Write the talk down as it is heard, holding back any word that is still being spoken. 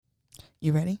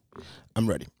You ready? I'm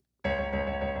ready.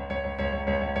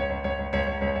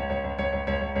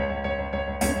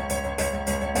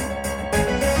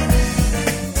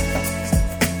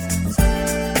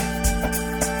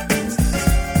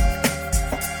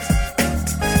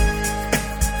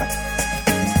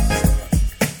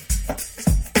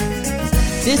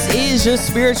 This is your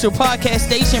spiritual podcast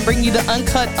station, bringing you the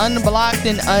Uncut, Unblocked,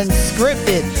 and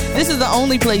Unscripted. This is the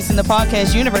only place in the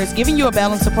podcast universe giving you a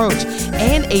balanced approach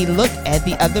and a look at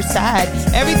the other side.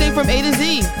 Everything from A to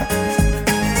Z.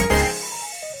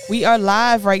 We are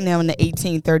live right now in the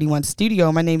 1831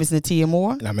 studio. My name is Natia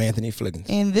Moore. And I'm Anthony Fliggins.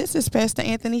 And this is Pastor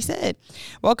Anthony Said.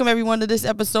 Welcome everyone to this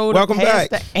episode Welcome of Pastor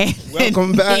back. Anthony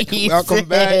Welcome back. Welcome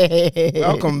back.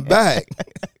 Welcome back.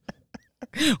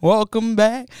 Welcome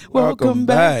back. Welcome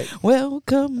back.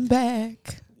 Welcome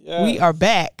back. Yeah. We are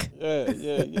back.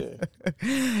 Yeah.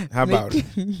 How about it?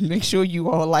 Make sure you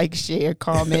all like, share,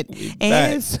 comment, back.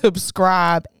 and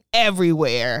subscribe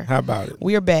everywhere. How about it?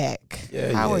 We are back.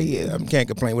 Yeah, How are you? I can't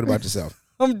complain. What about yourself?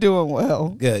 I'm doing well.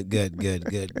 Good.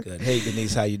 Hey,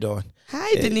 Denise, how you doing?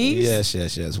 Hi, Denise.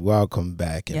 Yes. Welcome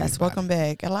back. Yes, welcome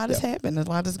back. A lot has happened. A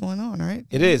lot is going on, right?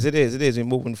 It is. We're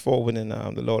moving forward, and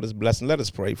the Lord is blessing. Let us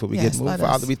pray before we get moved.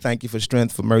 Father, we thank you for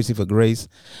strength, for mercy, for grace.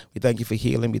 We thank you for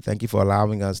healing. We thank you for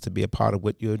allowing us to be a part of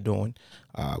what you're doing.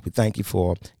 We thank you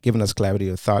for giving us clarity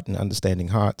of thought and understanding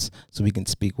hearts so we can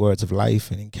speak words of life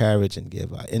and encourage and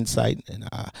give insight and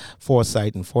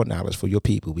foresight and foreknowledge for your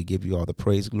people. We give you all the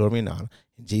praise, glory, and honor.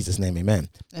 In Jesus' name, amen.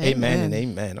 Amen and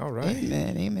amen. All right.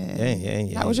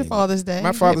 Amen. How was your Father's Day?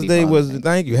 My Father's Day was,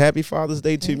 thank you. Happy Father's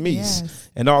Day to me.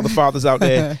 Yes. And all the fathers out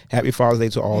there, happy Father's Day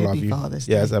to all of you. Father's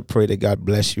Day. Yes, I pray that God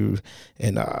bless you.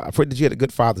 And I pray that you had a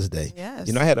good Father's Day. Yes.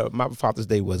 You know, my Father's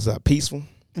Day was peaceful.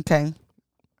 Okay.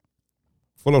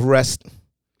 Full of rest.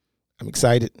 I'm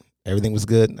excited. Everything was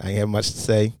good. I ain't have much to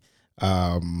say.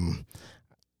 I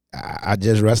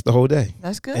just rest the whole day.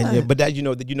 That's good. And, but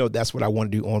that that's what I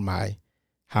want to do on my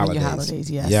holidays. On your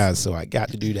holidays, yes. Yeah, so I got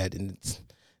to do that, and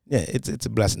it's a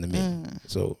blessing to me.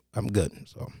 So I'm good.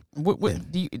 So what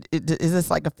is this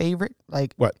like a favorite?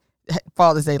 Like what?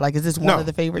 Father's Day, like, is this one of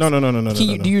the favorites? No.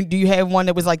 Do you have one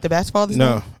that was like the best Father's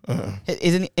Day? No.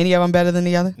 Isn't any of them better than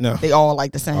the other? No. They all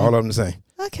like the same. All of them the same.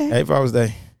 Okay. Happy Father's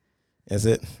Day. That's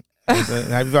it.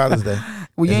 Happy Father's Day.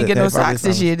 Well, you ain't get no socks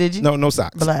this year, did you? No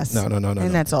socks. Bless. No.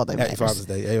 And that's all that matters. Happy Father's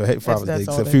Day. Happy Father's Day.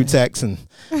 That's It's a few texts and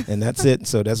that's it.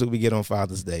 So that's what we get on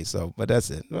Father's Day. So, but that's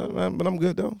it. But I'm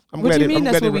good though. What do you mean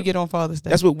that's what we get on Father's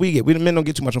Day? That's what we get. We men don't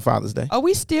get too much on Father's Day. Are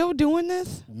we still doing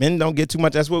this? Men don't get too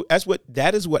much.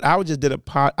 That is what I just did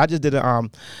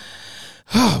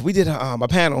we did a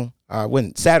panel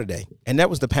Saturday, and that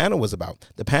was the panel was about.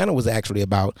 The panel was actually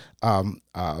about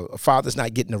fathers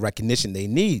not getting the recognition they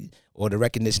need or the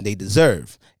recognition they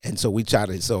deserve. And so we tried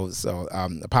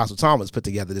to Apostle Thomas put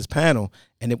together this panel,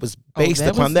 and it was based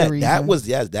upon that. That was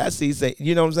that's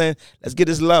you know what I'm saying? Let's get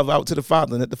this love out to the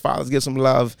father, and let the fathers get some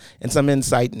love and some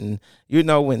insight, and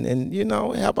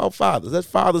help out fathers. Let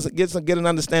fathers get an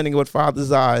understanding of what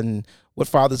fathers are and what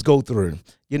fathers go through.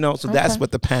 So that's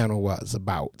what the panel was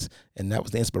about, and that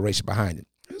was the inspiration behind it.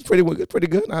 It was pretty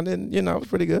good. I didn't, it was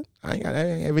pretty good. I ain't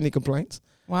have any complaints.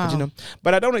 Wow.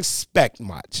 But I don't expect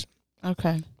much.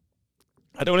 Okay.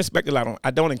 I don't expect a lot.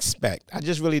 I don't expect. I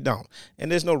just really don't.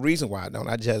 And there's no reason why I don't.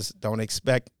 I just don't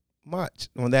expect much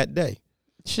on that day.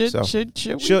 Should fathers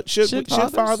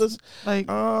like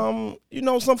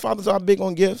some fathers are big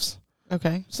on gifts.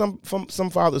 Okay. Some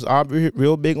fathers are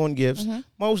real big on gifts. Mm-hmm.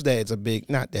 Most dads are big.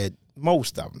 Not that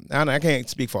most of them. I can't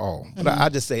speak for all, but I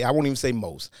just say I won't even say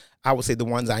most. I would say the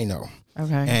ones I know.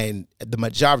 Okay. And the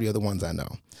majority of the ones I know.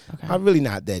 Okay. I'm really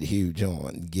not that huge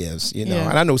on gifts, Yeah.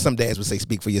 And I know some dads would say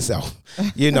speak for yourself,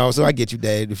 so I get you,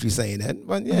 Dad, if you're saying that.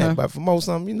 But but for most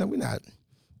of them, we're not,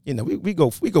 we go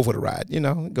for the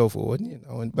ride, go for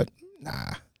it, but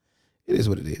nah, it is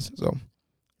what it is. So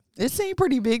it seemed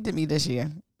pretty big to me this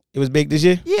year. It was big this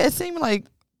year? Yeah, it seemed like,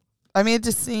 it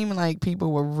just seemed like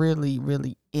people were really,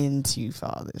 really into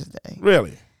Father's Day.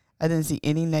 Really? I didn't see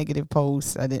any negative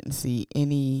posts. I didn't see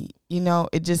any,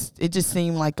 it just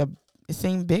seemed like it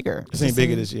seemed bigger. It seemed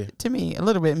bigger this year? To me, a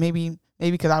little bit. Maybe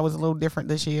because I was a little different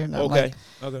this year. And okay.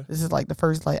 This is like the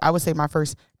first, I would say my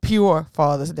first pure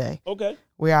Father's Day. Okay.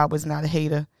 Where I was not a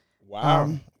hater.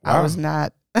 Wow. I was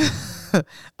not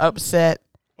upset.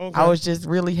 Okay. I was just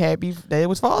really happy that it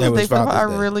was Father's Day. I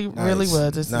really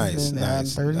was. This has been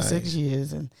 36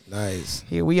 years, and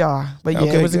here we are. But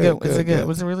yeah, it was It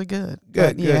was really good.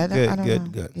 Good.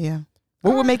 Yeah.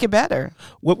 What would make it better?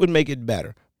 What would make it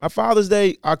better? My Father's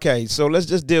Day. Okay, so let's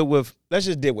just deal with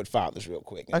fathers real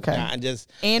quick. Okay.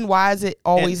 And why is it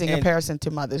always in comparison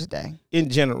to Mother's Day? In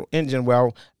general.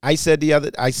 Well,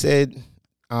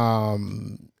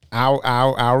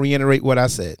 I'll reiterate what I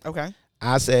said. Okay.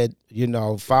 I said,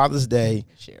 Father's Day.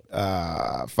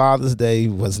 Father's Day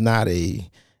was not a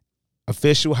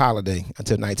official holiday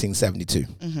until 1972.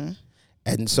 Mm-hmm.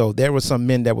 And so there were some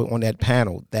men that were on that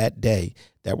panel that day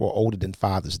that were older than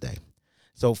Father's Day.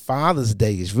 So Father's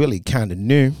Day is really kind of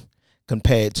new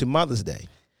compared to Mother's Day.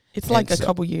 It's like a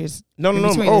couple years. No.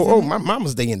 My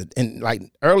Mama's Day in like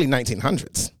early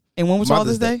 1900s. And when was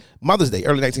Father's Day? Mother's Day,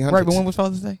 early 1900s. Right, but when was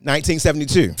Father's Day?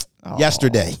 1972. Oh,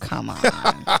 yesterday. Come on.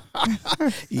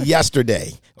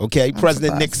 Yesterday. Okay,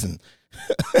 President Nixon.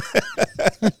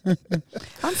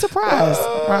 I'm surprised.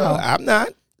 Wow. I'm not.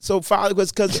 So father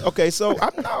was no. Because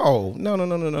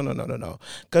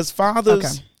fathers.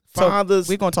 Okay. Fathers.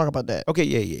 So we're gonna talk about that. Okay,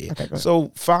 yeah. Okay, so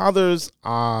fathers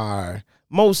are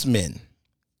most men,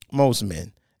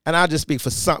 and I'll just speak for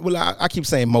some. Well, I keep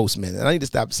saying most men, and I need to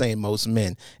stop saying most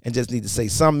men and just need to say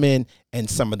some men and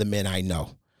some of the men I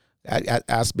know.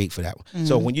 I speak for that. Mm-hmm.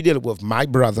 So when you deal with my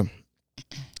brother,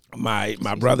 my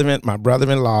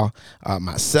brother-in-law,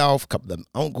 myself, a couple of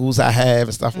uncles I have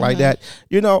and stuff like that.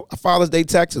 A Father's Day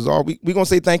text is all we're gonna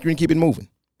say thank you and keep it moving.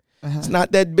 Uh-huh. It's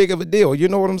not that big of a deal. You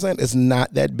know what I'm saying? It's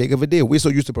not that big of a deal. We're so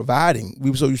used to providing. We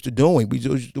were so used to doing. We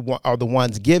so used to are the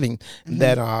ones giving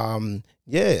that,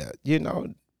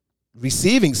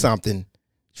 receiving something,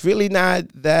 it's really not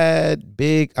that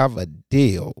big of a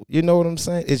deal. You know what I'm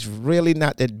saying? It's really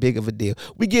not that big of a deal.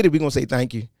 We get it. We're going to say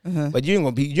thank you. Uh-huh. But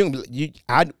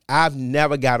I've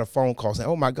never got a phone call saying,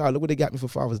 oh, my God, look what they got me for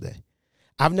Father's Day.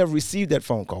 I've never received that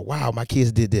phone call. Wow, my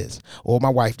kids did this, or my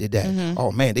wife did that. Mm-hmm.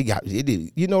 Oh man, they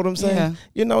did. You know what I'm saying?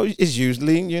 Yeah. It's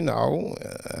usually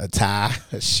a tie,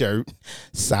 a shirt,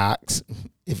 socks.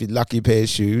 If you're lucky, a pair of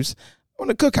shoes on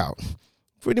the cookout.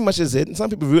 Pretty much is it. And some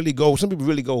people really go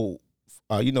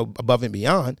above and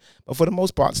beyond. But for the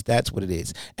most part, that's what it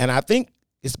is. And I think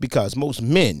it's because most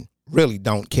men really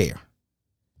don't care.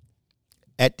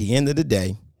 At the end of the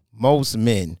day, most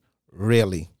men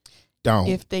really don't.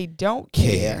 If they don't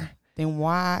care, then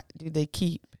why do they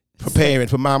keep preparing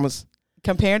for mamas?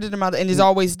 Comparing to the mother, and there's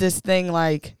always this thing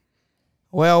like,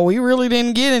 well, we really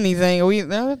didn't get anything.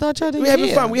 I thought y'all didn't.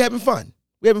 We having fun.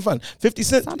 50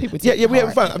 Cent. Some people we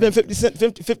having fun. I've been 50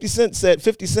 Cent. 50 Cent said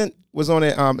 50 Cent was on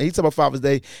it. He talked about Father's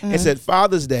Day and said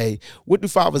Father's Day. What do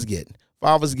fathers get?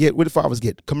 What do fathers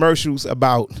get? Commercials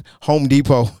about Home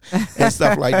Depot and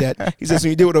stuff like that. He says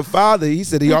when you deal with a father, he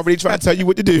said he already trying to tell you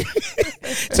what to do,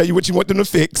 tell you what you want them to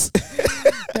fix.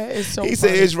 That is so he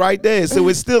said it's right there. So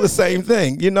it's still the same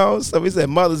thing, So he said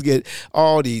mothers get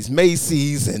all these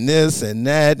Macy's and this and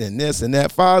that and this and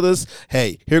that. Fathers,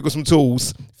 hey, here goes some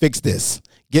tools. Fix this.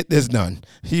 Get this done.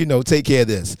 Take care of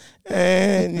this.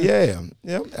 And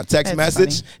a text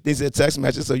message. Funny. They said text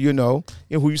message, so you know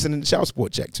who you sending the child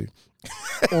support check to.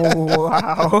 Oh,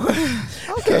 wow.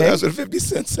 Okay. That's what 50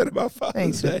 Cent said about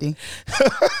Father's Day. Thanks, 50.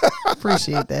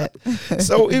 Appreciate that.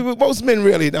 So most men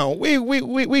really don't.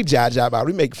 We judge about it.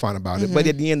 We make fun about it. But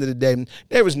at the end of the day,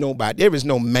 there is no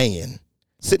man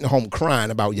sitting home crying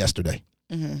about yesterday.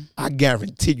 Mm-hmm. I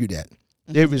guarantee you that.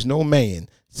 Mm-hmm. There is no man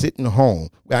sitting home.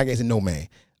 Well, I guess no man.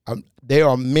 There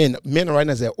are men right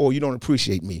now say, oh, you don't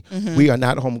appreciate me. Mm-hmm. We are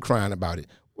not home crying about it.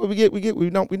 Well, we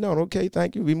don't. Okay,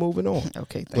 thank you. We moving on.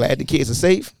 Okay, glad the kids are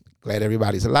safe. Glad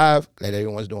everybody's alive. Glad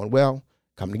everyone's doing well.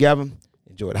 Come together,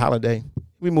 enjoy the holiday.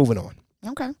 We moving on.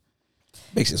 Okay,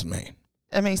 makes us man.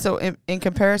 I mean, so in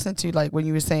comparison to like when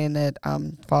you were saying that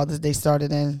Father's Day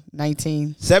started in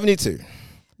 1972.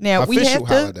 Now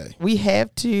we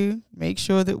have to make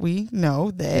sure that we know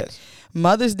that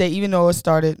Mother's Day, even though it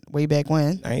started way back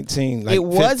when, it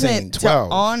wasn't 12.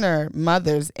 To honor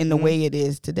mothers in the way it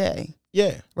is today.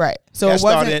 Yeah. Right. So that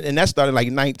started like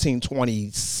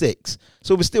 1926.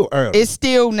 So it was still early. It's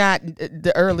still not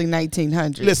the early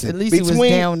 1900s. Listen, at least it was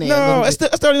down there. No, it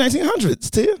started in 1900s,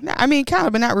 Tia. No, I mean, kind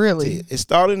of, but not really. It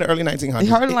started in the early 1900s. It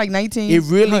started like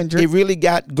 1900. It really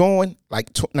got going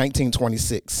like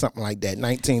 1926, something like that.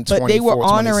 1924. But they were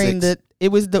honoring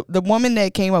it was the woman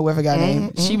that came up with, I forgot her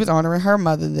name. She was honoring her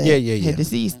mother that had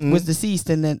was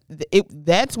deceased, and then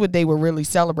that's what they were really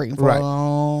celebrating for a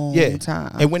long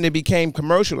time. And when it became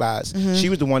commercialized, she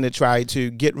was the one that tried to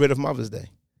get rid of Mother's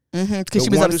Day. Because she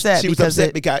was upset. She was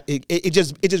upset because it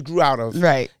just grew out of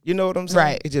You know what I'm saying?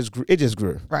 Right. It just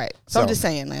grew. Right. So I'm just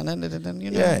saying,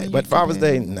 but Father's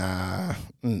Day, no.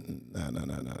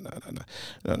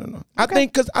 Okay. I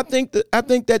think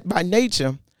that by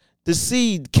nature, the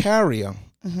seed carrier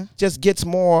just gets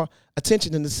more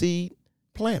attention than the seed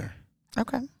planter.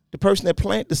 Okay. the person that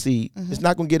planted the seed is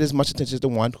not going to get as much attention as the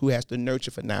one who has to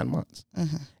nurture for 9 months.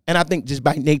 And I think just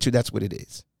by nature, that's what it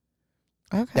is.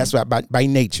 Okay. That's why by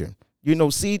nature,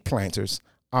 seed planters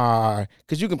are,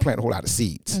 because you can plant a whole lot of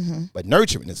seeds, but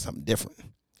nurturing is something different.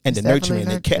 And the nurturing,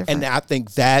 and I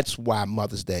think that's why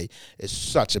Mother's Day is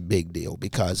such a big deal,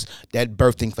 because that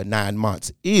birthing for 9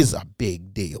 months is a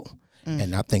big deal.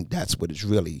 And I think that's what it's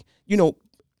really,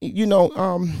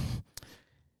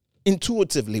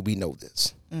 intuitively we know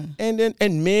this.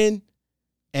 And men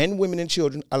and women and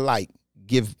children alike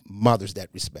give mothers that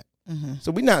respect.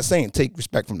 So we're not saying take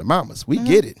respect from the mamas. We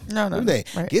get it. No.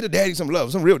 Right. Get a daddy some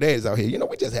love. Some real daddies out here.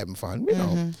 We're just having fun.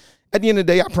 At the end of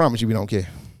the day, I promise you we don't care.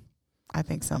 I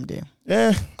think some do.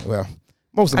 Yeah, well,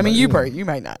 most of them. I mean, you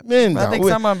might not. Men I think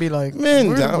some of them be like,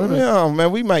 men don't.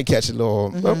 Man, we might catch a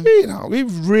little, but we really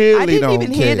don't care. I didn't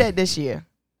even hear that this year.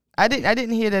 I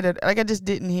didn't hear that. I just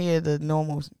didn't hear the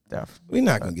normal stuff. We're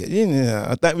not gonna get.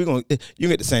 I think we're gonna. You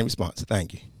get the same response.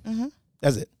 Thank you.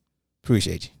 That's it.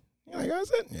 Appreciate you.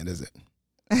 That's it. Yeah, that's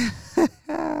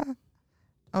it.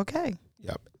 Okay.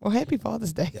 Yep. Well, happy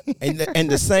Father's Day. And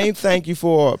the same thank you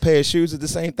for a pair of shoes is the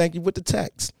same thank you with the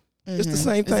text. It's the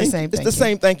same thing. It's the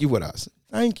same thank you with us.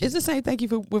 Thank you. It's the same thank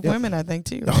you with women, I think,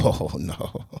 too. Right?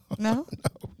 No.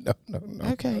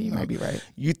 Okay, you might be right.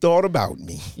 You thought about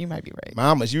me. You might be right.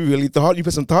 Mamas, you really thought. You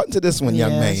put some thought into this one, young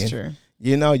man. That's true.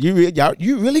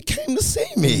 You really came to see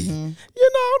me.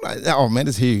 Oh, man,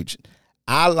 it's huge.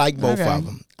 I like both of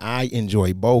them. I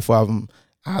enjoy both of them.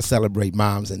 I celebrate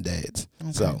moms and dads.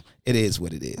 Okay. So it is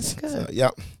what it is. That's good. So,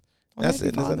 yep. Well, that's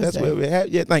it. That's where we're at.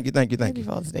 Yeah, thank you. Happy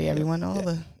Father's Day, everyone.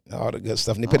 All the good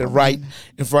stuff. And they put it right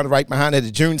in front, right behind it,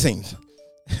 the Juneteenth.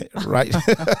 Right.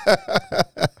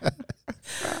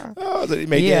 So they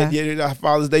make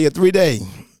Father's Day a 3-day.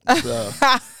 So,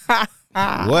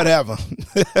 whatever.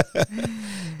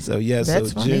 So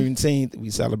That's funny. Juneteenth, we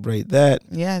celebrate that.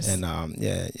 Yes. And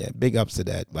big ups to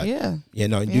that. But you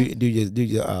do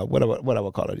your what I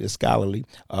would call it, your scholarly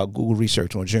Google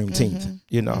research on Juneteenth.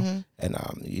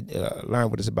 And you learn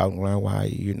what it's about and learn why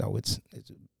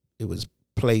it was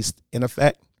placed in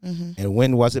effect, and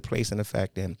when was it placed in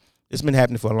effect, and it's been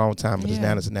happening for a long time, but it's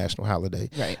now it's a national holiday.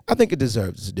 Right. I think it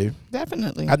deserves to do.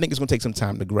 Definitely. I think it's going to take some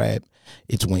time to grab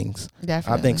its wings.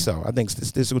 Definitely. I think so. I think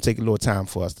this is going to take a little time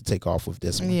for us to take off with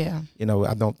this one. Yeah.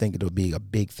 I don't think it'll be a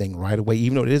big thing right away,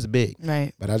 even though it is big.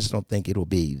 Right. But I just don't think it'll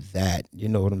be that. You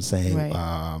know what I'm saying?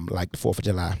 Right. Like the 4th of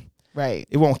July. Right.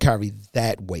 It won't carry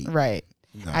that weight. Right.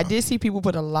 No. I did see people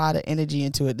put a lot of energy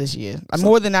into it this year,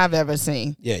 more than I've ever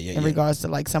seen. In regards to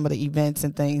like some of the events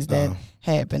and things that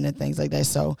happen and things like that.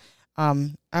 So, I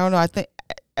don't know. I think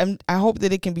I hope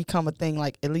that it can become a thing,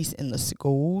 like at least in the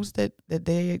schools that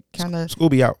they kind of school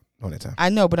be out on that time. I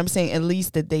know, but I'm saying at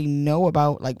least that they know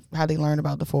about like how they learn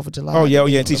about the 4th of July. Oh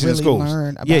yeah, teaching really in schools.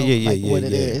 Learn about what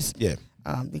it is. Yeah.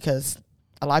 Because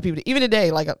a lot of people, even today,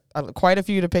 like quite a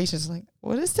few of the patients, like,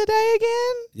 what is today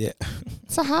again? Yeah,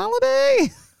 it's a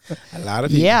holiday. A lot of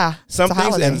people. Yeah, some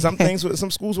things some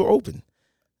schools were open.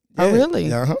 Yeah. Oh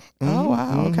really? Uh-huh. Oh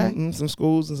wow. Okay. Some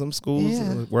schools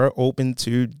were open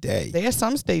today. There are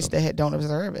some states that don't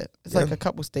observe it. It's like a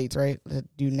couple states, right, that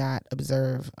do not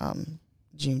observe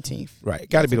Juneteenth. Right.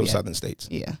 Got to be those southern states.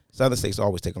 Yeah. Southern states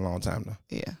always take a long time though.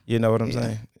 Yeah. You know what I'm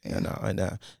saying?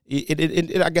 Yeah.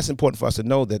 It I guess important for us to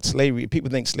know that slavery. People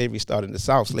think slavery started in the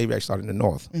South. Slavery actually started in the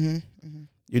North.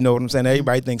 You know what I'm saying?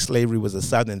 Everybody thinks slavery was a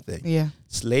Southern thing. Yeah.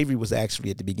 Slavery was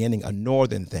actually at the beginning a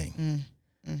Northern thing.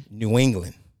 New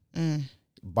England.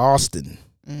 Boston.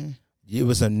 It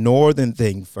was a northern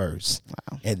thing first.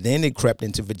 Wow. And then it crept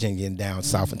into Virginia and down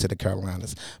south into the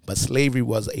Carolinas. But slavery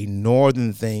was a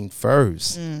northern thing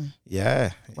first.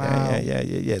 Yeah. Wow.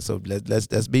 Yeah. So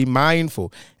let's be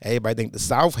mindful. Everybody think the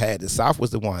South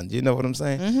was the one. You know what I'm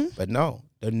saying? But no,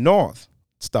 the North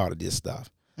started this stuff.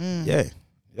 Yeah.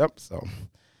 Yep. So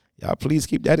y'all please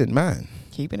keep that in mind.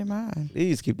 Keep it in mind.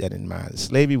 Please keep that in mind.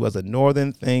 Slavery was a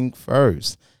northern thing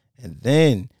first. And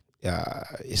then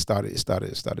it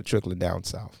started trickling down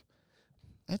south.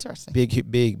 Interesting.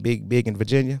 Big in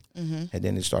Virginia, and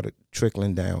then it started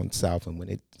trickling down south. And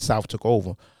when South took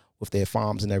over with their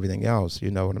farms and everything else,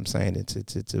 you know what I'm saying?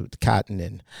 It's cotton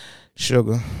and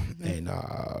sugar and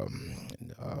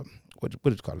what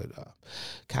do you call it?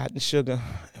 Cotton, sugar.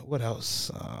 What else?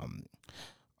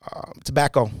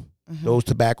 Tobacco. Those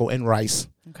tobacco and rice.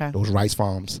 Okay. Those rice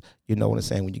farms. You know what I'm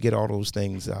saying? When you get all those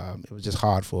things, it was just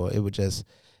hard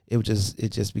it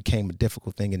just became a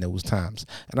difficult thing in those times.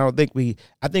 And I think we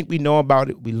know about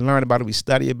it, we learn about it, we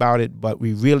study about it, but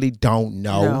we really don't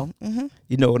know. No.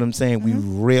 You know what I'm saying? We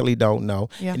really don't know.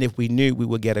 Yeah. And if we knew, we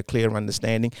would get a clear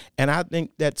understanding. And I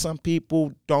think that some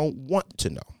people don't want to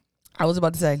know. I was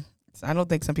about to say, I don't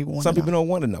think some people want to know. Some people don't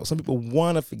want to know. Some people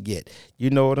want to forget. You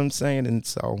know what I'm saying? And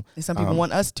so. And some people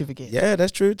want us to forget. Yeah,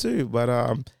 that's true too.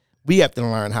 But we have to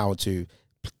learn how to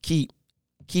keep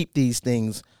these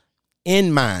things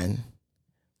in mind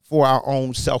for our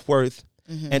own self-worth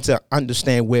and to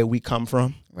understand where we come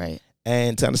from. Right.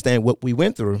 And to understand what we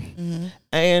went through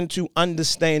and to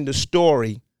understand the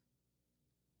story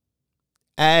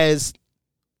as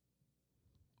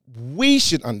we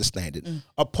should understand it,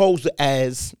 opposed to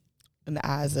as in the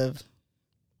eyes of,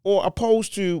 or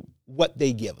opposed to what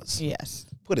they give us. Yes.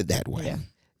 Put it that way. Yeah.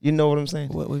 You know what I'm saying?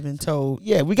 What we've been told.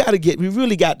 Yeah, we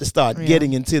really got to start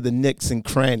getting into the nicks and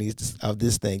crannies of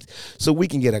this thing so we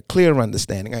can get a clear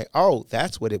understanding. Like, oh,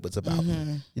 that's what it was about.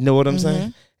 You know what I'm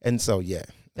saying? And so, yeah.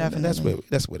 Definitely.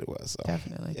 That's what it was. So.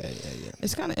 Definitely. Yeah.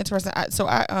 It's kind of interesting. I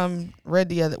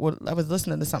read I was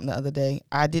listening to something the other day.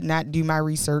 I did not do my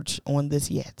research on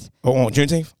this yet. Oh, on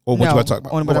Juneteenth? Or what you want to talk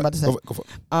about? On what I'm about to say. Go for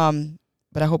it.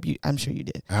 But I'm sure you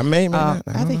did. I may not.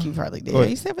 I think you probably did.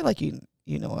 You said like you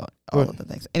know all of the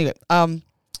things. Anyway,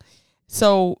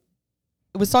 so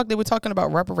they were talking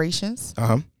about reparations.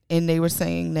 And they were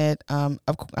saying that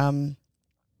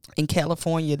in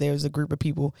California there's a group of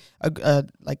people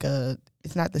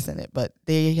it's not the Senate, but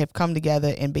they have come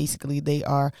together and basically they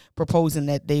are proposing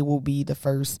that they will be the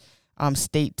first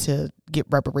state to get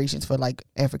reparations for like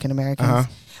African Americans.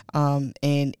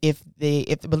 And if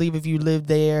you live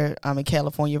there in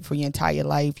California for your entire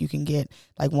life, you can get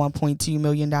like $1.2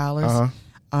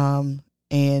 million.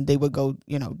 And they would go,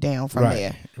 down from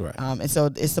there. Right. And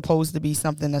so it's supposed to be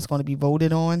something that's going to be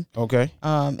voted on. Okay.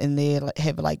 And they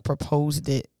have like proposed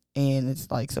it, and it's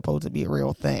like supposed to be a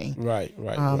real thing. Right.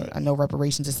 I know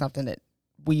reparations is something that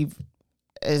we've,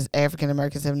 as African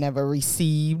Americans, have never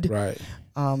received. Right.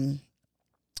 And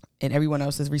everyone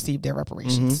else has received their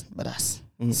reparations, but us.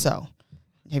 So,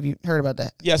 have you heard about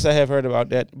that? Yes, I have heard about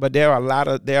that. But there are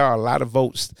a lot of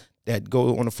votes that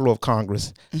go on the floor of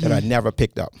Congress that are never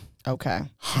picked up. Okay.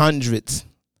 Hundreds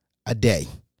a day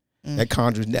that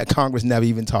Congress never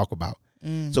even talk about.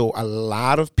 So a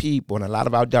lot of people and a lot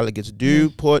of our delegates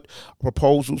do put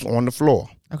proposals on the floor.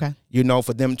 Okay.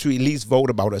 For them to at least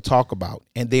vote about or talk about,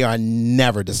 and they are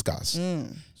never discussed.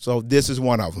 So this is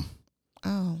one of them.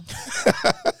 Oh.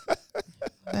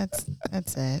 That's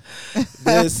sad.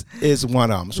 This is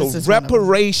one of them. So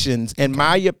reparations, in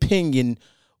my opinion,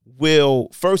 will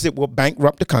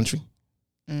bankrupt the country.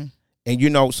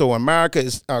 And so America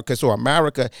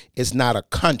is not a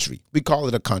country. We call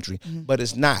it a country, but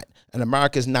it's not. And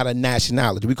America is not a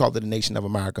nationality. We call it a nation of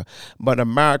America. But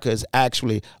America is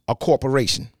actually a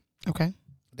corporation. Okay.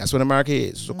 That's what America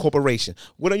is. It's a corporation.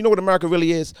 Well, you know what America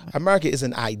really is? America is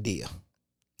an idea.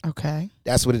 Okay.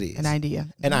 That's what it is. An idea.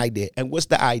 An idea. And what's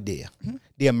the idea?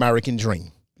 The American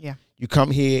dream. Yeah. You come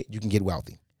here, you can get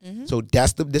wealthy. So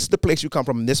this is the place you come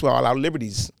from, and this is where all our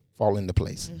liberties fall into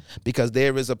place. Because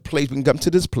there is a place, we can come to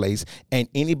this place, and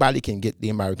anybody can get the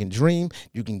American dream.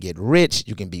 You can get rich,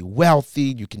 you can be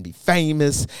wealthy, you can be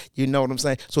famous. You know what I'm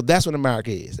saying? So that's what America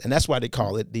is. And that's why they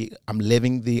call it I'm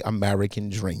living the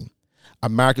American dream.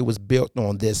 America was built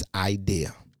on this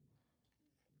idea.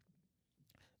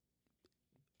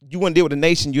 You want to deal with a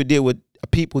nation, you deal with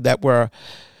people that were,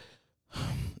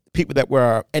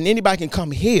 and anybody can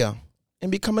come here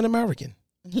and become an American.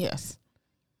 Yes.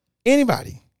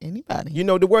 Anybody.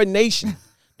 The word nation.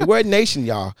 The word nation,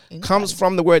 y'all, comes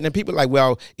from the word, and people are like,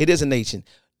 well, it is a nation.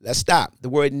 Let's stop. The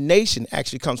word nation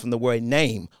actually comes from the word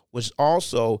name, which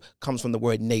also comes from the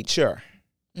word nature.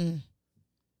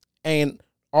 And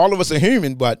all of us are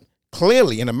human, but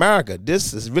clearly in America,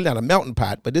 this is really not a melting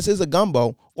pot, but this is a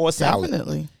gumbo or a salad.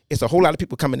 Definitely. It's a whole lot of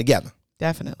people coming together.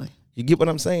 Definitely. You get what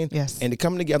I'm saying? Yes. And they're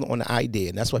coming together on the idea,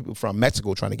 and that's why people from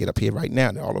Mexico trying to get up here right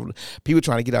now. They're all over. People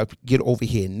trying to get over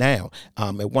here now.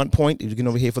 At one point, they were getting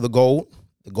over here for the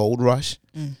gold rush.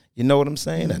 You know what I'm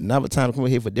saying? Another time, come over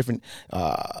here for different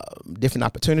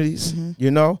opportunities.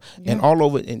 And all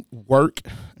over in work.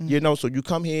 So you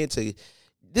come here to.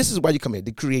 This is why you come here.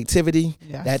 The creativity,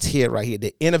 that's here right here.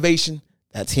 The innovation,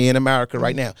 that's here in America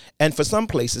right now. And for some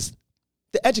places,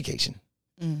 the education.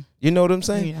 You know what I'm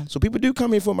saying? Yeah. So people do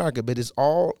come here for America, but it's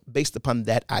all based upon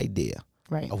that idea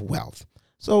of wealth.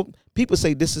 So people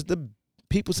say that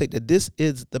this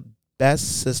is the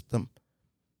best system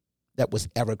that was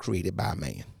ever created by a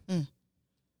man.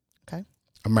 Okay.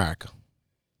 America.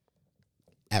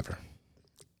 Ever.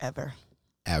 Okay.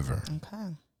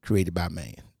 Created by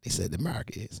man. They said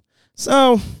America is.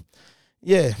 So,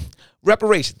 yeah.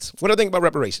 Reparations. What do I think about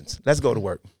reparations? Let's go to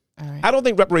work. All right. I don't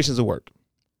think reparations will work.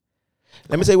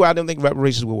 Let me say why I don't think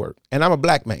reparations will work. And I'm a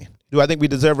black man. Do I think we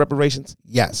deserve reparations?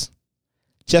 Yes.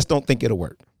 Just don't think it'll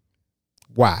work.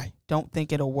 Why? don't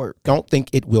think it'll work. Don't think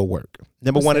it will work.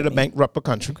 Number What's one, that it'll mean? bankrupt a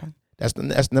country. Okay.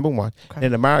 That's number one. Okay. And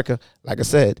in America, like I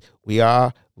said, we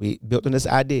built on this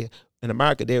idea. In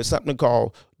America, there's something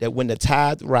called that when the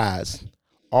tide rise,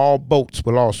 all boats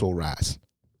will also rise.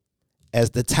 As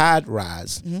the tide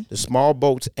rise, the small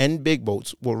boats and big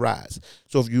boats will rise.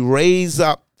 So if you raise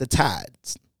up the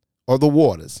tides or the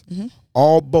waters,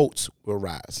 all boats will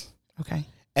rise. Okay.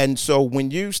 And so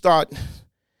when you start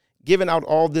giving out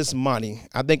all this money,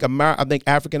 I think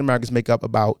African Americans make up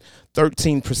about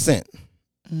 13%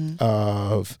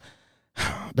 of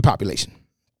the population.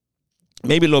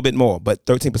 Maybe a little bit more, but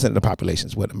 13% of the population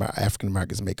is what African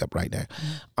Americans make up right now.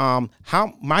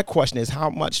 My question is, how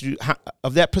much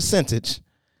of that percentage,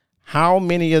 how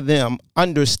many of them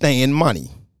understand money?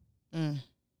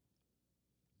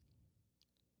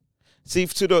 See,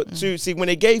 when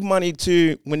they gave money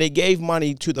to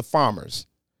the farmers,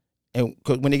 and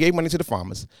when they gave money to the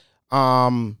farmers,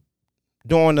 during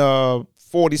the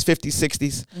 40s, 50s,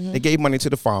 60s, they gave money to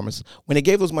the farmers. When they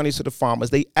gave those monies to the farmers,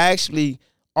 they actually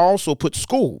also put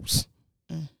schools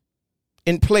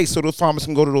in place so the farmers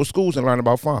can go to those schools and learn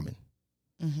about farming.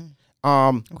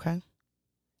 Okay.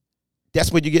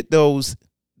 That's where you get the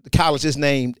colleges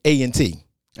named A&T.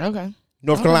 Okay.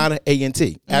 North Carolina,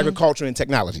 A&T, Agriculture and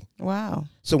Technology. Wow.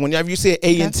 So whenever you say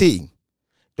A&T,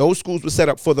 those schools were set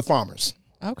up for the farmers.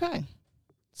 Okay.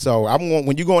 So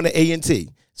when you go into A&T,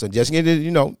 so just get it,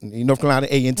 North Carolina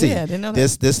A&T. Yeah, I didn't know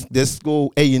that. This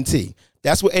school A&T.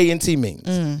 That's what A&T means.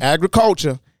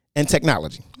 Agriculture and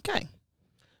Technology. Okay.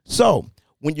 So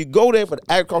when you go there for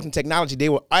the agriculture and technology, they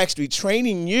were actually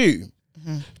training you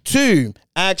to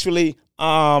actually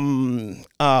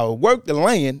work the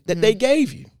land that they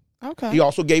gave you. Okay. He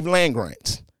also gave land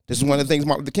grants. This is one of the things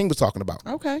Martin Luther King was talking about.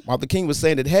 Okay. Martin Luther King was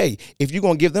saying that, hey, if you're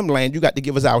going to give them land, you got to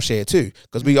give us our share too,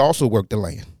 because we also work the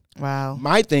land. Wow.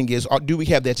 My thing is, do we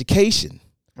have the education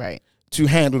to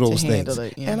handle those things?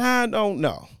 And I don't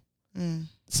know.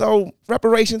 So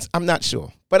reparations, I'm not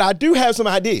sure. But I do have some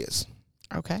ideas.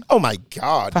 Okay. Oh, my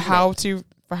God. For how to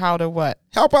what?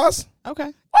 Help us.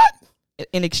 Okay. What?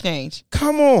 In exchange.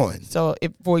 Come on. So,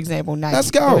 if, for example, Natia.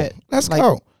 Let's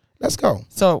go. Let's go.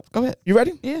 So, go ahead. You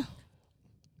ready? Yeah.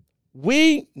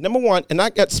 We, number one, and I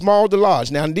got small to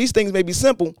large. Now, these things may be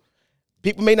simple.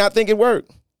 People may not think it work,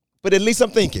 but at least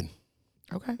I'm thinking.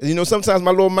 Okay. Sometimes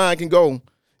my little mind can go,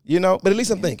 but at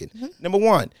least I'm thinking. Number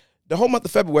one, the whole month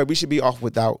of February, we should be off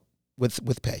with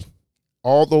pay.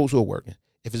 All those who are working.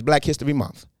 If it's Black History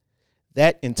Month,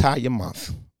 that entire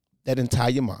month,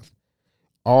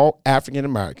 all African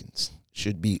Americans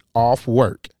should be off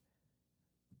work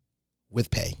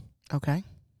with pay. Okay.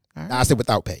 All right. I said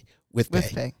without pay. With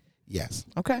pay. Yes.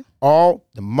 Okay. All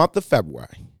the month of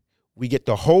February, we get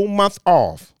the whole month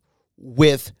off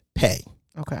with pay.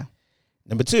 Okay.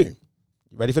 Number two, you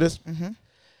ready for this?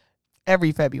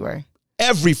 Every February.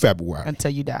 Every February.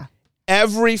 Until you die.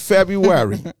 Every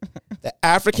February, the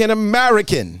African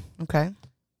American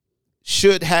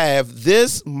should have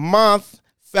this month,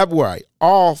 February,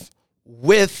 off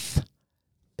with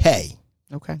pay.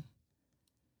 Okay.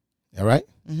 All right?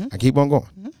 I keep on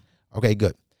going. Okay,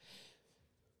 good.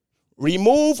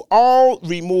 Remove all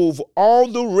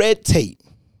the red tape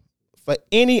for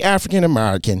any African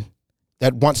American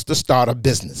that wants to start a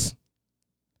business.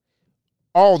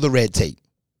 All the red tape.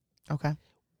 Okay.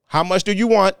 How much do you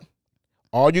want?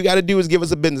 All you got to do is give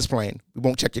us a business plan. We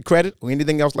won't check your credit or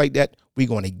anything else like that. We're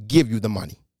going to give you the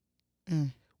money.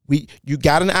 You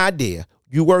got an idea.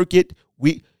 You work it.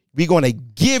 We're going to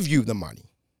give you the money.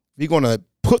 We're going to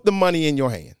put the money in your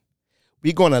hand.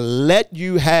 We're going to let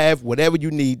you have whatever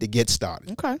you need to get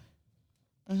started. Okay.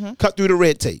 Cut through the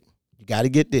red tape. You got to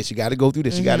get this. You got to go through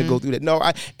this. You got to go through that. No,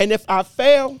 and if I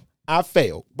fail, I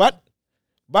fail. But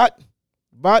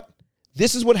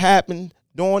this is what happened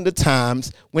during the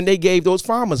times when they gave those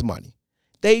farmers money.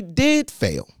 They did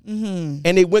fail. And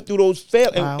they went through those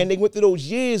and they went through those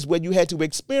years where you had to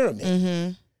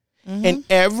experiment. And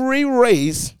every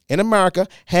race in America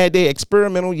had their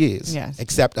experimental years,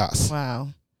 except us. Wow.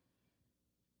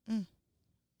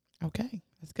 Okay,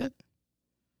 that's good.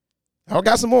 I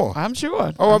got some more. I'm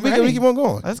sure. We keep on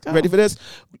going. Let's go. Ready for this?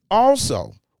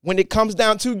 Also, when it comes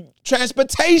down to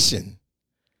transportation,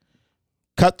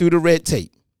 cut through the red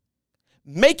tape.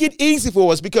 Make it easy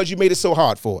for us because you made it so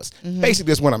hard for us.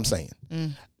 Basically, that's what I'm saying.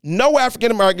 No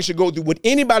African American should go through what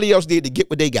anybody else did to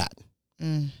get what they got.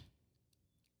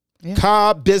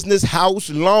 Car, business,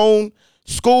 house, loan,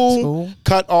 school.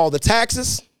 Cut all the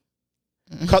taxes.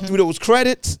 Cut through those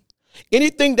credits.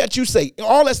 Anything that you say,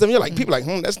 all that stuff, you're like, people like,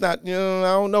 that's not, I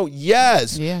don't know.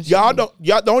 Yes. Y'all don't,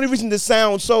 the only reason this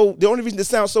sounds so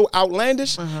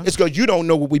outlandish is because you don't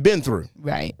know what we've been through.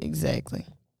 Right. Exactly.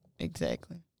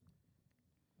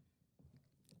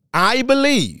 I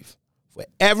believe for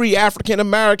every African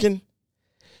American,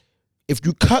 if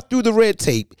you cut through the red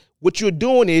tape, what you're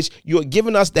doing is you're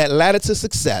giving us that ladder to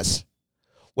success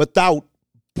without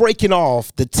breaking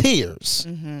off the tiers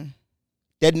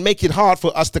that make it hard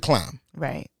for us to climb.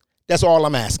 Right. That's all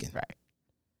I'm asking. Right.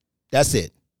 That's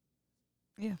it.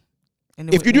 Yeah.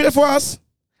 And if you do that for us,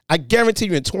 I guarantee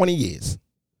you in 20 years,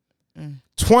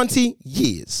 20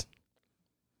 years,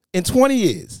 in 20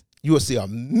 years, you will see a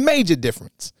major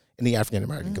difference in the African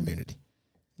American community.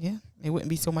 Yeah. It wouldn't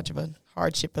be so much of a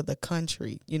hardship for the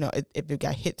country, if it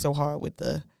got hit so hard with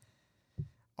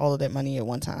all of that money at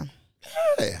one time.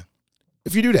 Yeah.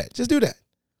 If you do that, just do that.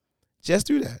 Just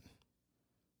do that.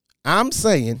 I'm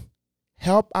saying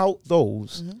help out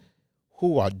those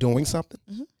who are doing something,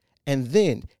 and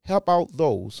then help out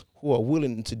those who are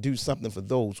willing to do something for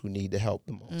those who need the help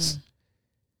the most.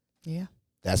 Yeah.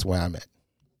 That's where I'm at.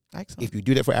 Excellent. If you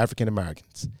do that for African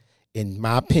Americans, in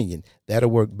my opinion, that'll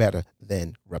work better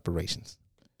than reparations.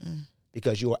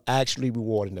 Because you're actually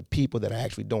rewarding the people that are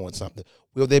actually doing something.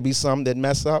 Will there be some that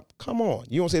mess up? Come on.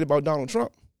 You don't say it about Donald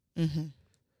Trump.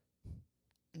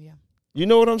 Yeah. You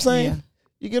know what I'm saying? Yeah.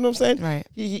 You get what I'm saying? Right.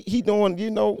 He doing,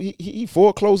 he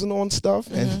foreclosing on stuff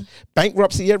and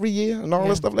bankruptcy every year and all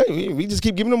that stuff. Like, we just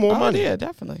keep giving them more money. Yeah,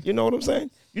 definitely. You know what I'm saying?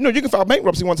 You can file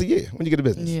bankruptcy once a year when you get a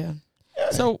business. Yeah.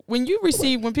 So when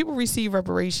people receive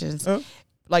reparations,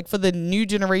 like for the new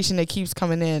generation that keeps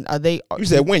coming in, are they? You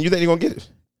said when? You think they're gonna get it?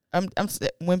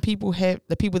 When people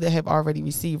that have already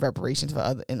received reparations for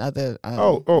other.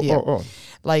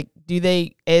 Like, do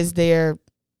they, as their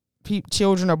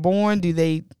children are born,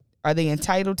 are they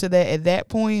entitled to that at that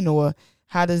point, or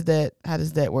how does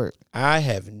that work? I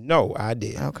have no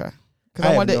idea. Okay,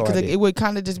 because it would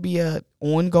kind of just be a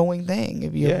ongoing thing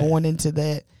if you're born into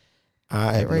that.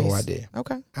 I have no idea.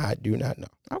 Okay, I do not know.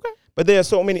 Okay, but there are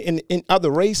so many in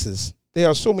other races. There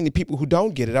are so many people who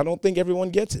don't get it. I don't think everyone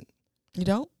gets it. You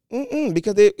don't?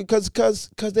 Because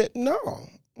they no.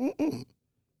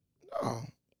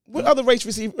 What other race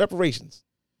receive reparations?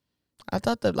 I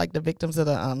thought that like the victims of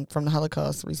the from the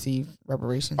Holocaust receive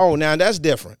reparations. Oh, now that's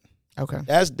different. Okay,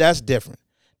 that's different.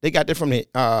 They got that from the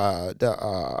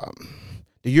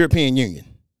European Union.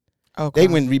 Okay, they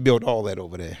went and rebuilt all that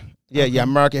over there. Yeah,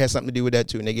 America has something to do with that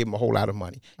too, and they gave them a whole lot of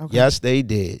money. Okay. Yes, they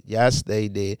did. And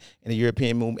the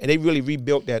European movement, and they really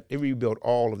rebuilt that. They rebuilt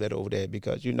all of that over there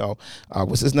because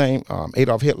what's his name?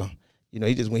 Adolf Hitler.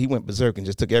 He went berserk and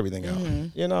just took everything out.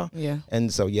 Yeah.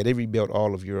 And so they rebuilt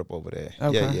all of Europe over there.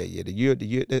 Okay.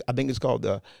 Yeah. I think it's called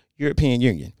the European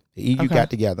Union. The EU got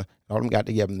together. All of them got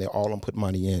together, and they all of them put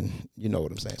money in. You know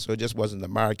what I'm saying? So it just wasn't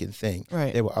an American thing.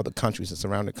 Right. There were other countries and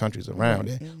surrounding countries around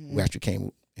it who actually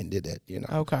came and did that.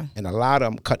 Okay. And a lot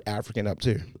of them cut African up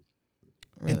too,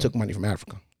 really? And took money from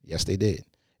Africa. Yes, they did.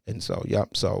 And so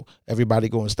So everybody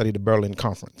go and study the Berlin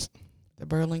Conference. The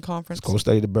Berlin Conference? Go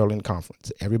study the Berlin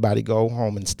Conference. Everybody go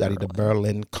home and study the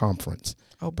Berlin Conference.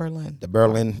 Oh, Berlin. The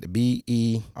Berlin, the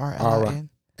Berlin,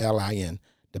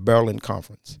 the Berlin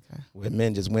Conference. Okay. Where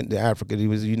men just went to Africa. They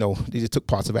just took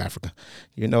parts of Africa.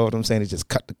 You know what I'm saying? They just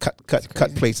cut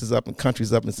places up and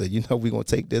countries up and said, we're going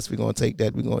to take this, we're going to take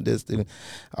that, we're going to this.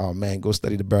 Oh, man, go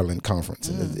study the Berlin Conference.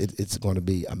 And it's going to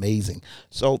be amazing.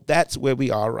 So that's where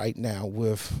we are right now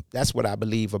that's what I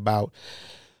believe about,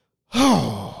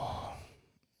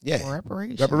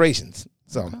 reparations.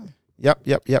 So, yep.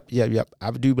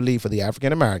 I do believe for the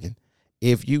African American,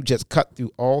 if you just cut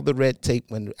through all the red tape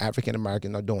when African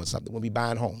Americans are doing something, when we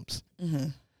buying homes,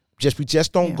 we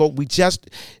just don't go. We just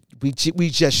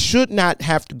should not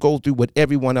have to go through what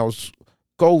everyone else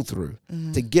go through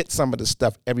to get some of the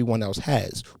stuff everyone else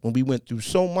has. When we went through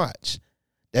so much,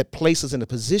 that placed us in a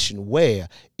position where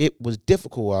it was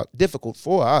difficult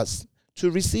for us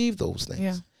to receive those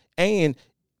things, and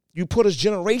you put us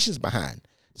generations behind.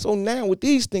 So now with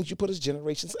these things, you put us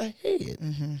generations ahead.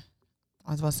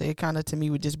 I was about to say, it kind of to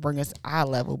me would just bring us eye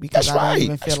level because I don't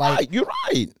even feel like you're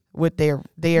right. What they're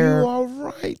you are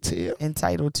right, Tia.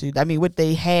 entitled to. I mean, what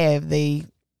they have, they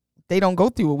don't go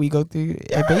through what we go through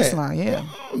at baseline.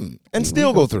 And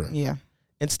still go through. Yeah,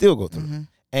 and still go through.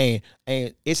 And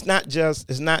it's not just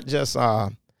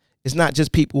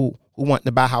people who want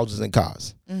to buy houses and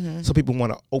cars. Some people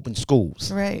want to open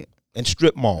schools, right, and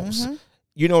strip malls.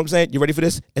 You know what I'm saying? You ready for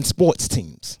this? And sports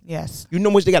teams. Yes. You know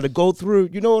what they got to go through?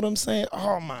 You know what I'm saying?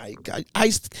 Oh my God.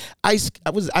 Ice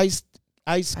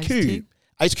Cube.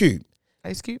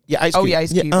 Ice Cube? Yeah, Ice Cube. Oh, yeah,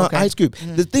 Ice Cube. Okay. Ice Cube.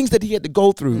 The things that he had to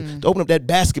go through to open up that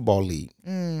basketball league.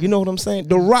 You know what I'm saying?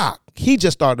 The Rock, he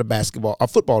just started a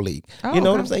football league. Oh, you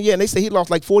know what I'm saying? Yeah, and they say he lost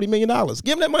like $40 million.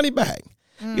 Give him that money back.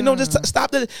 You know, just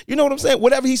stop that. You know what I'm saying?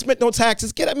 Whatever he spent on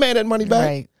taxes, get that man that money back.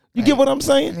 Right. You get what I'm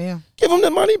saying? Yeah. Give him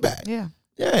the money back. Yeah.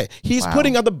 Yeah. He's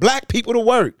putting other black people to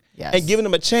work and giving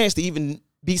them a chance to even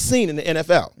be seen in the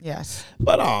NFL. Yes.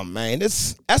 But oh man,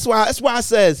 that's why I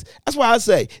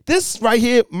say this right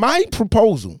here, my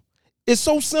proposal is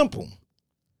so simple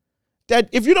that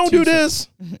if you don't do this,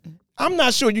 I'm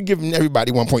not sure you're giving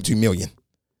everybody 1.2 million.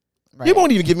 Right. You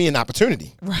won't even give me an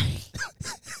opportunity. Right.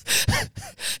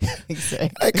 Exactly.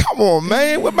 Like, come on,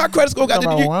 man. What my credit score got to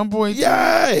do? 1.2.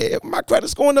 Yeah. If my credit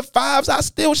score in the 5s, I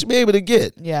still should be able to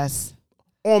get. Yes.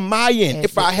 On my end,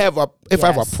 if I have a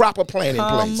proper plan in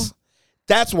place.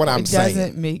 That's what I'm saying. It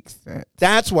doesn't make sense.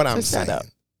 That's what I'm saying. Shut up.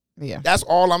 Yeah. That's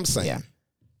all I'm saying. Yeah.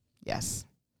 Yes.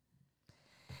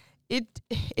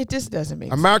 It just doesn't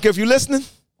make America, if you're listening.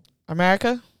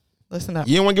 America, listen up.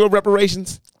 You don't want to give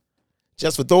reparations?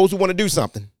 Just for those who want to do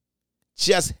something.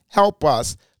 Just help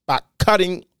us by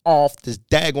cutting off this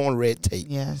daggone red tape.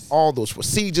 Yes. All those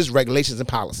procedures, regulations, and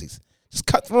policies. Just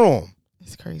cut through them.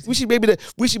 It's crazy. We should be able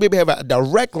to have a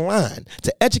direct line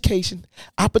to education,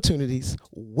 opportunities,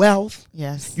 wealth.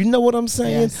 Yes. You know what I'm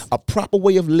saying? Yes. A proper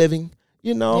way of living.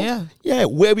 You know? Yeah. Yeah,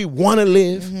 where we want to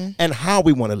live and how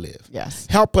we want to live. Yes.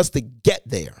 Help us to get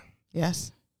there.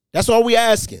 Yes. That's all we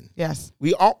asking. Yes.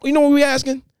 You know what we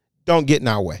asking? Don't get in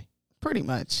our way. Pretty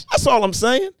much. That's all I'm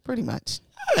saying. Pretty much.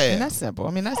 Yeah. And that's simple.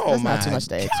 I mean, that's not too much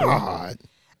to ask for. God.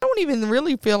 I don't even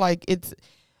really feel like it's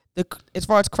as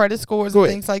far as credit scores and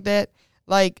things like that.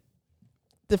 Like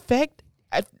the fact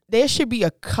there should be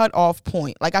a cutoff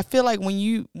point. Like I feel like when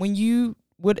you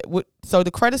would so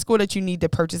the credit score that you need to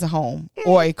purchase a home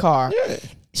or a car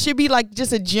should be like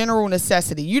just a general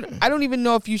necessity. I don't even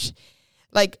know if you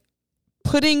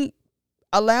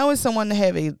allowing someone to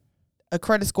have a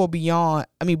credit score below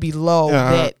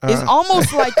that is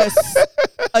almost like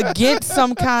against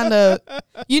some kind of,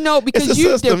 because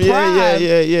you deprive.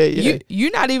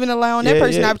 You're not even allowing that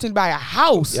person the opportunity to buy a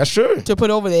house. That's true. To put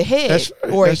over their head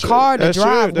or a car to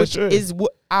drive, which is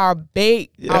our bare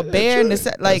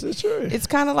necessity. Like it's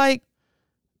kind of like,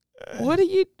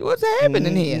 what's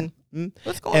happening here?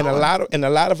 What's going on? A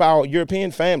lot of our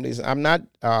European families, a lot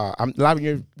of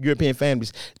your European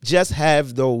families just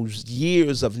have those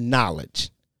years of knowledge.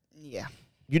 Yeah.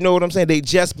 You know what I'm saying? They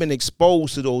just been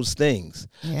exposed to those things.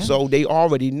 Yeah. So they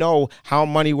already know how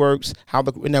money works,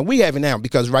 now we have it now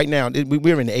because right now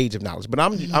we're in the age of knowledge. But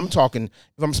I'm talking,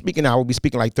 if I'm speaking now, I will be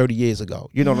speaking like 30 years ago.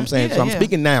 You know what I'm saying? So I'm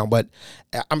speaking now, but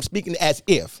I'm speaking as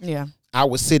if. Yeah. I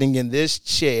was sitting in this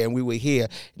chair and we were here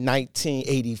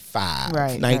 1985,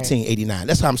 1989. Right.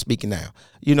 That's how I'm speaking now.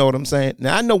 You know what I'm saying?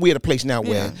 Now, I know we're at a place now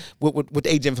where with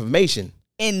the age of information.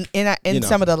 In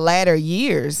some of the latter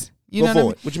years. You know what I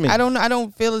mean? What you mean? I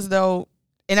don't feel as though,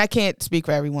 and I can't speak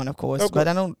for everyone, of course, but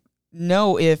I don't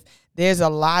know if there's a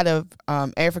lot of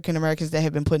African Americans that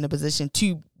have been put in a position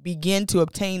to begin to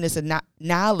obtain this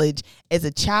knowledge as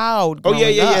a child. Oh,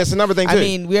 yeah. It's another thing, too. I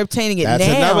mean, we're obtaining it now. That's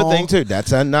another thing, too.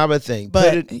 That's another thing.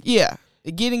 But,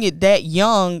 getting it that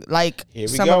young, like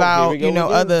some of our,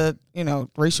 other,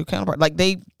 racial counterparts, like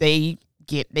they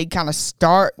kind of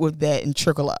start with that and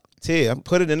trickle up. Yeah,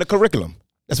 put it in the curriculum.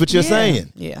 That's what you're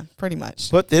saying. Yeah, pretty much.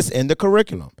 Put this in the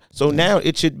curriculum. So now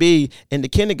it should be in the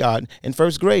kindergarten and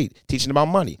first grade, teaching about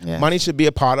money. Yeah. Money should be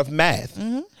a part of math.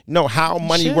 Know how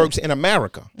money works in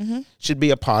America should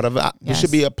be a part of it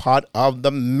should be a part of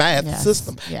the math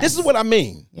system. Yes. This is what I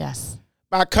mean. Yes.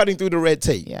 By cutting through the red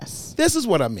tape. Yes. This is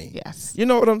what I mean. Yes. You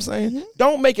know what I'm saying?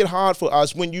 Don't make it hard for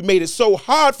us when you made it so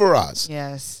hard for us.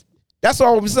 Yes. That's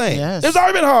all I'm saying. Yes. It's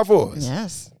already been hard for us.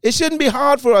 Yes. It shouldn't be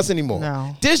hard for us anymore.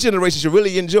 No. This generation should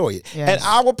really enjoy it. Yes. And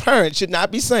our parents should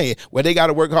not be saying, well, they got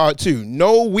to work hard too.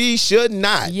 No, we should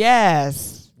not.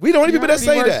 Yes. We the only people that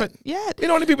say that. We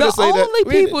the only people that say that.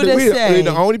 We're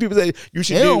the only people that you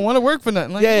should They don't want to work for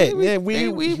nothing. Like,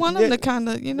 we want them to kind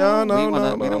of, we don't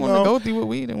want to go through what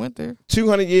we done went through.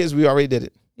 200 years, we already did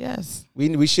it. Yes.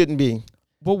 We shouldn't be.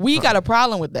 But we got a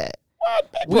problem with that.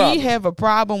 What? Big problem. We have a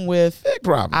problem with big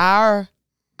problem. I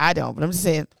don't, but I'm just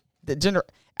saying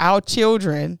our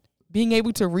children being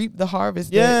able to reap the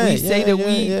harvest that we say that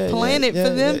we planted for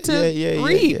them to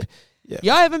reap. Yeah.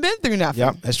 Y'all haven't been through nothing.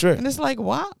 Yeah, that's true. And it's like,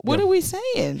 wow, what are we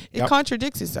saying? It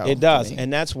contradicts itself. It does.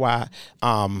 And that's why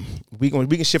we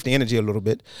can shift the energy a little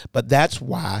bit, but that's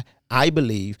why I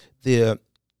believe there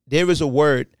is a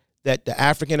word that the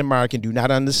African American do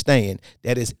not understand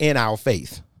that is in our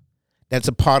faith. That's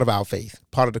a part of our faith,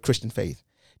 part of the Christian faith.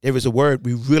 There is a word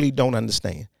we really don't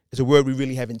understand. It's a word we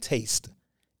really haven't tasted.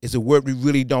 It's a word we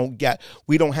really don't get.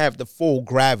 We don't have the full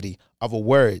gravity of a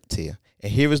word, Tia.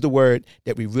 And here is the word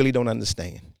that we really don't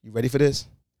understand. You ready for this?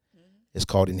 It's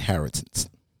called inheritance.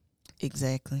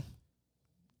 Exactly.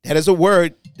 That is a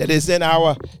word that is in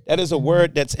our. That is a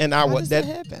word that's in our. How does that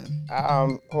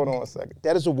happen? Hold on a second.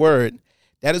 That is a word.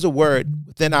 That is a word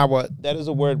within our. That is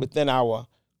a word within our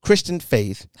Christian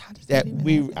faith that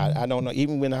we. I don't know.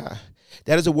 Even when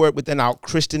that is a word within our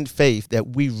Christian faith that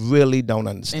we really don't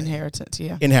understand. Inheritance.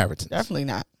 Yeah. Inheritance. Definitely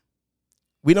not.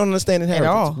 We don't understand inheritance.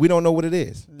 At all. We don't know what it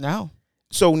is. No.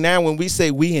 So now when we say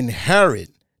we inherit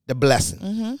the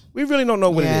blessing, we really don't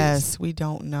know what it is. Yes, we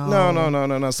don't know.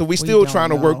 No. So we still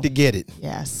trying to work to get it.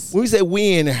 Yes. When we say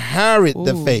we inherit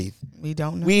the faith, we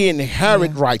don't know. we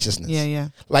inherit righteousness. Yeah.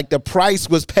 Like the price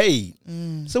was paid.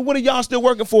 So what are y'all still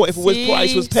working for if the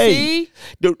price was paid?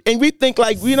 And we think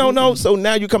like we don't know. So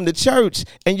now you come to church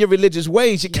and your religious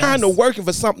ways, you're kind of working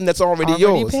for something that's already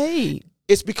yours. Paid.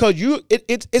 It's because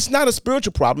it's not a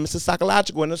spiritual problem. It's a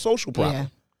psychological and a social problem. Yeah.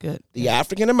 Good. The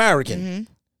African American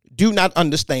do not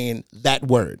understand that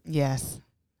word. Yes.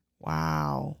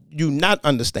 Wow. Do not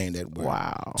understand that word.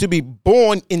 Wow. To be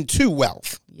born into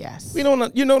wealth. Yes. We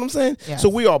don't. You know what I'm saying? Yes. So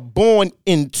we are born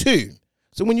into.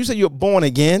 So when you say you're born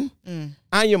again,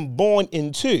 I am born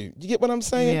into. You get what I'm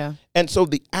saying? Yeah. And so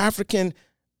the African,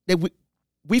 that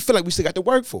we feel like we still got to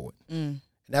work for it. And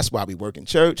that's why we work in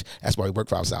church. That's why we work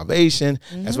for our salvation.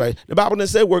 That's why the Bible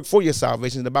doesn't say work for your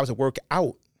salvation. The Bible says work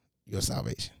out your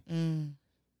salvation.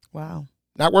 Wow.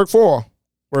 Not work for,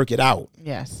 work it out.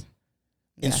 Yes.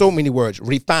 In so many words,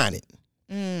 refine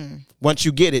it. Once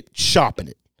you get it, sharpen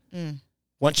it.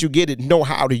 Once you get it, know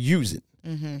how to use it.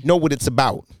 Know what it's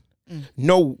about.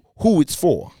 Know who it's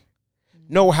for.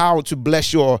 Know how to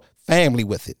bless your family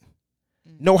with it.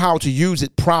 Know how to use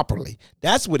it properly.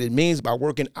 That's what it means by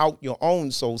working out your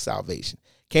own soul salvation.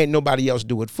 Can't nobody else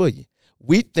do it for you.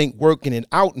 We think working it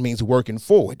out means working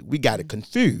for it. We got it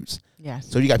confused. Yes.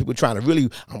 So you got people trying to really,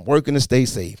 I'm working to stay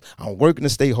safe. I'm working to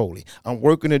stay holy. I'm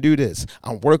working to do this.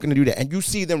 I'm working to do that. And you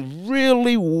see them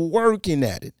really working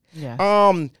at it.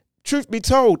 Yes. Truth be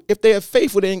told, if they're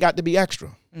faithful, they ain't got to be extra.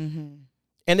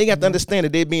 And they got to understand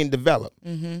that they're being developed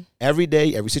every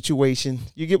day, every situation.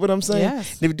 You get what I'm saying?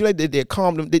 Yes. And if you do that, they're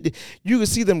calm. You can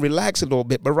see them relax a little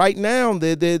bit. But right now,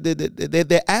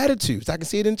 their attitudes, I can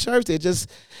see it in church. They're just,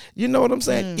 you know what I'm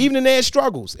saying? Even in their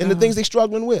struggles and the things they're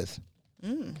struggling with.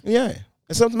 Yeah.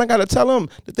 And sometimes I got to tell them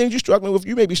the things you're struggling with,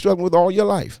 you may be struggling with all your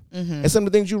life. And some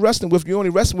of the things you're wrestling with, you're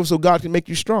only wrestling with so God can make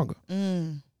you stronger.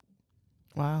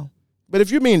 Wow. But if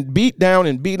you're being beat down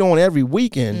and beat on every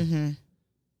weekend,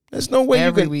 there's no way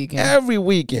every weekend. Every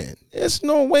weekend. There's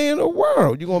no way in the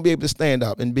world you're gonna be able to stand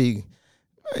up and be,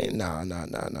 no. I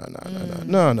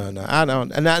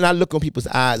don't. And I look on people's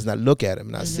eyes and I look at them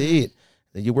and I see it.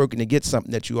 That you're working to get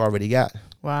something that you already got.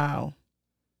 Wow.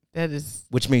 That is.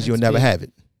 Which means you'll never have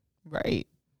it. Right.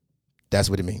 That's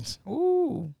what it means.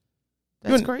 Ooh.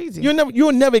 That's crazy.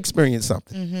 You'll never experience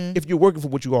something if you're working for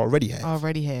what you already have.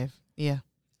 Already have. Yeah.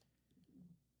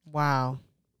 Wow.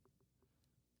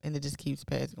 And it just keeps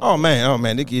passing. Oh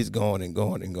man, it keeps going and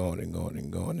going and going and going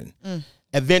and going. And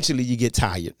eventually you get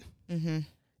tired.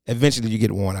 Eventually you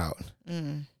get worn out.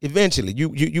 Eventually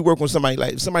you work with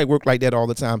somebody work like that all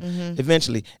the time.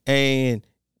 Eventually, and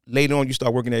later on you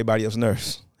start working everybody else's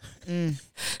nerves.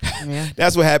 Yeah.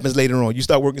 That's what happens later on. You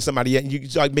start working somebody else and you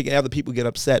start making other people get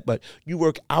upset, but you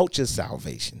work out your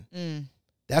salvation.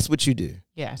 That's what you do.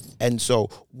 Yes. And so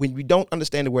when we don't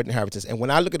understand the word inheritance, and when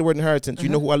I look at the word inheritance, you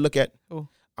know who I look at? Who?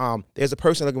 There's a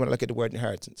person when I look at the word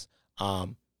inheritance.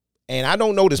 And I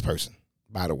don't know this person,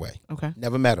 by the way. Okay.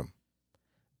 Never met him.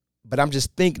 But I'm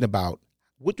just thinking about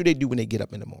what do they do when they get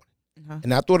up in the morning?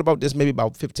 And I thought about this maybe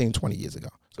about 15, 20 years ago.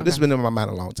 So this has been in my mind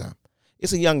a long time.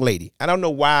 It's a young lady. I don't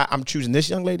know why I'm choosing this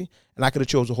young lady, and I could have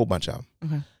chosen a whole bunch of them.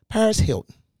 Okay. Paris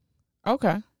Hilton.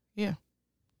 Okay. Yeah.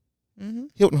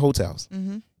 Hilton Hotels.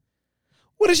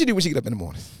 What does she do when she get up in the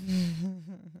morning?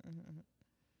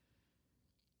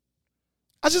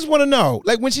 I just want to know.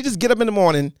 Like when she just get up in the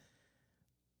morning,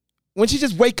 when she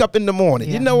just wake up in the morning,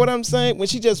 you know what I'm saying? When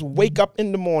she just wake up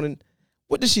in the morning,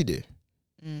 what does she do?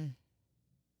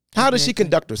 How does she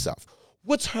conduct herself?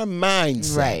 What's her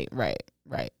mindset? Right.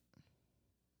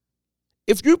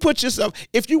 If you put yourself,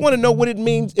 if you want to know what it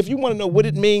means,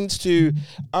 to,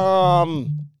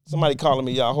 somebody calling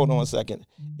me, y'all, hold on a second.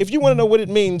 If you want to know what it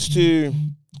means to,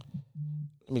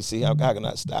 let me see, how can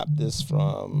I stop this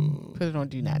from? Put it on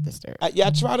Do Not Disturb. I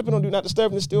tried to put on Do Not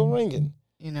Disturb and it's still ringing.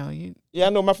 You know, Yeah, I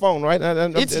know my phone, right?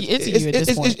 It's you at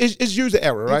this point. It's user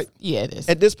error, right? It is.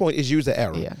 At this point, it's user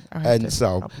error. Yeah. And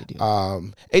so,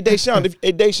 hey,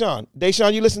 Deshaun,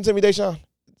 Deshaun, you listen to me, Deshaun?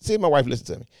 See if my wife listens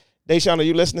to me. Deshaun, are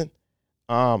you listening?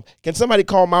 Can somebody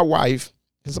call my wife?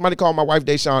 Can somebody call my wife,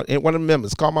 Deshaun, and one of the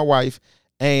members, call my wife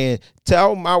and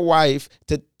tell my wife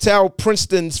to tell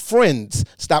Princeton's friends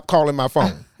stop calling my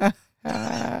phone.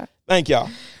 Thank y'all.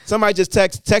 Somebody just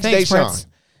text Thanks, Deshaun. Prince.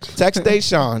 Text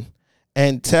Deshaun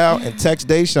and text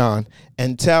Deshaun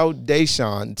and tell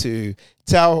Deshaun to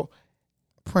tell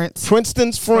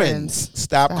Princeton's friends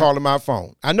stop calling my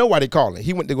phone. I know why they calling.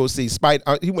 He went to go see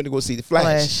he went to go see the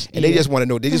Flash, and they just want to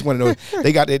know. They just want to know.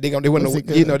 They want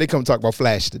to know. They come talk about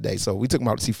Flash today, so we took them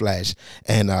out to see Flash,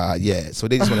 and so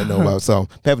they just want to know about. So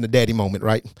having a daddy moment,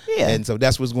 right? Yeah. And so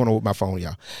that's what's going on with my phone,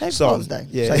 y'all. Happy Father's Day.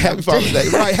 Yeah, Happy Father's Day.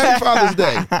 Right, Happy Father's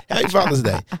Day. Happy Father's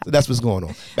Day. So that's what's going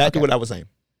on. Back to what I was saying.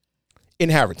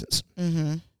 Inheritance.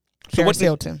 Mm-hmm. So Paris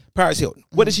Hilton. Paris Hilton.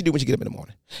 What does she do when she get up in the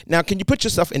morning? Now, can you put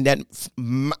yourself in that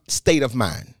state of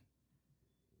mind?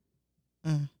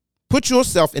 Put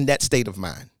yourself in that state of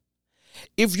mind.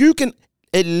 If you can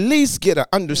at least get an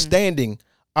understanding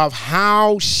of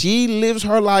how she lives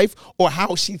her life or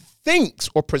how she thinks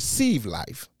or perceives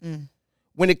life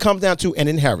when it comes down to an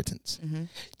inheritance.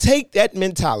 Take that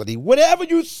mentality, whatever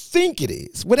you think it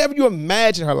is, whatever you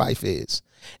imagine her life is,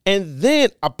 and then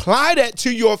apply that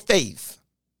to your faith.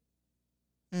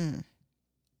 And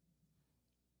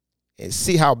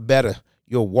see how better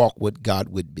your walk with God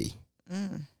would be.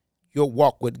 Your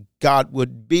walk with God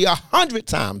would be 100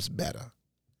 times better.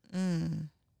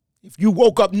 If you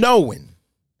woke up knowing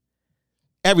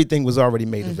everything was already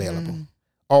made available.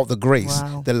 All the grace,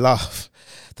 the love,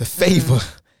 the favor.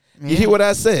 You hear what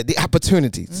I said? The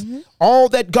opportunities. All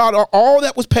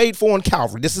that was paid for on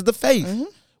Calvary. This is the faith.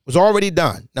 Was already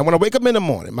done. Now when I wake up in the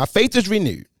morning, my faith is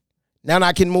renewed. Now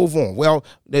I can move on. Well,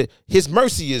 his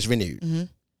mercy is renewed.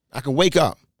 I can wake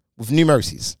up with new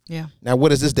mercies. Yeah. Now,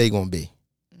 what is this day going to be?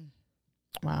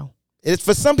 Wow. It's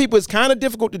for some people, it's kind of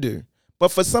difficult to do.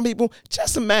 But for some people,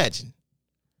 just imagine.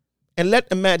 And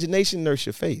let imagination nurse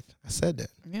your faith. I said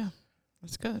that. Yeah.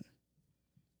 That's good.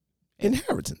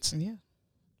 Inheritance. Yeah.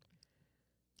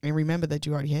 And remember that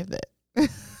you already have that.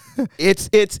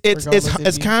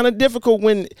 It's kind of difficult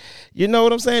when, you know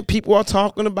what I'm saying, people are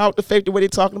talking about the faith the way they're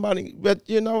talking about it, but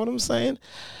you know what I'm saying?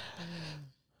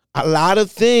 A lot of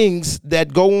things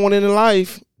that go on in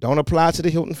life don't apply to the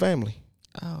Hilton family.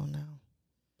 Oh, no.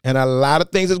 And a lot of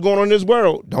things that's going on in this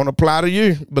world don't apply to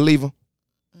you, believer.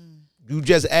 You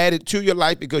just add it to your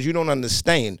life because you don't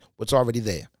understand what's already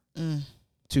there.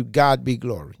 To God be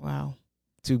glory. Wow.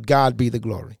 To God be the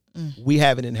glory. We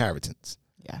have an inheritance.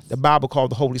 Yes. The Bible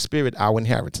called the Holy Spirit our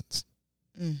inheritance.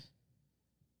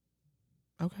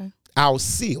 Okay. Our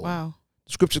seal. Wow.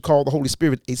 Scripture called the Holy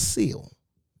Spirit a seal.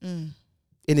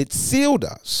 And it sealed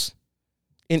us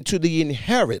into the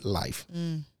inherit life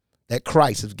that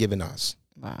Christ has given us.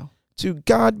 Wow. To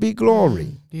God be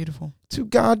glory. Beautiful. To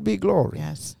God be glory.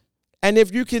 Yes. And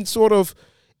if you can sort of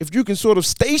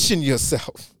station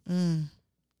yourself,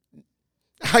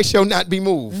 I shall not be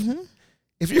moved.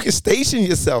 If you can station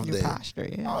yourself your there. Posture,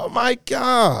 yeah. Oh my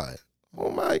God.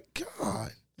 Oh my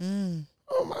God.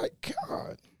 Oh my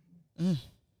God.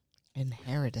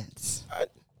 Inheritance.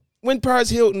 When Paris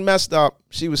Hilton messed up,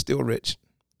 she was still rich.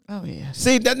 Oh yeah.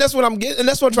 See, that's what I'm getting, and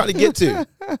that's what I'm trying to get to.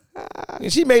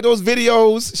 And she made those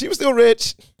videos. She was still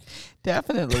rich.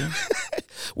 Definitely.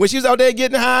 When she was out there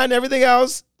getting high and everything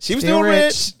else, she was still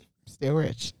rich. Still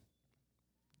rich.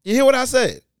 You hear what I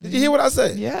said? Did you hear what I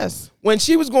said? Yes. When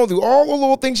she was going through all the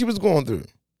little things she was going through,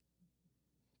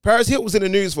 Paris Hilton was in the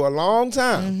news for a long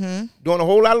time, doing a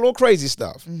whole lot of little crazy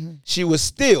stuff. She was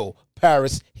still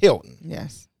Paris Hilton.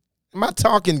 Yes. Am I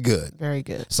talking good? Very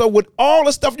good. So with all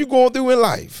the stuff you're going through in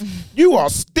life, you are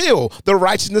still the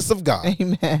righteousness of God.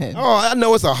 Amen. Oh, I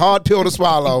know it's a hard pill to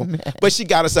swallow, but she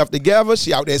got herself together.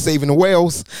 She out there saving the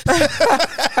whales.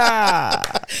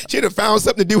 She'd have found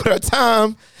something to do with her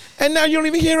time. And now you don't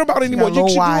even hear about it anymore. You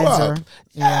grew up.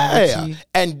 Yeah.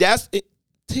 And that's it.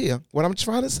 Tia, what I'm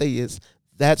trying to say is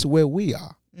that's where we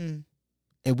are. And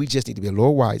we just need to be a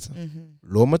little wiser, a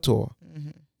little mature.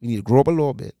 We need to grow up a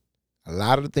little bit. A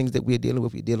lot of the things that we're dealing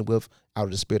with out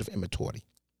of the spirit of immaturity.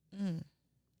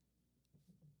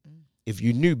 If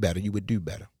you knew better, you would do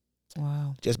better.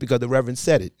 Wow. Just because the Reverend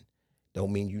said it,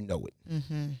 don't mean you know it.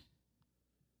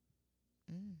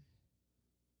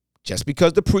 Just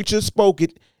because the preacher spoke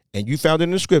it and you found it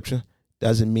in the scripture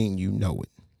doesn't mean you know it.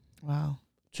 Wow.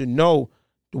 To know,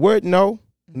 the word know,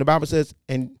 when the Bible says,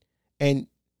 and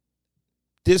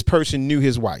this person knew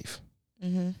his wife.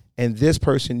 And this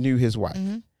person knew his wife.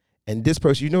 And this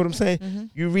person, you know what I'm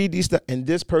saying? You read these stuff, and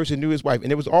this person knew his wife.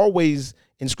 And it was always,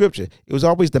 in scripture, it was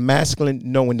always the masculine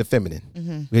knowing the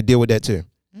feminine. We deal with that too.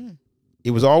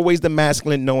 It was always the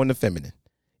masculine knowing the feminine.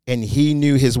 and he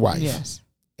knew his wife. Yes.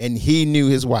 And he knew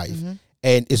his wife.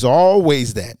 And it's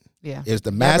always that. Yeah. It's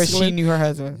the Never masculine. she knew her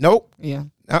husband. Nope. Yeah.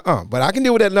 But I can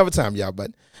deal with that another time, y'all.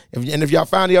 But if y'all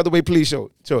find the other way, please show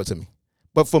it to me.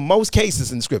 But for most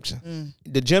cases in Scripture,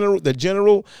 the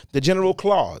general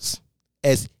clause,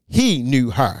 as he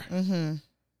knew her,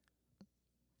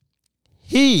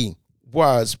 he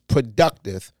was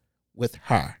productive with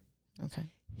her. Okay.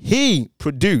 He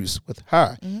produced with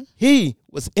her. He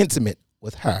was intimate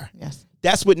with her. Yes.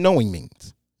 That's what knowing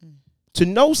means. To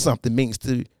know something means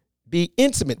to be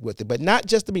intimate with it, but not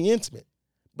just to be intimate,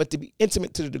 but to be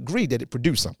intimate to the degree that it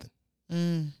produced something.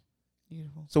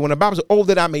 Beautiful. So when the Bible says, oh,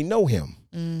 that I may know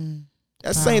him,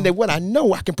 that's saying that what I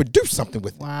know, I can produce something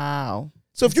with it. Wow.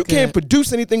 So if you can't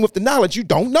produce anything with the knowledge, you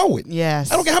don't know it.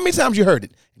 Yes. I don't care how many times you heard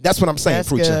it. That's what I'm saying, That's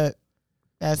preacher. good.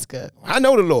 That's good. I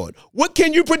know the Lord. What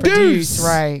can you produce?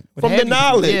 Right. From the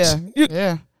knowledge?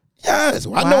 Yeah. Yes.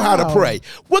 Well, I know how to pray.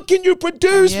 What can you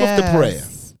produce with the prayer?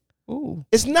 Ooh.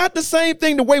 It's not the same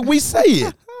thing the way we say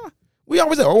it. We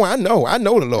always say, oh, I know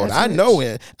the Lord. That's I know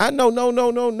it. I know,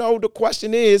 no. The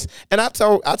question is, and I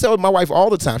tell my wife all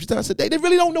the time, she tells me, they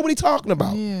really don't know what he's talking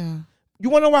about. Yeah. You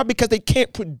want to know why? Because they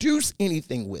can't produce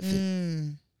anything with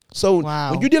it. So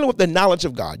when you're dealing with the knowledge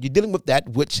of God, you're dealing with that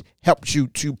which helps you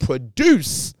to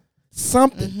produce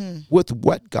something with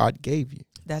what God gave you.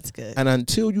 That's good. And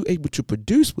until you're able to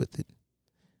produce with it,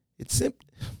 it's simple.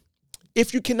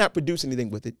 If you cannot produce anything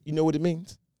with it, you know what it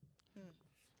means?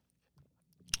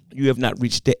 You have not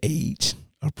reached the age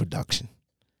of production.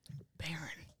 Barren.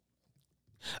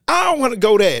 I don't want to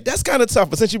go there. That's kind of tough,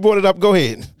 but since you brought it up, go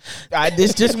ahead.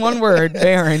 It's just one word,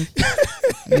 barren.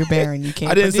 You're barren. You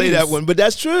can't I didn't say that one, but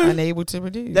that's true. Unable to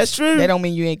produce. That's true. That don't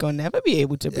mean you ain't going to never be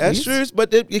able to produce. That's true, but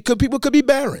people could be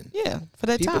barren. Yeah, for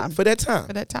that time. For that time.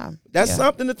 For that time. That's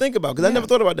something to think about, because I never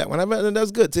thought about that one.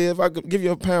 That's good. See, if I could give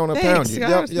you a pound, pound you.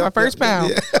 My first pound.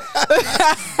 Yeah.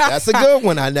 That's a good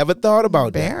one. I never thought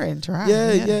about barren, that. dry.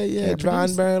 Yeah. Dry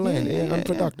and barren land.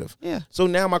 Unproductive. Yeah. So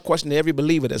now my question to every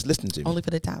believer that's listening to me. Only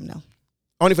for the time, though.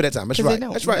 Only for that time. That's right.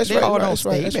 That's right.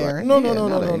 No.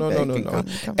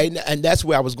 And that's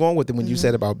where I was going with it when you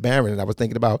said about barren, and I was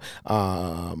thinking about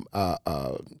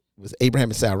was Abraham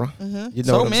and Sarah. You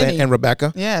know what I'm saying? And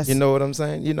Rebecca. Yes. You know what I'm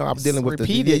saying? You know, I'm dealing with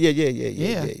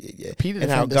yeah. Repeated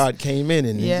and how God came in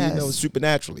and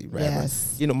supernaturally, right?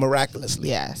 Yes. Miraculously.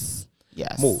 Yes.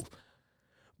 Move.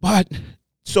 But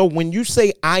so when you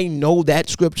say I know that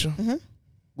scripture,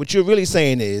 what you're really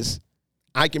saying is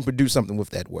I can produce something with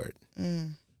that word.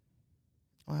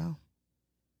 Wow.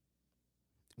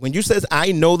 When you says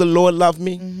I know the Lord loved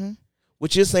me,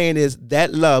 what you're saying is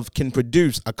that love can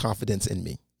produce a confidence in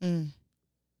me.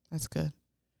 That's good.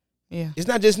 Yeah. It's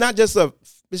not just some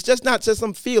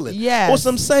feeling or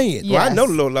some saying. Yes. Well, I know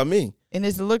the Lord loved me. And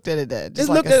it's looked at it that. It's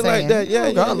looked at it like that.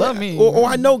 Yeah, God love me. Or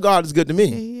I know God is good to me.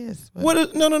 Yeah, he is.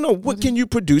 No. What can you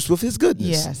produce with his goodness?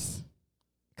 Yes.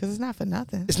 Because it's not for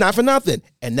nothing. It's not for nothing.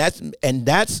 And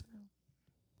that's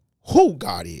who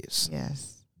God is.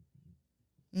 Yes.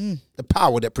 The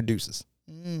power that produces.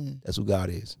 That's who God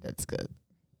is. That's good.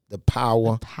 The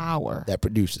power that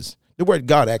produces. The word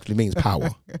God actually means power.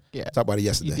 Yeah. Talked about it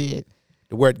yesterday. You did.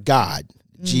 The word God,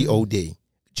 G-O-D,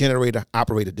 generator,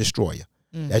 operator, destroyer.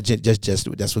 That's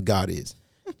that's what God is.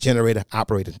 Generator,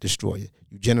 operator, destroyer.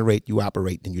 You generate, you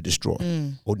operate, then you destroy.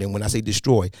 Or then when I say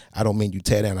destroy, I don't mean you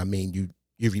tear down. I mean you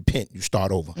repent, you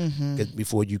start over. Because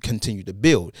before you continue to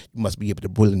build, you must be able to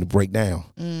willing to break down,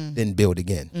 then build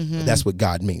again. That's what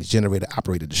God means. Generator,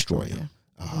 operator, destroyer. Yeah.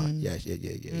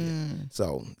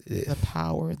 So the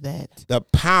power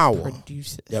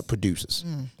that produces.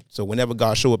 So whenever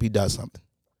God show up, he does something.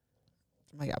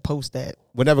 I got to post that.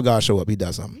 Whenever God show up, he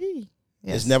does something. Yes.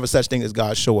 There's never such thing as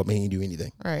God show up and he didn't do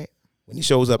anything. Right. When he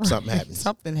shows up, something happens.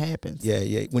 Something happens.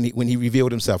 Yeah. When he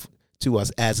revealed himself to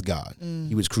us as God,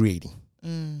 he was creating.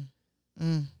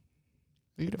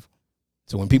 Beautiful.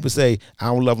 So when people say, I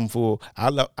don't love him for, I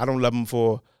don't love him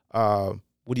for,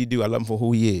 what do you do? I love him for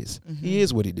who he is. He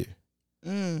is what he do.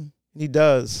 He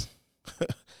does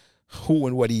who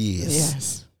and what he is.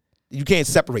 Yes. You can't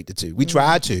separate the two. We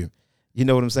try to. You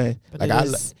know what I'm saying?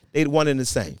 But they one and the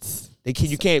same.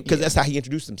 You can't, because that's how he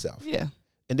introduced himself. Yeah.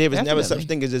 And there was never such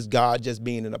thing as just God just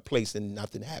being in a place and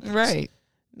nothing happens. Right.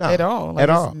 No. At all. At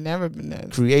all. It's never been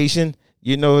that. Creation,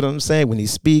 you know what I'm saying? When he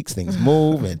speaks, things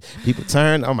move and people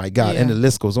turn. Oh my God. And the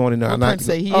list goes on and on. Prince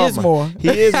say he is more. He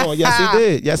is more.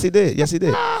 Yes, he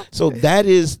did. So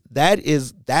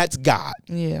that's God.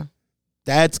 Yeah.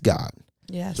 That's God.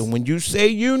 Yes. So when you say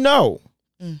you know,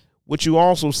 what you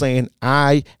also saying,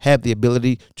 I have the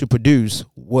ability to produce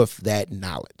with that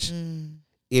knowledge.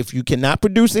 If you cannot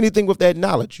produce anything with that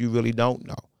knowledge, you really don't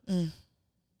know.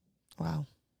 Wow.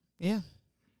 Yeah.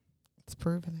 It's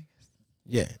proven, I guess.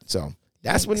 Yeah. So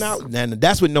that's what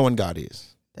that's what knowing God is.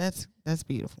 That's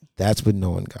beautiful. That's what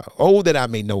knowing God. Oh, that I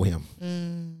may know him.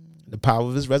 The power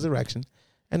of his resurrection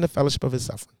and the fellowship of his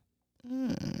suffering.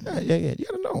 Yeah. You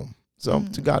gotta know him. So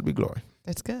to God be glory.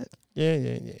 That's good. Yeah.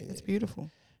 It's beautiful.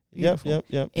 Yep.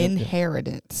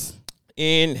 Inheritance.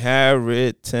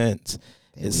 Inheritance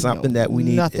is something that we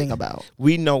need. Nothing about.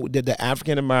 We know that the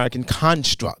African American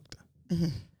construct,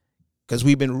 because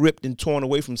we've been ripped and torn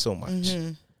away from so much.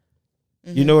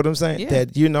 You know what I'm saying? Yeah.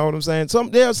 That you know what I'm saying?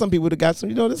 There are some people that got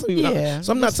some, there's some people. Yeah.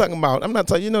 So I'm not talking,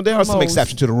 there are some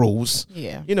exceptions to the rules.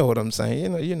 Yeah. You know what I'm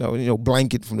saying? You know,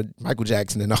 Blanket from the Michael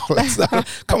Jackson and all that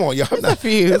stuff. Come on, y'all. There's a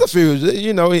few. There's a few.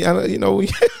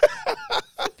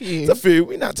 It's a few.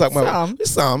 We're not talking about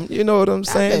some. You know what I'm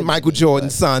saying? Michael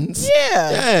Jordan's sons.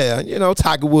 Yeah. Yeah.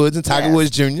 Tiger Woods and Tiger Woods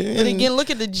Jr. And again,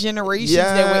 look at the generations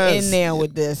that were in there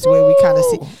with this, where we kind of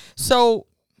see. So,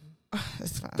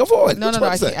 that's fine. Go for it. No.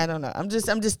 I don't know. I'm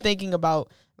just thinking about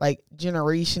like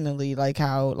generationally, like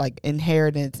how like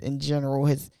inheritance in general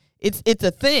has. It's a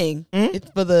thing.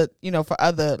 It's for the for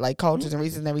other like cultures and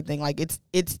reasons and everything. Like it's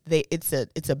a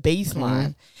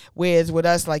baseline. Whereas with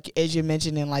us, like as you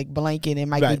mentioned in like Blanket and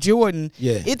Michael Jordan,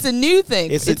 it's a new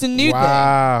thing. It's a new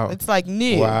thing. It's like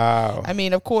new. Wow. I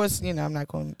mean, of course, I'm not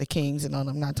going the Kings and all.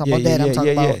 I'm not talking about that. I'm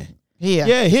talking about here.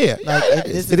 Yeah. Like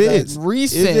it is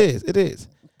recent. It is.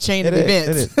 Chain of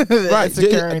events. Right.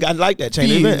 I like that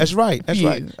chain of events. That's right. That's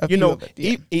right.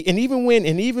 And even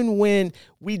when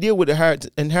we deal with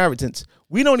inheritance,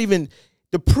 we don't even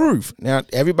the proof. Now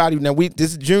everybody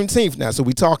this is Juneteenth now, so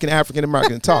we talking African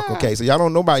American talk. Okay, so y'all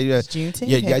don't know about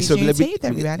Juneteenth. So Juneteenth,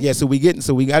 everybody. Yeah, so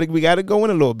we gotta go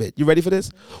in a little bit. You ready for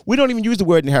this? We don't even use the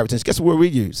word inheritance. Guess what word we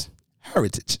use?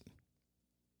 Heritage.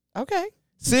 Okay.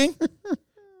 See?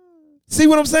 See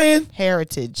what I'm saying?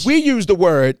 Heritage. We use the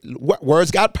word.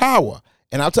 Words got power,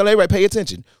 and I'll tell everybody, pay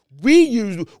attention.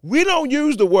 We don't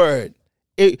use the word.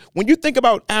 When you think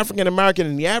about African American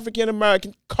and the African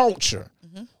American culture,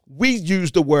 we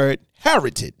use the word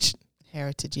heritage.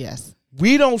 Heritage, yes.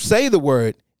 We don't say the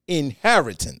word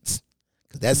inheritance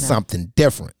because that's something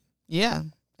different. Yeah.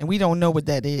 And we don't know what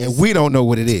that is. And we don't know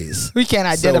what it is. We can't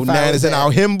identify. So now it's in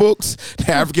our hymn books,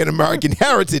 the African American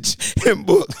Heritage hymn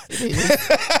book.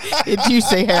 Did you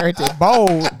say heritage?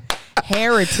 Bold.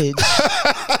 Heritage.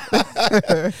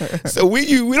 So we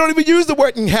don't even use the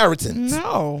word inheritance.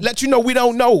 No. Let you know we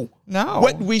don't know. No.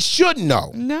 What we should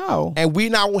know. No. And we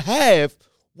now have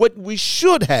what we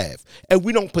should have, and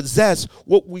we don't possess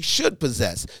what we should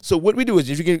possess. So what we do is,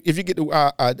 if you get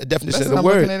the definition of the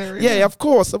word, of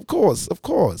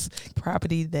course.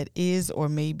 Property that is or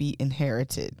may be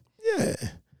inherited. Yeah.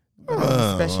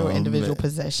 Special individual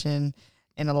possession,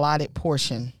 an allotted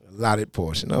portion.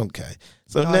 Okay.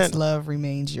 So God's love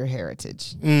remains your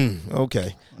heritage.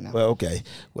 Okay. No.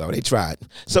 Well, they tried.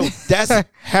 So that's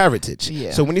heritage.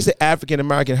 Yeah. So when you say African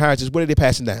American heritage, what are they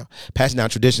passing down? Passing down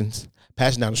traditions.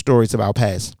 Passing down the stories of our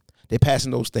past. They're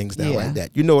passing those things down like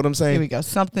that. You know what I'm saying? Here we go.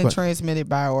 Something transmitted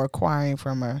by or acquiring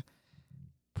from a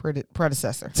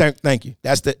predecessor. Thank you.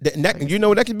 That's you know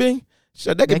what that could be?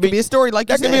 Sure, that could be a story like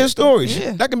that. Could be a story.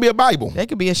 Yeah. That could be a Bible. That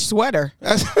could be a sweater.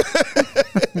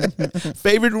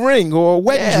 Favorite ring or a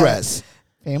wedding dress.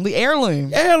 Family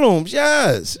heirloom. Heirlooms,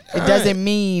 yes. It doesn't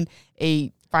mean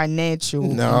a financial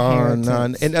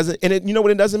inheritance. It doesn't. And you know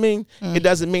what it doesn't mean? It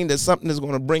doesn't mean that something is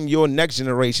going to bring your next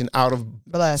generation out of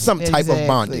some type of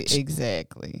bondage.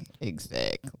 Exactly.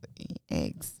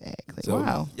 So,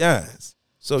 wow. Yes.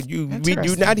 So we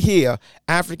do not hear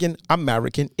African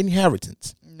American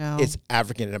inheritance. No. It's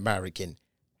African American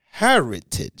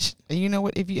heritage. And you know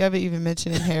what? If you ever even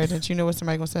mention inheritance, you know what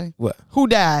somebody gonna say? What? Who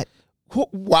died?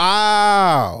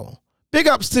 Wow. Big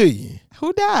ups to you.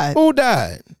 Who died?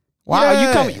 Wow,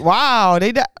 you coming? Wow,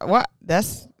 they died. What?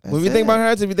 That's when we think about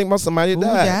heritage, we think about somebody that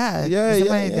died.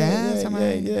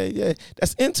 Somebody died. Yeah.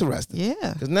 That's interesting.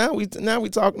 Yeah. Because now we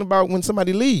talking about when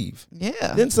somebody leave.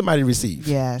 Yeah. Then somebody receive.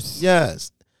 Yes.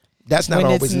 That's not when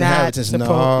always inheritance. No.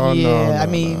 I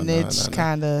mean, it's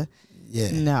kind of. Yeah.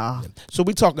 No. So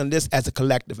we're talking this as a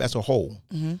collective, as a whole,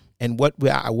 and what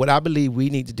I believe we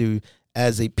need to do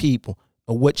as a people,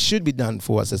 or what should be done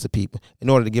for us as a people, in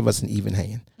order to give us an even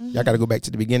hand. Y'all got to go back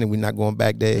to the beginning. We're not going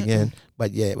back there again.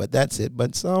 But that's it.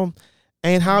 But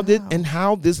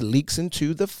how this leaks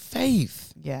into the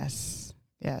faith. Yes.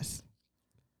 Yeah.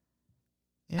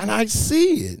 And I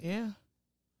see it. Yeah.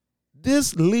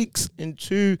 This leaks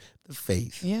into the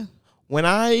faith. Yeah. When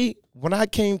I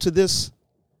came to this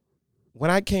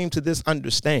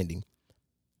understanding,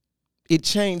 it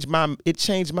changed my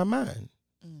mind.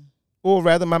 Or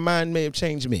rather, my mind may have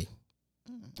changed me.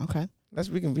 Okay.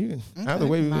 We can Okay. either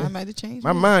way. Mine might have changed.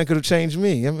 My mind could have changed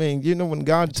me. I mean, when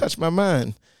God touched my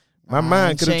mind, my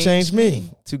mind could have changed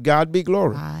me. To God be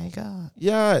glory. My God.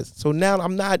 Yes. So now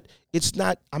I'm not. It's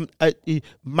not.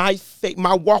 My faith.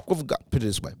 My walk with God. Put it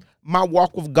this way. My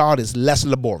walk with God is less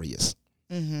laborious.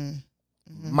 Mm-hmm.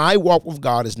 Mm-hmm. My walk with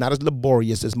God is not as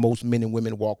laborious as most men and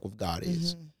women walk with God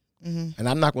is. Mm-hmm. And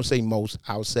I'm not going to say most.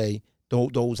 I'll say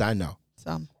those I know.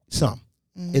 Some.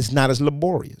 Mm-hmm. It's not as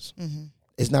laborious. Mm-hmm.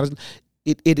 It's not as.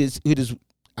 It is.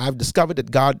 I've discovered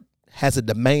that God has a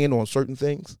demand on certain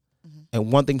things. Mm-hmm.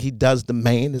 And one thing he does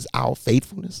demand is our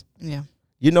faithfulness. Yeah.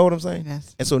 You know what I'm saying?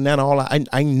 Yes. And so now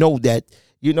I know that,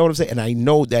 you know what I'm saying? And I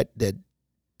know that the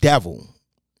devil,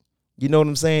 you know what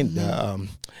I'm saying? Mm-hmm.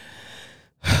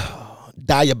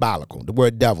 Diabolical, the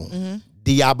word devil. Mm-hmm.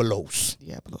 Diabolos.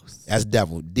 That's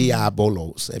devil.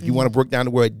 Diabolos. If you want to break down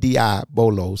the word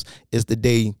diabolos, it's the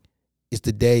day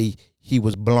he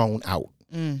was blown out.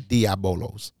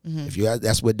 Diabolos. Mm-hmm. If you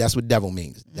that's what devil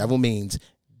means. Mm-hmm. Devil means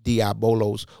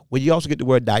diabolos. Well, you also get the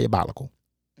word diabolical.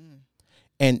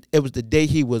 And it was the day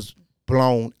he was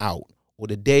blown out, or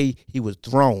the day he was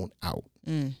thrown out.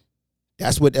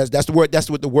 That's what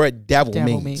the word devil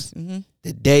means. Mm-hmm.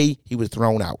 The day he was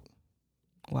thrown out.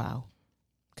 Wow.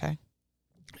 Okay.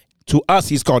 To us,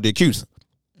 he's called the accuser.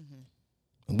 Mm-hmm.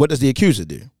 And what does the accuser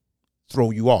do?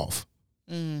 Throw you off.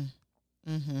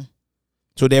 Mm-hmm.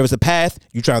 So there is a path.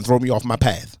 You try to throw me off my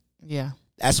path. Yeah.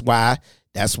 That's why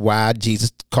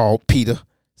Jesus called Peter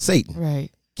Satan.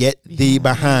 Right. Get thee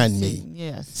behind me.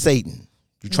 Yes. Satan.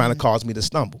 You're trying to cause me to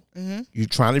stumble. Mm-hmm. You're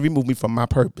trying to remove me from my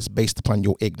purpose based upon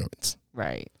your ignorance.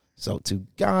 Right. So to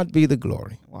God be the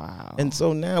glory. Wow. And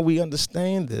so now we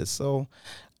understand this. So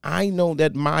I know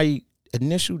that my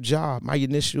initial job, my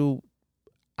initial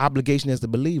obligation as the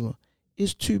believer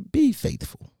is to be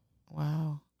faithful.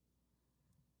 Wow.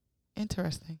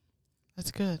 Interesting.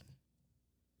 That's good.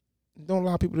 Don't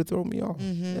allow people to throw me off.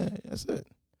 Mm-hmm. Yeah, that's it.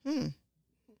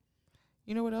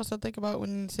 You know what else I think about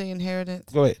when you say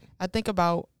inheritance? Go ahead. I think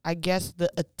about, I guess,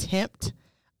 the attempt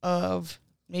of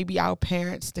maybe our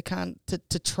parents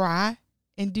to try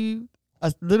and do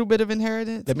a little bit of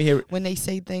inheritance. Let me hear it. When they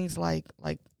say things like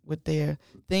with their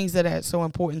things that are so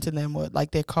important to them, or like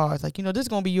their cars, like, this is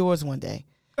going to be yours one day.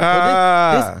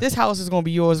 This house is going to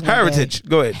be yours one heritage. day.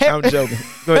 Go ahead. I'm joking.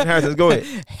 Go ahead. Heritage. Go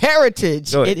ahead.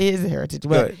 Heritage. Go ahead. It is heritage.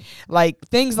 But like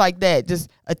things like that,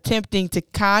 just attempting to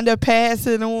kind of pass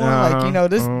it on. Like,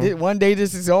 this one day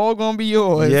this is all going to be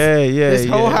yours. Yeah. This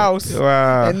whole house.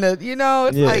 Wow. And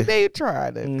it's like they try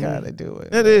to kind of do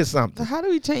it. It is something. So how do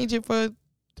we change it for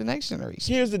the next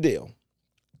generation? Here's the deal.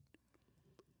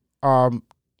 To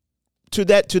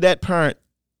that parent,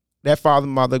 that father,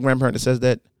 mother, grandparent that says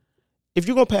that, if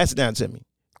you're going to pass it down to me,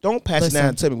 don't pass it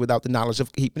down to me without the knowledge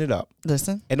of keeping it up.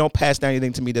 Listen. And don't pass down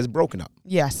anything to me that's broken up.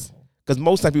 Yes. Because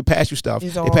most times people pass you stuff.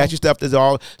 They pass you stuff that's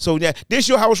all. So yeah, this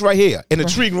your house right here, and a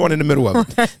tree growing in the middle of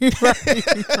it.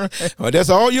 Right. Well, that's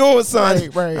all yours, son.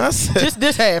 Right. Just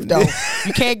this half, though.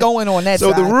 You can't go in on that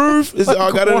so side. So the roof is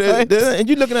all got to, and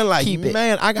you're looking at it like, Keep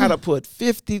man, I got to put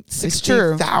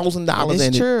 $50,000-$60,000 in it.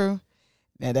 It's true.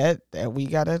 Now that we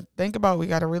got to think about. We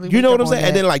got to really. You know what I'm saying?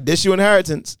 And then like this, your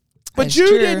inheritance. But That's you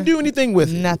true. didn't do anything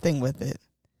with it. Nothing with it.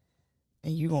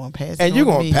 And you going to pass it and you're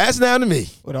going to pass it down to me.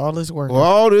 With all this work. With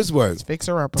all this work. Fix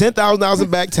her up. $10,000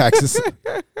 in back taxes.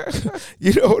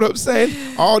 You know what I'm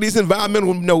saying? All these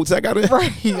environmental notes. I got to.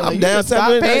 Right. I'm down.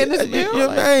 Stop paying this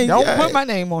bill. Don't put my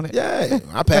name on it. Yeah.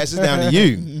 I pass this down to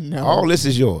you. No. All this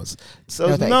is yours.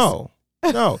 So no.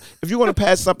 If you want to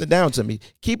pass something down to me,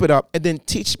 keep it up and then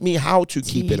teach me how to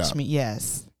keep it up. Teach me,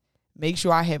 yes. Make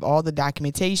sure I have all the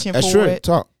documentation That's for true. it.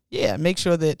 Talk. Yeah, make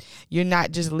sure that you're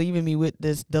not just leaving me with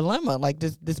this dilemma, like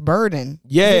this burden.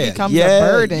 Yeah, it becomes a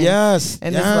burden. Yes,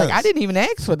 and it's like I didn't even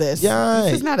ask for this. Yeah,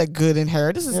 this is not a good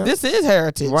inheritance. This is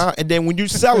heritage. Wow, and then when you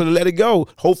sell it, let it go.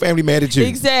 Whole family mad at you.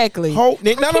 Exactly. None of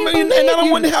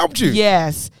them helped you.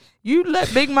 Yes. You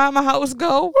let Big Mama house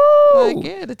go.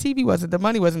 Like, the TV the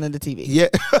money wasn't in the TV. Yeah.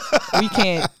 we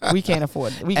can't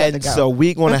afford it. We got to go. So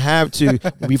we're going to have to,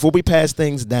 before we pass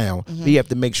things down, we have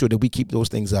to make sure that we keep those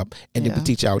things up and then we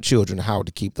teach our children how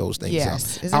to keep those things up.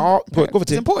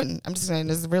 It's important. I'm just saying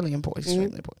this is really important. It's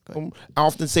really important. I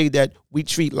often say that we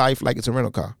treat life like it's a rental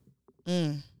car.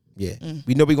 Yeah.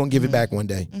 We know we're going to give it back one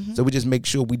day. So we just make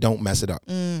sure we don't mess it up.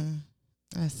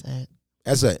 That's it.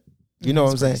 That's it. You know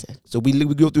what I'm saying? So we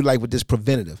go through life with this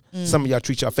preventative. Some of y'all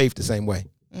treat your faith the same way.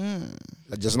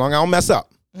 Like, just as long as I don't mess up.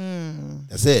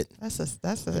 That's it.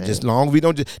 That's it. Just long as we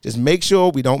don't just make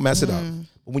sure we don't mess it up.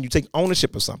 But when you take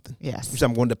ownership of something, Yes. you say,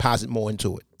 I'm going to deposit more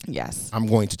into it. Yes. I'm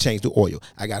going to change the oil.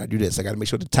 I got to do this. I got to make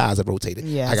sure the tires are rotated.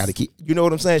 Yes. I got to keep, you know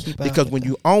what I'm saying? Keep up Because with when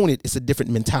you own it, it's a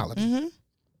different mentality. Mm-hmm.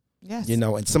 Yes. You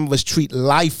know, and some of us treat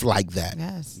life like that.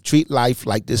 Yes. You treat life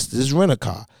like this is rent a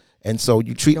car. And so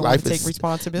you treat don't life take as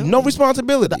responsibility. no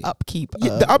responsibility. The upkeep.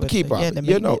 The upkeep of it. The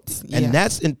You know, maintenance. and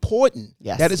that's important.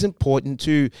 Yes. That is important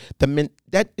to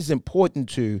that is important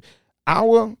to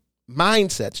our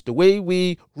mindsets, the way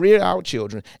we rear our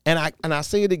children, and I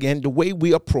say it again, the way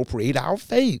we appropriate our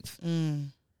faith.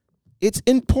 It's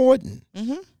important.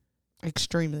 Mm-hmm.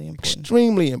 Extremely important.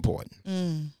 Extremely important.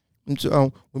 And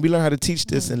so when we learn how to teach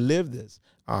this and live this,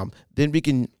 then we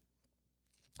can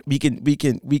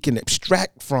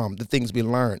abstract from the things we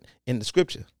learned in the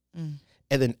scripture and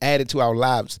then add it to our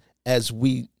lives as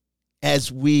we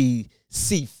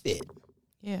see fit.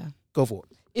 Yeah. Go for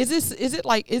it. Is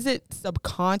it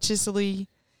subconsciously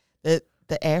that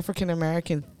the African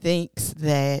American thinks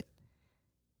that,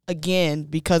 again,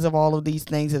 because of all of these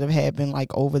things that have happened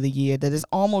like over the year, that it's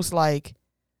almost like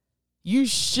you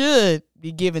should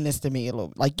be giving this to me a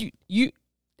little, like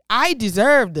I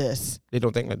deserve this. They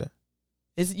don't think like that.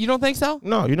 You don't think so?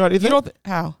 No, you know what they think?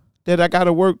 How? That I got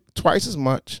to work twice as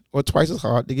much or twice as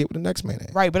hard to get what the next man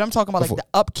has. Right, but I'm talking about like the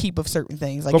upkeep of certain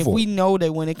things. Like if we know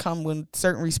that when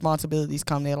certain responsibilities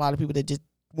come, there are a lot of people that just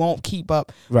won't keep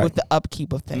up with the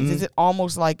upkeep of things. Is it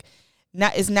almost like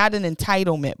it's not an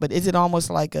entitlement, but is it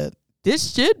almost like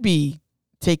this should be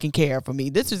taken care of for me?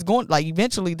 This is going, like,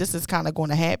 eventually this is kind of going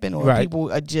to happen, or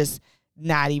people are just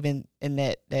not even in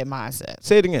that mindset.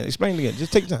 Say it again. Explain it again.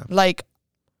 Just take time. Like,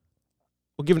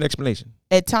 we'll give an explanation.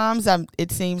 At times,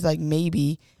 it seems like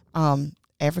maybe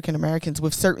African Americans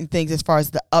with certain things, as far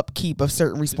as the upkeep of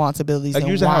certain responsibilities. Like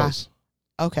use a house.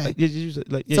 Okay.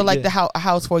 Like, the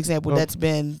house, for example, that's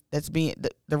being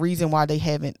the reason why they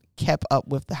haven't kept up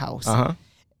with the house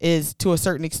is to a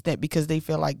certain extent because they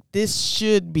feel like this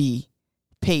should be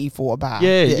paid for by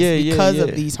because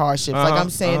of these hardships. Like I'm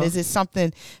saying, is it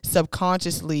something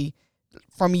subconsciously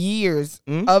from years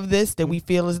of this that we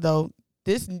feel as though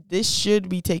this should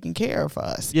be taken care of for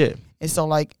us? Yeah. And so,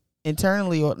 like,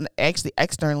 internally or actually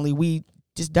externally, we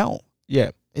just don't.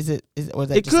 Yeah. Is it or is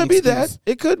that it just could be excuse? that.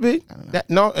 It could be.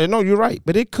 No, you're right.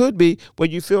 But it could be where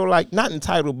you feel like not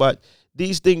entitled, but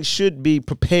these things should be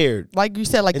prepared. Like you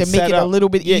said, like to make it a little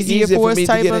bit easier for us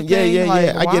type of thing.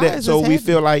 Yeah. I get it. So we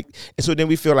feel like,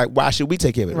 why should we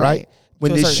take care of it, right?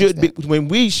 When this should be,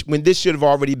 when this should have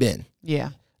already been. Yeah.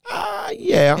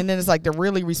 Yeah. And then it's like the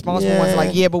really responsible ones,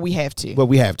 like, but we have to. But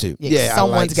we have to. Yeah.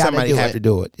 Someone's got to do it. Somebody have to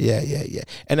do it. Yeah.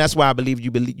 And that's why I believe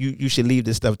you should leave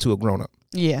this stuff to a grown up.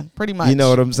 Yeah, pretty much. You know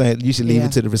what I'm saying? You should leave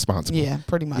it to the responsible. Yeah,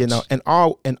 pretty much. You know, and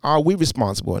are we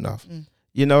responsible enough?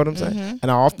 You know what I'm saying? And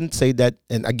I often say that,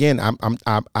 and again,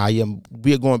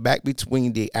 we are going back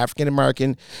between the African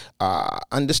American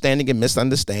understanding and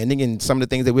misunderstanding, and some of the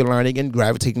things that we're learning and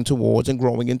gravitating towards and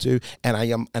growing into, and I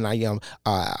am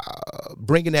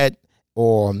bringing that,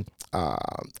 or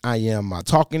I am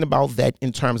talking about that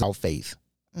in terms of faith,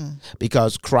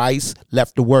 because Christ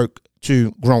left the work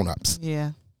to grown-ups.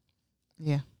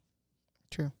 Yeah,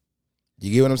 true.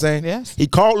 You get what I'm saying? Yes. He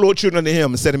called little children unto him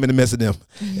and set him in the midst of them.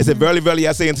 And said, verily, verily,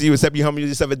 I say unto you, except you humble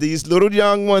yourself, these little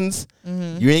young ones,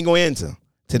 you ain't going to enter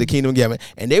to the kingdom of heaven.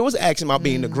 And they was asking about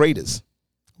being the greatest.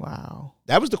 Wow.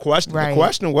 That was the question. Right. The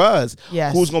question was,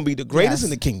 yes. who's going to be the greatest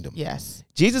in the kingdom? Yes.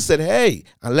 Jesus said, hey,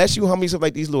 unless you humble yourself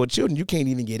like these little children, you can't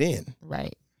even get in.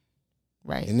 Right.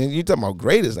 And then you talking about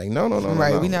greatest. Like, no.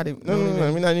 Right. No. We're not even. No,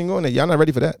 we're not even going there. Y'all not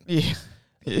ready for that.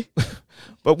 Yeah.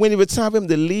 But when it was time for him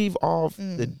to leave off,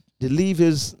 to leave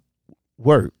his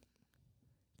work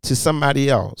to somebody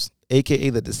else, a.k.a.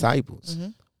 the disciples,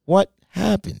 what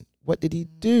happened? What did he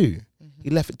do? He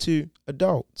left it to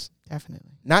adults.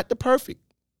 Definitely. Not the perfect.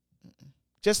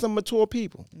 Just some mature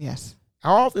people. Yes.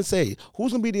 I often say,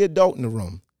 who's going to be the adult in the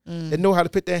room that know how to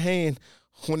put their hand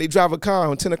when they drive a car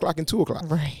on 10 o'clock and 2 o'clock?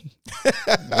 Right.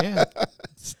 Yeah.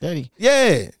 Steady.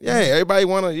 Yeah. Everybody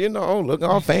want to, look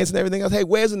all fancy and everything else. Hey,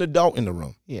 where's an adult in the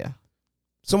room? Yeah.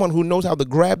 Someone who knows how to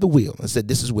grab the wheel and said,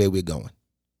 this is where we're going.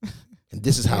 And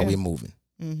this is how we're moving.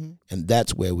 And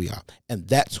that's where we are. And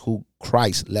that's who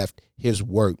Christ left his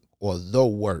work, or the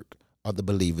work of the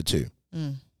believer to.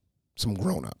 Some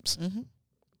grown-ups.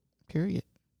 Period.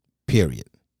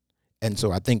 And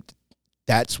so I think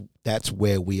that's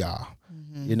where we are.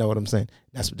 You know what I'm saying?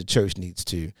 That's what the church needs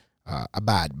to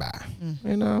abide by.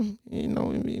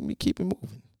 We keep it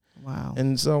moving. Wow.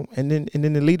 And so, and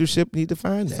then the leadership need to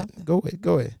find that. Something. Go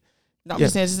ahead. No, I'm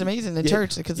just saying it's just amazing in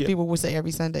church, because people would say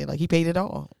every Sunday, like, he paid it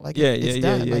all. Like, it's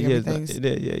done. Like, everything's.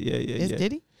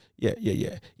 Did he?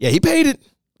 Yeah, he paid it.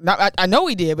 No, I know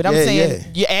he did, but I'm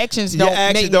saying your actions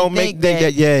don't make me think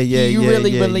that. You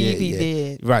really believe he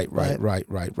did. Right.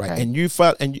 Okay. And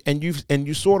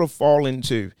you sort of fall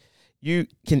into, you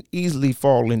can easily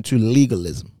fall into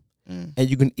legalism, and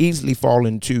you can easily fall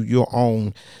into your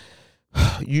own.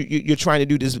 You're trying to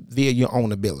do this via your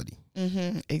own ability.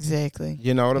 Mm-hmm. Exactly.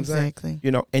 You know what I'm saying?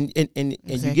 You know, and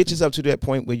you get yourself to that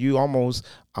point where you almost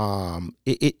the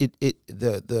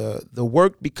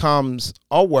work becomes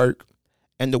a work,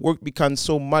 and the work becomes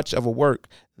so much of a work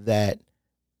that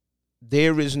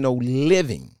there is no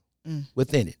living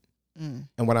within it.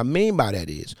 And what I mean by that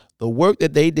is the work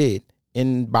that they did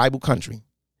in Bible country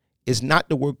is not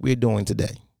the work we're doing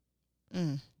today.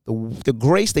 The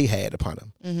grace they had upon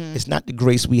them is not the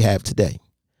grace we have today.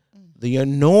 The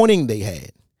anointing they had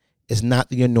is not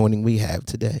the anointing we have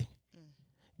today.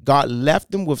 God left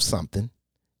them with something,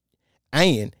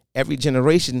 and every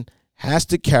generation has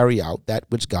to carry out that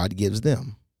which God gives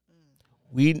them.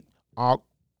 We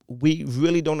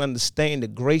really don't understand the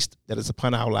grace that is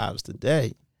upon our lives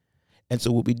today. And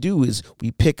so what we do is we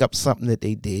pick up something that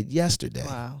they did yesterday.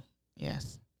 Wow.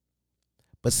 Yes.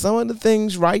 But some of the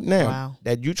things right now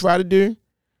that you try to do,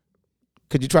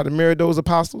 could you try to mirror those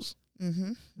apostles?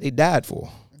 They died for.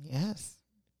 Yes.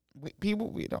 We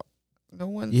don't. No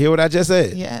one. You hear what I just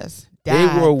said? Yes. Died.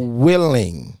 They were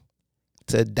willing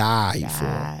to die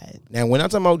for. Now, when I'm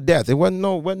talking about death, it wasn't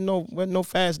no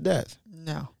fast death.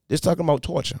 No. Just talking about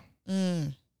torture.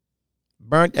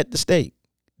 Burnt at the stake,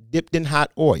 dipped in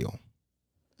hot oil.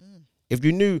 If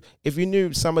you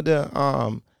knew some of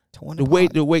the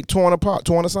way torn apart,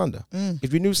 torn asunder.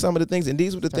 If you knew some of the things, and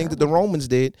these were the things that the Romans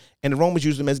did, and the Romans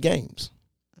used them as games.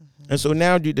 And so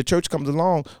now the church comes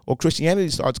along, or Christianity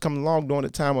starts coming along during the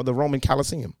time of the Roman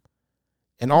Colosseum.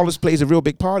 And all this plays a real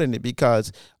big part in it,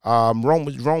 because Rome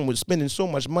was spending so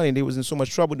much money, and they was in so much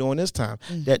trouble during this time,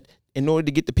 that in order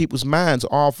to get the people's minds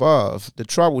off of the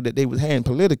trouble that they was having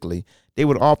politically, they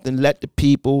would often let the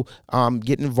people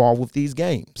get involved with these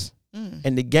games.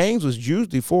 And the games was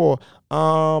usually for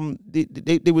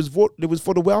they was for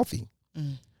the wealthy.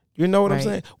 You know what I'm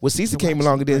saying? Well, Caesar came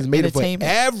along and then made it for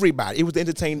everybody. It was to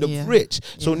entertain the rich.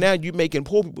 So now you're making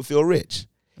poor people feel rich.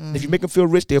 If you make them feel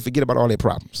rich, they'll forget about all their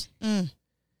problems. And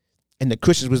the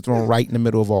Christians was thrown right in the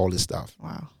middle of all this stuff.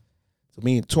 Wow. So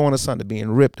being torn asunder, being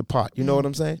ripped apart. You know what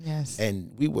I'm saying? Yes.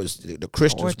 And the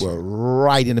Christians were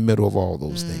right in the middle of all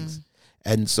those things.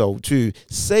 And so to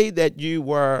say that you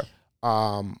were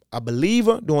a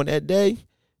believer during that day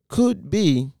could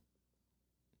be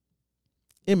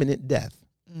imminent death.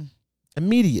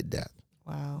 Immediate death.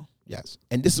 Wow. Yes.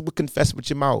 And this is what confess with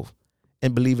your mouth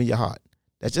and believe in your heart.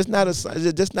 That's just not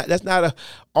that's not a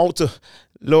altar.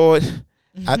 Lord,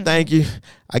 I thank you.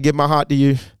 I give my heart to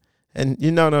you. And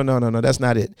no, that's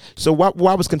not it. So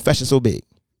why was confession so big?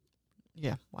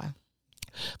 Yeah, why?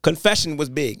 Confession was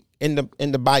big in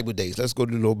the Bible days. Let's go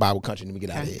to the little Bible country and we get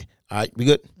out of here. All right, we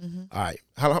good? All right.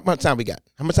 How much time we got?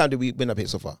 How much time did we been up here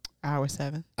so far? Hour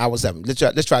 7.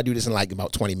 Let's try to do this in like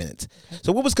about 20 minutes. Okay.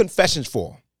 So what was confessions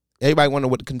for? Everybody want to know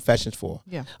what the confession's for?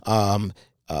 Yeah.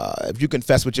 If you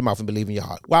confess with your mouth and believe in your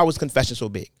heart. Why was confession so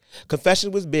big?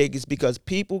 Confession was big is because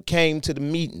people came to the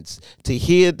meetings to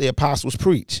hear the apostles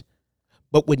preach,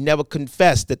 but would never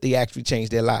confess that they actually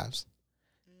changed their lives.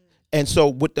 And so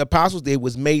what the apostles did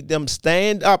was made them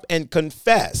stand up and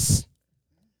confess,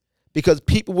 because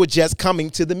people were just coming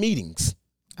to the meetings.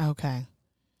 Okay.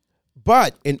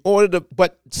 But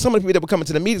but some of the people that were coming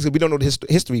to the meetings, because we don't know the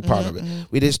history part of it,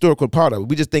 we the historical part of it.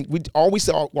 We just think all we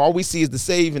see is the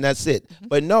save and that's it.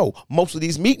 But no, most of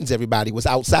these meetings, everybody was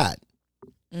outside.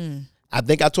 I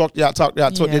think I told you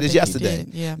this yesterday.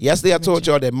 Yesterday I told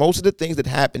y'all that most of the things that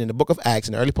happened in the book of Acts,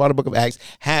 in the early part of the book of Acts,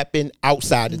 happened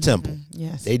outside the temple.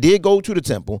 Yes. They did go to the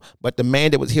temple, but the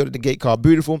man that was healed at the gate called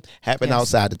Beautiful happened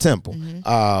outside the temple.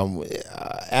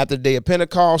 After the day of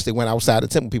Pentecost, they went outside the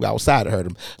temple. People outside heard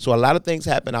them. So a lot of things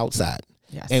happen outside.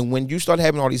 Yes. And when you start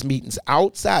having all these meetings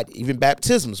outside, even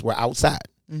baptisms were outside.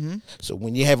 So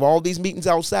when you have all these meetings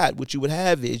outside, what you would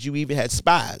have is you even had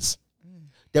spies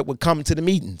that would come to the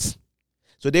meetings.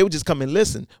 So they would just come and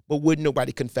listen, but wouldn't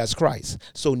nobody confess Christ.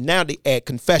 So now they add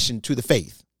confession to the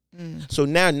faith. So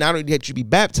now not only had you be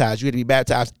baptized, you had to be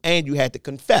baptized and you had to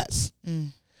confess.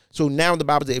 So now the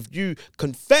Bible says if you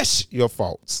confess your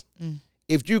faults,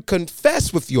 if you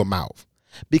confess with your mouth,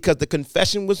 because the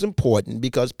confession was important,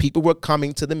 because people were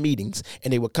coming to the meetings,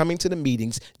 and they were coming to the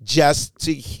meetings just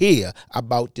to hear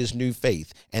about this new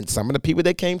faith. And some of the people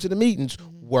that came to the meetings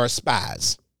were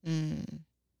spies.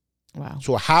 Wow.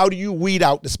 So how do you weed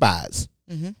out the spies?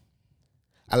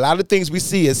 A lot of things we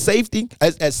see as safety,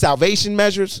 as salvation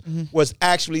measures, was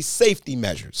actually safety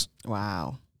measures.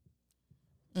 Wow.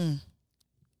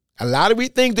 A lot of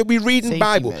things that we read in the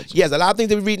Bible. measure. Yes, a lot of things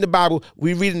that we read in the Bible,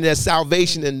 we read in their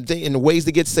salvation and the ways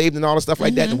to get saved and all the stuff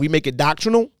like that, and we make it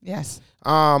doctrinal. Yes.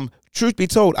 Truth be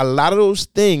told, a lot of those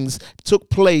things took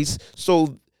place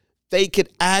so they could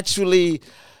actually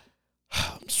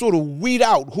sort of weed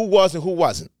out who was and who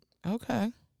wasn't.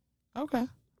 Okay.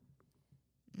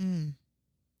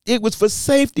 It was for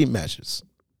safety measures.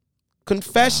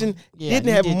 Confession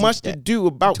didn't have much to do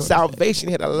about salvation.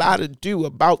 It had a lot to do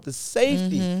about the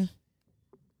safety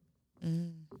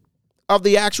of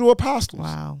the actual apostles.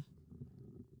 Wow.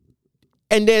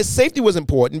 And their safety was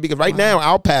important because right now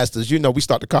our pastors, we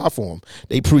start the car for them.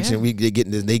 They preaching, we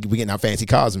getting our fancy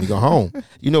cars and we go home.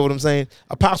 You know what I'm saying?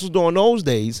 Apostles during those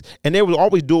days, and there was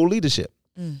always dual leadership.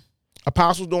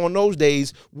 Apostles during those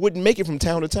days wouldn't make it from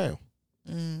town to town.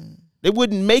 They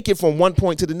wouldn't make it from one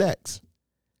point to the next.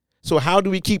 So how do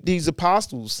we keep these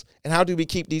apostles and how do we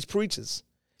keep these preachers,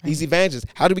 these evangelists?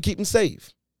 How do we keep them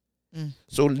safe?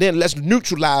 So then let's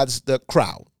neutralize the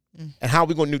crowd. And how are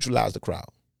we going to neutralize the crowd?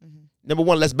 Number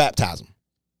one, let's baptize them.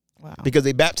 Wow. Because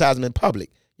they baptize them in public.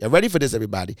 Y'all ready for this,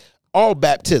 everybody? All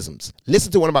baptisms.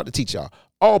 Listen to what I'm about to teach y'all.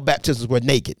 All baptisms were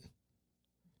naked.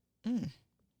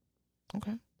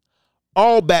 Okay.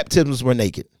 All baptisms were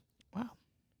naked. Wow.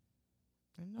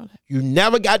 I didn't know that. You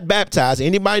never got baptized.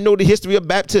 Anybody know the history of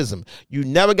baptism? You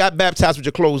never got baptized with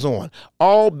your clothes on.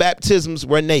 All baptisms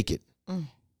were naked.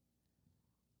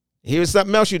 Here's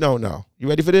something else you don't know. You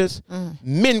ready for this?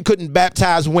 Men couldn't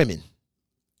baptize women.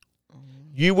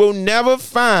 You will never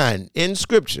find in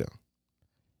Scripture,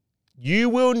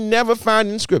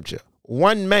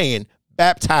 one man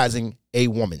baptizing a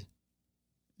woman.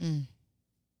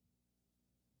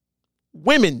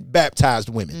 Women baptized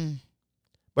women.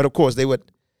 But of course they would,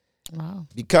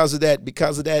 because of that,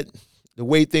 the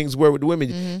way things were with the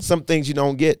women, some things you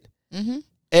don't get.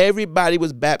 Everybody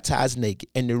was baptized naked.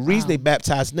 And the reason they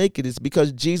baptized naked is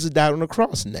because Jesus died on the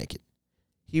cross naked.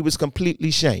 He was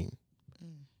completely shamed.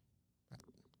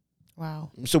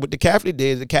 Wow. So what the Catholic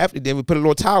did, we put a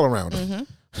little towel around him.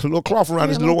 A little cloth around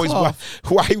his loins while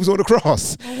he was on the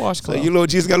cross. So your Lord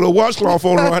Jesus got a little washcloth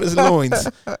on around his loins.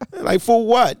 Like for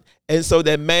what? And so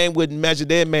that man wouldn't measure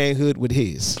their manhood with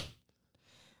his.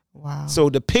 Wow. So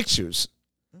the pictures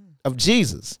of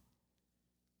Jesus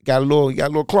got a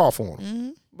little cloth on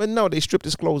him. But no, they stripped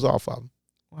his clothes off of him.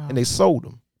 Wow. And they sold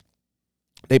him.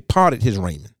 They parted his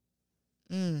raiment.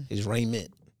 His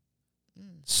raiment.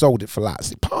 Sold it for lots.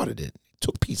 They parted it.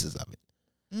 Took pieces of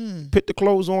it. Put the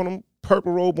clothes on him,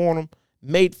 purple robe on him,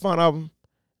 made fun of him,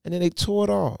 and then they tore it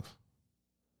off.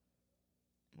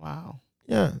 Wow.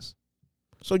 Yes.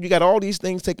 So you got all these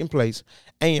things taking place.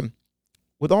 And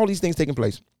with all these things taking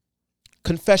place,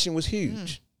 confession was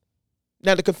huge.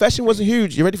 Now, the confession wasn't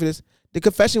huge. You ready for this? The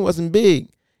confession wasn't big.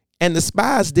 And the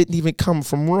spies didn't even come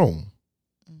from Rome.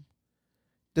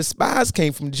 The spies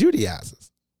came from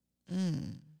Judaizers.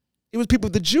 It was people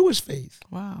of the Jewish faith.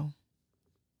 Wow.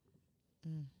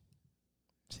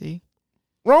 See?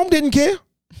 Rome didn't care.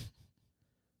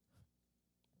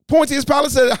 Pontius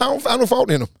Pilate said, I don't find no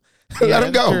fault in him. Let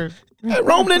him go.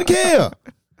 Rome didn't care.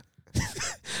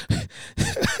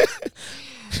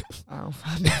 I don't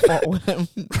find no fault with him.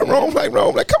 Rome,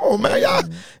 come on, man. Y'all,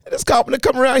 this carpenter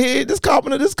come around here. This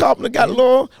carpenter got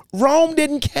law. Rome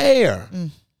didn't care.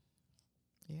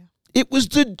 Yeah. It was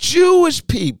the Jewish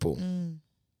people.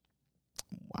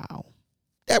 Wow.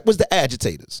 That was the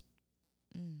agitators.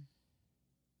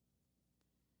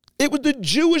 It was the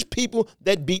Jewish people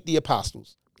that beat the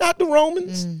apostles, not the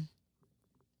Romans.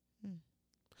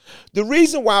 The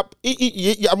reason why,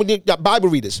 Bible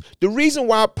readers, the reason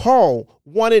why Paul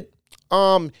wanted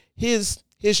his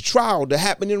trial to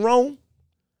happen in Rome,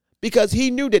 because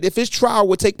he knew that if his trial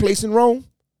would take place in Rome,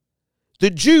 the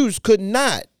Jews could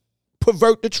not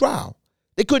pervert the trial.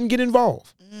 They couldn't get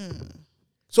involved.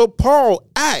 So Paul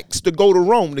asked to go to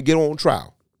Rome to get on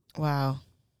trial. Wow.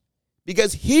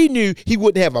 Because he knew he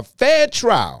wouldn't have a fair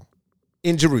trial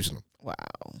in Jerusalem. Wow.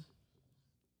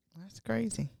 That's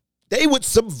crazy. They would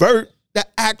subvert the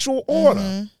actual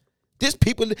order.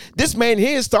 This man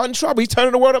here is starting trouble. He's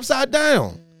turning the world upside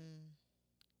down.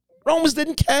 Romans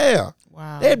didn't care.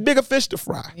 Wow. They had bigger fish to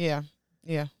fry. Yeah.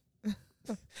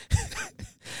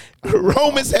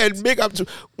 Romans had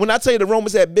when I tell you the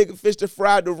Romans had bigger fish to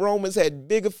fry, the Romans had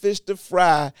bigger fish to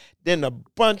fry than a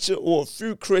bunch of or a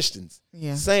few Christians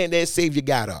saying their Savior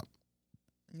got up.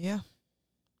 Yeah.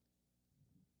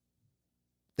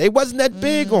 They wasn't that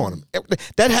big on them.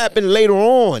 That happened later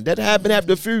on. That happened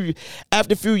after a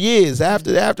few years,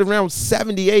 after around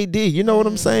 70 AD. You know what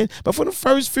I'm saying? But for the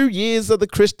first few years of the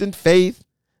Christian faith,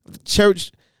 the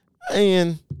church,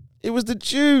 and it was the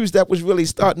Jews that was really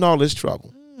starting all this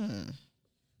trouble.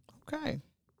 Okay.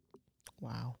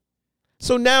 Wow.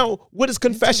 So now, what is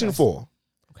confession for?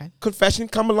 Okay. Confession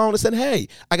come along and said, hey,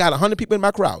 I got 100 people in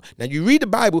my crowd. Now you read the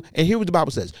Bible, and hear what the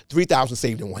Bible says. 3,000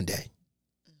 saved in one day.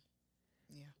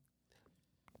 Yeah.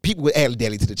 People were added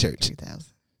daily to the church. 3,000.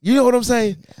 You know what I'm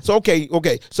saying? Yeah. So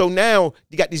okay. So now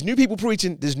you got these new people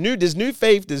preaching, this new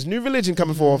faith, this new religion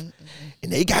coming forth,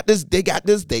 and they got this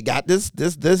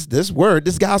word,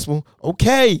 this gospel.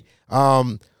 Okay.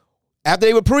 After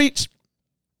they would preach,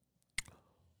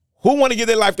 who want to give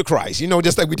their life to Christ? You know,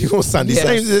 just like we do on Sunday.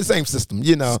 Yes. Same system,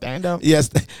 you know. Stand up. Yes.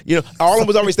 You know, all of them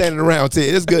was already standing around,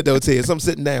 Ted. It's good, though, Ted. Some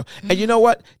sitting down. And you know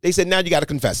what? They said, now you got to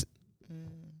confess it.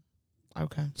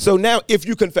 Okay. So now if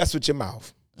you confess with your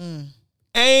mouth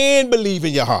and believe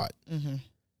in your heart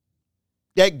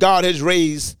that God has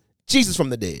raised Jesus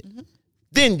from the dead,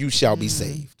 then you shall be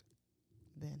saved.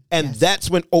 And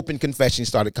that's when open confession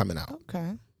started coming out.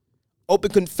 Okay.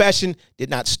 Open confession did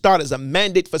not start as a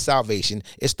mandate for salvation.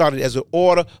 It started as an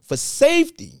order for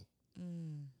safety.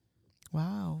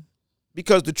 Wow.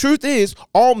 Because the truth is,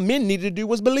 all men needed to do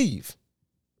was believe.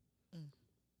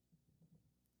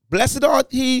 Blessed are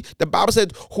he, the Bible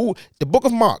said, the book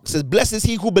of Mark says, blessed is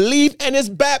he who believes and is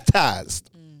baptized.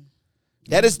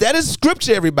 That is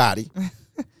scripture, everybody.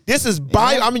 This is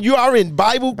Bible. I mean, you are in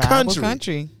Bible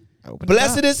country.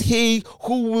 Blessed is he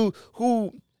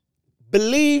who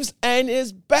believes and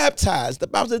is baptized. The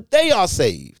Bible says they are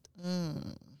saved.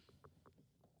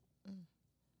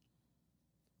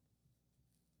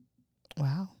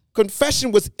 Wow.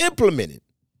 Confession was implemented.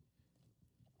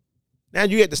 Now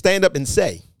you have to stand up and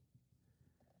say,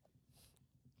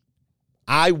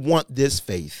 I want this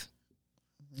faith.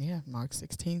 Yeah, Mark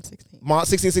 16:16. Mark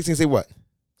 16:16 say what?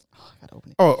 Oh, I gotta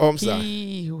open it. Oh, I'm sorry.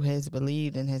 He who has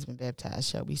believed and has been baptized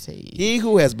shall be saved. He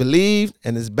who has believed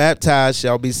and is baptized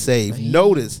shall be saved.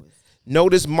 Notice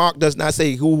Mark does not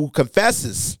say who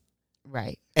confesses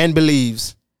right and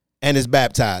believes and is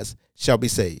baptized shall be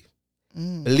saved.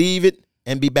 Believe it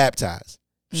and be baptized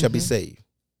shall be saved.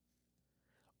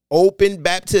 Open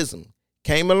baptism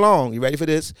came along. You ready for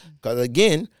this? Because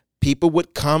again, people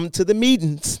would come to the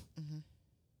meetings,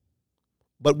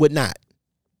 but would not.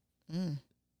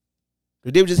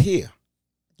 They were just here.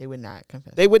 They would not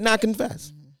confess. They would not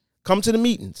confess. Come to the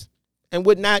meetings and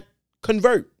would not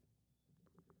convert.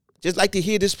 Just like to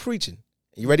hear this preaching.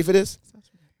 You ready for this?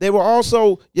 They were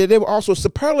also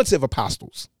superlative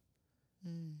apostles.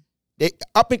 They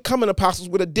up and coming apostles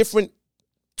with a different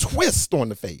twist on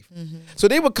the faith. So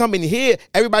they would come in here.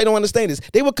 Everybody don't understand this.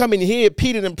 They would come in here,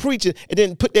 Peter and preaching, and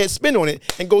then put their spin on it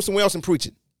and go somewhere else and preach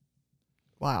it.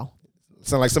 Wow.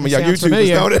 Sound like some of y'all YouTubers,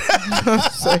 don't it?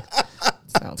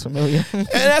 Sounds familiar. And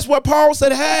that's what Paul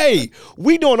said. Hey,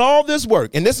 we doing all this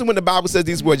work, and this is when the Bible says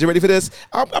these words. You ready for this?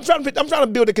 I'm trying to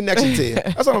build a connection to you.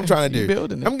 That's what I'm trying to do.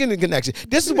 I'm getting a connection.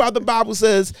 This is why the Bible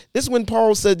says. This is when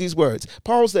Paul said these words.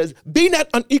 Paul says, "Be not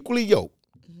unequally yoked."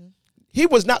 He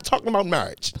was not talking about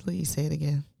marriage. Please say it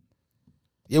again.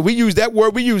 Yeah, we use that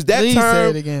word. We use that Please term say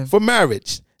it again. for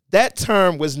marriage. That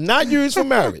term was not used for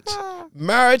marriage.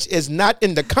 Marriage is not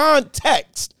in the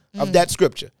context of that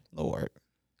scripture. Lord.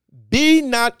 Be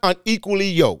not unequally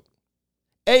yoked.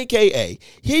 AKA,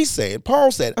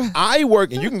 Paul said, I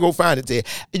work, and you can go find it there.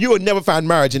 You will never find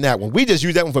marriage in that one. We just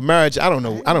use that one for marriage. I don't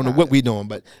know what we're doing,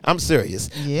 but I'm serious.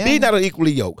 Yeah. Be not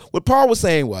unequally yoked. What Paul was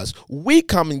saying was, we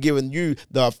come and giving you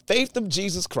the faith of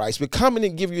Jesus Christ. We're coming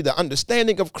and give you the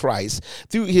understanding of Christ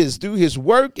through his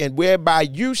work, and whereby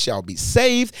you shall be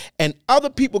saved. And other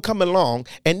people come along,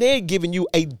 and they're giving you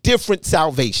a different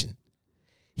salvation.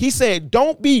 He said,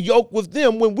 don't be yoked with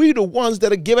them when we're the ones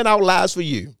that are giving our lives for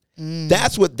you.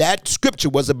 That's what that scripture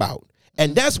was about.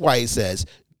 And that's why it says,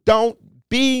 don't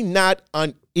be not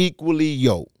unequally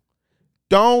yoked.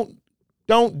 Don't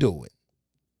do it.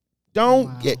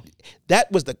 Get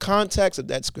that was the context of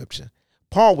that scripture.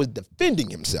 Paul was defending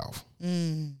himself.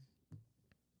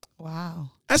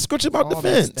 Wow. That's scripture about All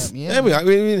defense.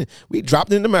 We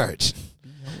dropped into marriage.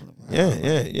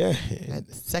 Yeah.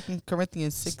 2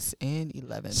 Corinthians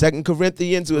 6:11. 2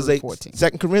 Corinthians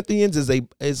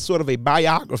is sort of a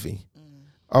biography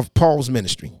of Paul's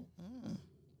ministry.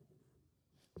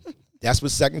 That's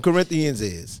what 2 Corinthians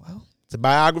is. Well, it's a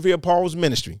biography of Paul's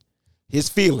ministry, his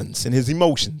feelings and his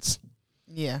emotions.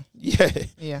 Yeah.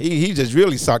 He's just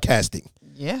really sarcastic.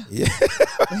 Yeah.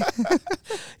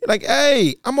 Like,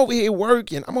 hey, I'm over here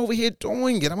working. I'm over here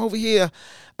doing it. I'm over here.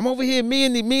 Me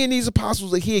and these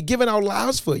apostles are here giving our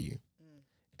lives for you.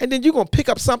 And then you're going to pick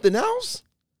up something else?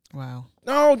 Wow.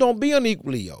 No, don't be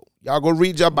unequally yoked. Y'all go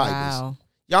read your Bibles.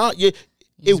 Y'all,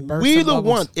 if we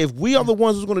are the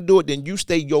ones who's going to do it, then you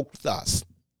stay yoked with us.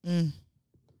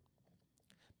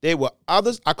 There were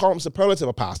others. I call them superlative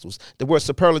apostles. The word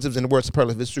superlatives and the word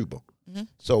superlative is super. Mm-hmm.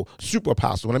 So super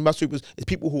apostles. When I'm about supers, it's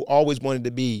people who always wanted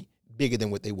to be bigger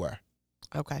than what they were.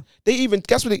 Okay. They even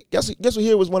guess what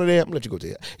here was one of their. I'm gonna let you go to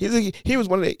that. He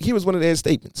was one of their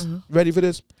statements. Mm-hmm. Ready for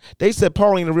this? They said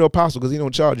Paul ain't a real apostle because he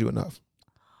don't charge you enough.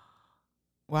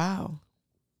 Wow.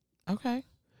 Okay.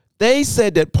 They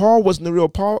said that Paul wasn't a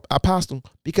real apostle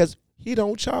because he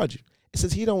don't charge you. It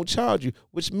says he don't charge you,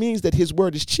 which means that his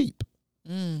word is cheap.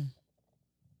 Mm.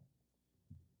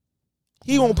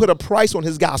 He won't put a price on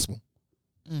his gospel.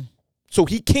 Mm. So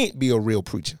he can't be a real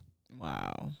preacher.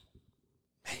 Wow.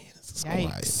 Man, this is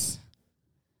Yikes.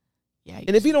 Yikes.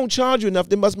 And if he don't charge you enough,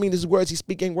 then must mean his words he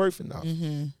speak ain't worth enough.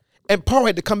 Mm-hmm. And Paul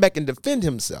had to come back and defend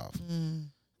himself. Mm.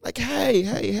 Like, hey.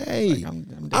 Like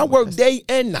I'm I work day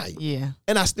and night. Yeah.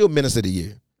 And I still minister to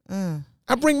you.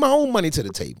 I bring my own money to the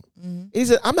table. Mm-hmm. And he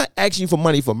said, I'm not asking you for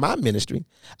money for my ministry.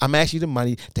 I'm asking you the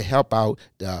money to help out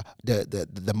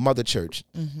the mother church,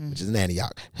 mm-hmm. which is in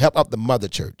Antioch. Help out the mother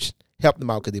church. Help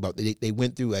them out because they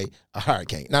went through a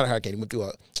hurricane. Not a hurricane. They went through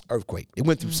an earthquake. They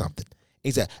went through mm-hmm. something. He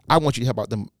said, I want you to help out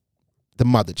the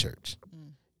mother church.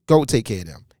 Mm. Go take care of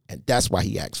them. And that's why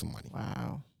he asked for money.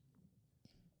 Wow.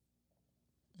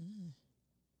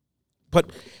 But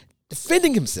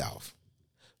defending himself,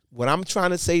 what I'm trying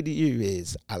to say to you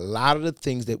is a lot of the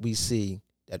things that we see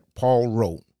that Paul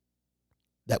wrote,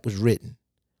 that was written,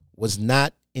 was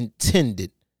not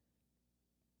intended,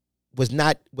 was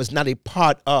not a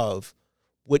part of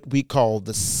what we call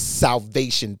the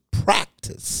salvation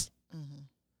practice. Mm-hmm.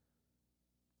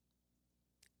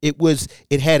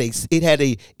 It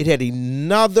had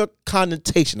another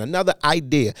connotation, another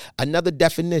idea, another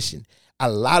definition. A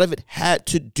lot of it had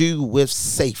to do with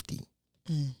safety.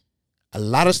 Mm. A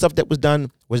lot of stuff that was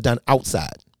done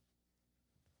outside.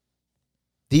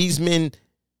 These men,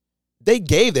 they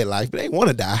gave their life, but they didn't want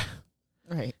to die.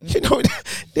 Right. You know,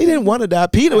 they didn't want to die.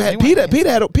 Peter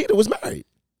was married.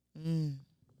 Mm.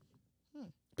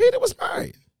 Peter was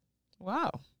married. Wow.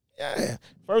 Yeah.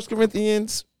 1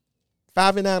 Corinthians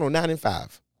 5:9 or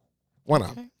 9:5. One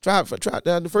of them. Try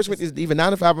the first one is even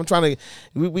 9 to 5. I'm trying to.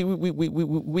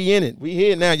 We in it. We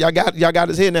here now. Y'all got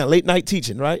us here now. Late night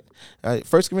teaching, right? 1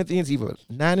 Corinthians either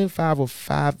 9 and 5 or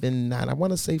 5 and 9. I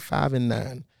want to say 5 and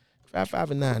 9. Try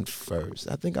 5 and 9 first.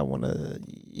 I think I want to.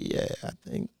 Yeah, I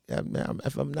think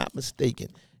if I'm not mistaken,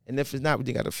 and if it's not,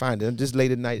 we got to find it. I'm just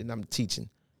late at night and I'm teaching.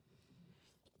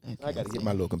 I got to get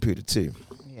my little computer too.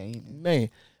 Yeah, man.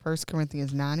 1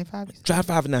 Corinthians 9 and 5? Try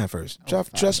 5 and 9 first. Try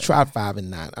 5 and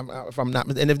 9. If I'm not,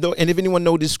 and if anyone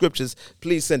knows these scriptures,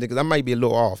 please send it because I might be a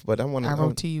little off. But I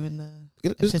wrote to you in the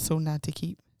epistle not to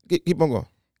keep on going.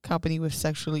 Company with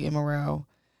sexually immoral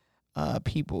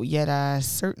people. Yet I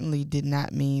certainly did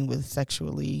not mean with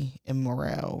sexually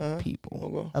immoral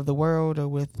people of the world or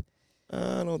with.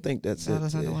 I don't think that's it.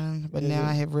 That's not the one. But now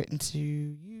I have written to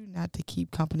you not to keep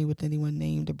company with anyone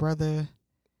named a brother.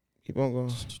 Keep on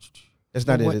going. That's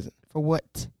not it, is it? For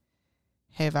what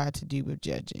have I to do with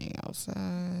judging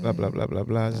outside? Blah, blah, blah, blah,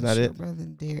 blah. It's not it.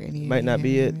 Might not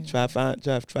be it. Try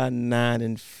 9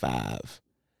 and 5.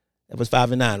 That was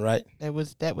 5 and 9, right? That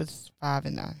was 5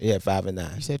 and 9. Yeah, 5 and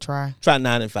 9. You said try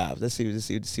 9 and 5. Let's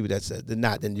see what that says.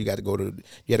 Then you got to go to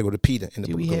Peter in the book.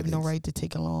 Do we have no right to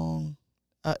take along?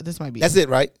 This might be. That's it,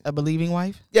 right? A believing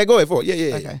wife. Yeah, go ahead for it.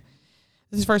 Yeah. Okay.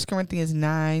 This is 1 Corinthians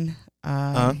 9.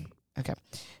 Okay.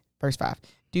 Verse 5.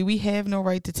 Do we have no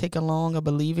right to take along a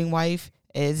believing wife,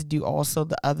 as do also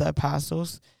the other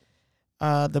apostles,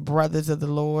 the brothers of the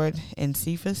Lord, and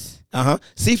Cephas?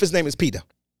 Cephas' name is Peter,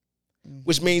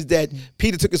 which means that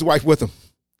Peter took his wife with him.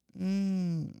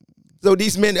 Mm. So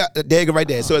these men, there you go right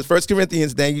there. So it's 1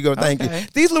 Corinthians, there you go, thank you.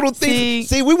 These little things,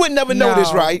 see we would never know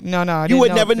this, right? No. You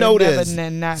would never know this.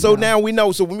 So now we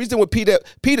know. So when we with Peter,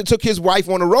 Peter took his wife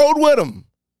on the road with him.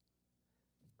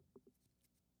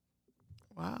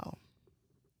 Wow.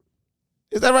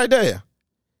 Is that right there?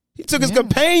 He took his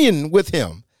companion with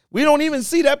him. We don't even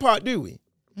see that part, do we?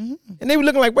 Mm-hmm. And they were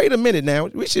looking like, wait a minute now.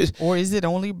 We should. Or is it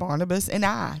only Barnabas and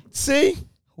I? See?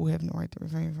 Who have no right to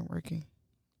refrain from working.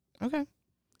 Okay.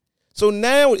 So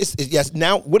now,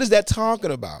 now what is that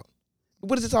talking about?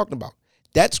 What is it talking about?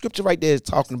 That scripture right there is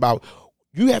talking about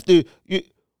they have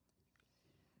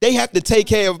to take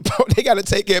care of, they got to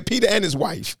take care of Peter and his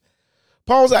wife.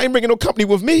 Paul said, I ain't bringing no company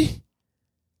with me.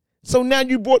 So now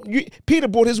Peter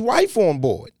brought his wife on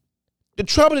board. The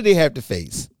trouble that they had to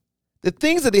face, the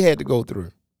things that they had to go through.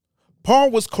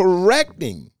 Paul was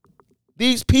correcting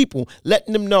these people,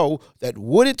 letting them know that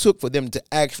what it took for them to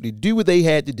actually do what they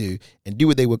had to do and do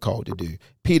what they were called to do.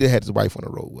 Peter had his wife on the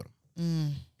road with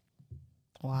him.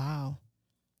 Wow.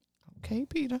 Okay,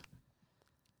 Peter.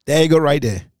 There you go right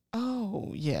there. Oh,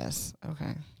 Oh, yes.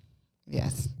 Okay.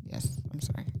 Yes. I'm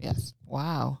sorry. Yes.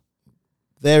 Wow.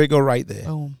 There we go right there.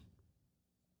 Boom.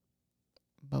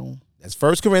 That's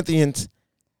 1 Corinthians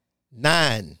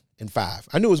 9 and 5.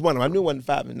 I knew it was one of them. I knew it wasn't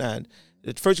 5 and 9.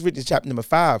 The 1 Corinthians chapter number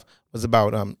 5 was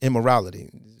about immorality.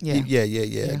 Yeah.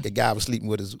 The guy was sleeping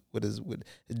with his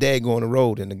dad going on the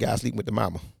road, and the guy sleeping with the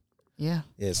mama. Yeah.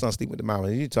 Yeah, son sleeping with the mama.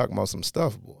 And you talking about some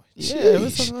stuff, boy. Yeah, it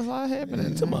was a lot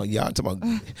happening. Talking about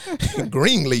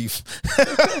Greenleaf.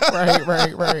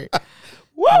 Right.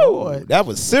 Whoa, that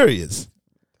was serious.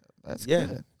 That's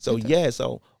good. So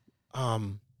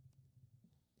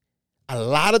a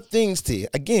lot of things here.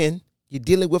 Again, you're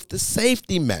dealing with the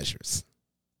safety measures.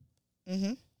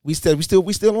 Mm-hmm. We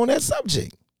still on that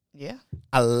subject. Yeah.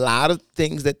 A lot of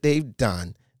things that they've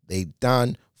done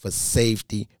for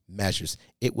safety measures.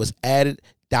 It was added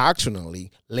doctrinally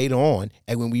later on,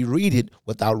 and when we read it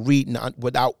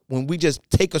when we just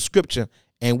take a scripture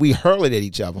and we hurl it at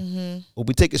each other, or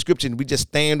we take a scripture and we just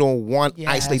stand on one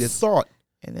isolated thought,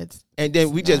 and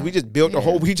then we just built the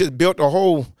whole world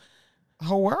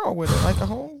with it, like a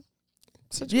whole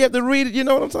situation. You have to read it. You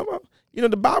know what I'm talking about? You know,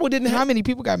 the Bible didn't have. How many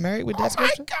people got married with that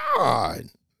scripture? Oh my God!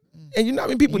 And you know how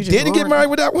many people didn't get married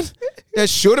with that one? That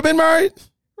should have been married.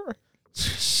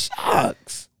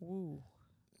 Shucks. Ooh.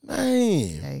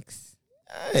 Man. Yikes.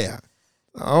 Yeah.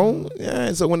 Oh,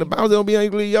 yeah. So when the Bible don't be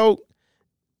unequally yoked,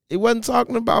 it wasn't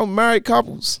talking about married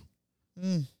couples.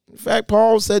 In fact,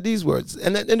 Paul said these words,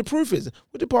 and the proof is,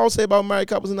 what did Paul say about married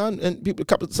couples and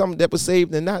couples, some that were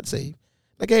saved and not saved?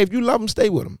 Like, hey, if you love them, stay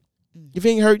with them. If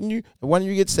he ain't hurting you, and one of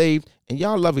you get saved, and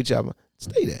y'all love each other,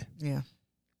 stay there. Yeah.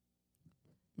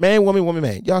 Man, woman,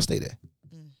 man, y'all stay there.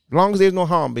 As long as there's no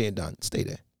harm being done, stay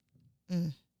there. Yeah.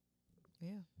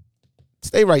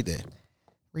 Stay right there.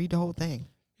 Read the whole thing.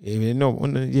 Yeah.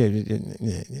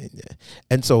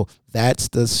 And so that's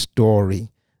the story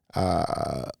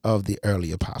of the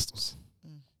early apostles.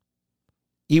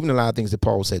 Even a lot of things that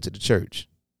Paul said to the church,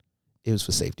 it was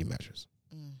for safety measures.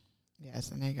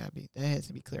 Yes, and that has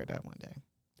to be cleared up one day.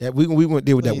 That we won't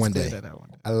deal with that one day. That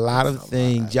one day. A lot of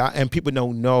things, y'all, and people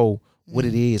don't know what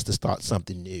it is to start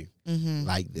something new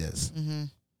like this.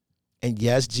 And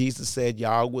yes, Jesus said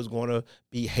y'all was going to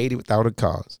be hated without a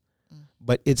cause.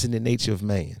 But it's in the nature of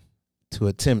man to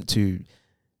attempt to,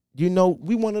 we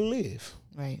want to live.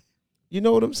 Right. You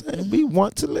know what I'm saying? We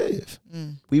want to live.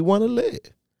 We want to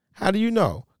live. How do you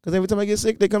know? Because every time I get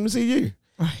sick, they come to see you.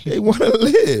 Right. They want to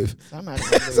live.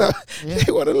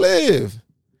 They want to live.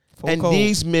 Full cold.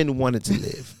 These men wanted to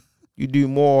live. You do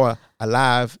more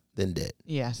alive than dead.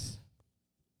 Yes.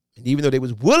 And even though they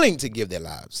was willing to give their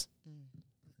lives,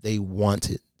 they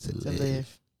wanted to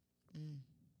live.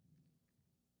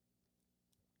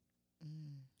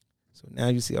 So now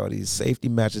you see all these safety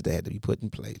measures that had to be put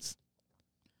in place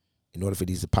in order for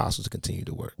these apostles to continue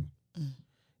to work.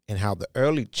 And how the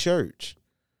early church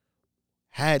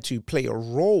had to play a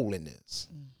role in this.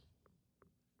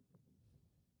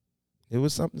 It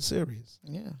was something serious.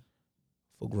 Yeah.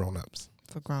 For grown-ups.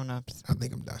 I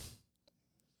think I'm done.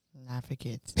 Not for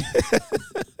kids.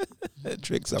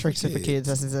 Tricks are for kids.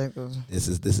 That's exactly. This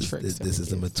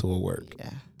is a mature work.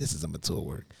 Yeah. This is a mature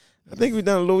work. I think we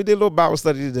did a little Bible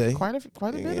study today. Quite a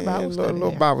bit of Bible study. A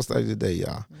little Bible study today,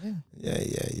 y'all. Yeah.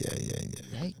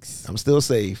 Yikes. I'm still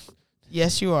safe.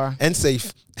 Yes, you are. And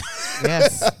safe.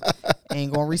 Yes.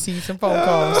 Ain't gonna receive some phone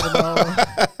calls tomorrow.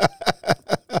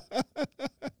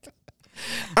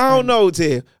 I don't know,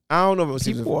 Ted. I don't know.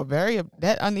 People are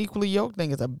that unequally yoked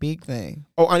thing is a big thing.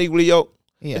 Oh, unequally yoked?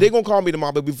 Yeah. They're gonna call me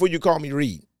tomorrow, but before you call me,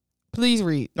 read. Please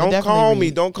read. Don't call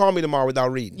me tomorrow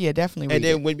without reading. Yeah, definitely read.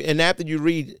 And then after you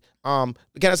read, can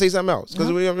I say something else?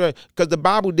 Because the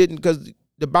Bible didn't. Because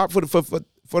the Bible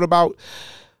for about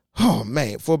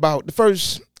the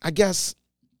first, I guess,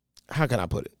 how can I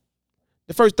put it?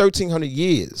 The first 1,300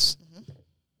 years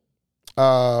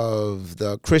of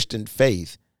the Christian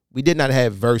faith, we did not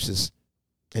have verses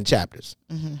and chapters,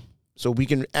 so we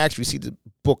can actually see the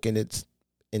book in its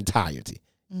entirety.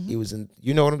 It was in,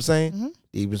 you know what I'm saying?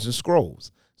 It was in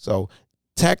scrolls. So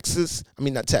scriptures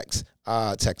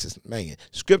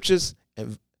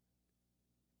and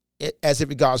as it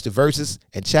regards to verses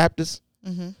and chapters,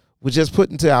 was just put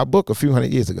into our book a few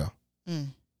hundred years ago.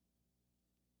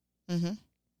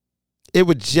 It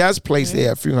was just placed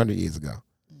there a few hundred years ago.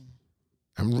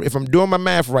 If I'm doing my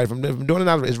math right, if I'm doing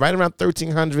it, it's right around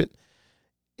 1300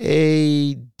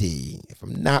 A.D. If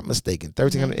I'm not mistaken,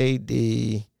 1300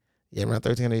 A.D. Yeah, around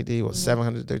 1300 A.D. or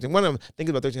 713. One of them, I think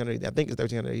it's about 1300 A.D. I think it's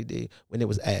 1300 A.D. when it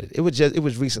was added. It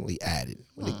was recently added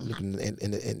when looking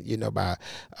by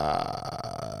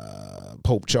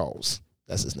Pope Charles.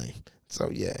 That's his name. So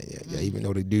yeah. Even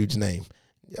though the dude's name,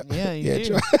 Yeah, yeah,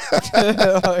 you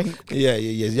yeah.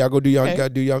 Y'all go do y'all, Okay.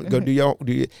 go do y'all.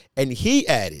 And he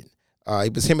added,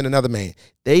 it was him and another man.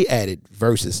 They added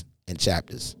verses and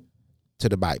chapters to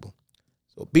the Bible.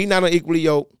 So be not unequally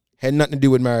yoked had nothing to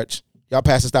do with marriage. Y'all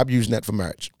pastors, stop using that for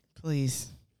marriage. Please.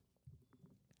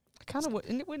 Kind of,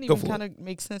 and it wouldn't Go even for kind of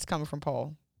make sense coming from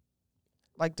Paul,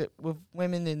 like with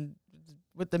women and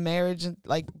with the marriage and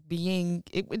like being.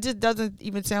 It just doesn't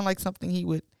even sound like something he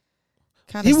would.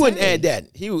 He wouldn't add that.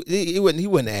 He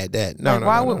wouldn't add that. No, like, no,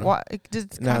 why no, would no. why it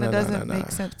just kind of doesn't make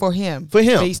sense for him. For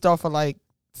him. based off of like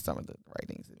some of the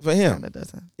writings. For him. Kind of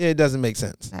doesn't. Yeah, it doesn't make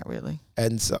sense. Not really.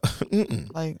 And so,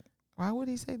 like, why would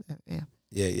he say that? Yeah.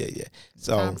 Yeah.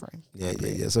 So, Time frame.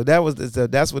 yeah. So that was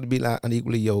that's what it be like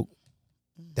unequally yoked.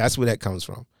 That's where that comes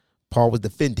from. Paul was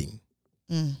defending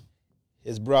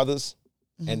his brothers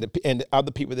and the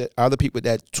other people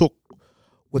that took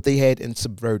what they had and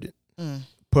subverted,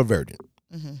 perverted,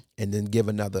 and then give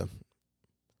another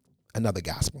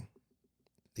gospel.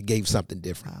 They gave something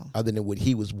different other than what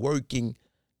he was working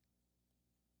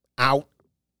out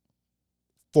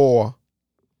for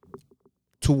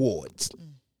towards.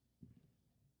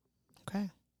 Okay.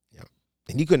 Yeah.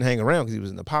 And he couldn't hang around because he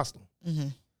was an apostle.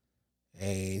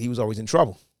 And he was always in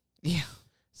trouble. Yeah.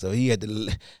 So he had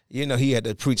to, he had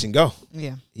to preach and go.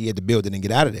 Yeah. He had to build it and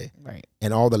get out of there. Right.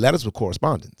 And all the letters were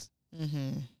correspondence.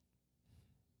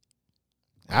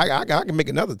 I can make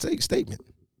another statement.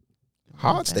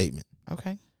 Hard statement.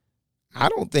 Okay. I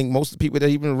don't think most of the people that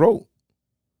even wrote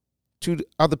to the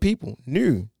other people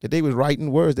knew that they was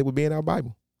writing words that would be in our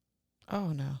Bible. Oh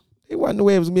no. They wasn't the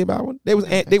way it was going to be about one. They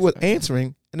was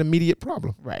answering an immediate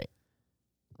problem. Right.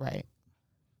 Right.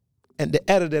 And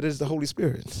the editor is the Holy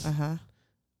Spirit.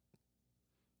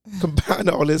 Combine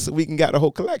all this so we can get a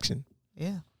whole collection.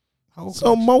 Yeah.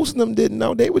 So most of them didn't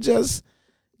know. They were just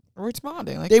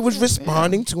responding. Like they was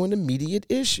responding to an immediate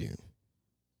issue.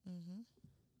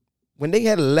 When they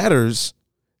had letters,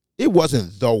 it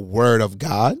wasn't the word of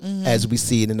God as we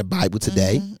see it in the Bible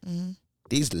today.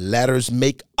 These letters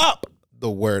make up the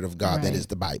word of God that is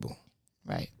the Bible.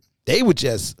 Right. They were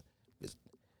just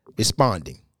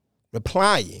responding,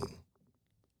 replying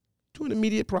to an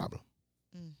immediate problem.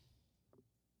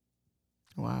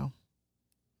 Wow.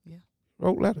 Yeah.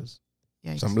 Wrote letters.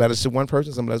 Yeah. Some letters to one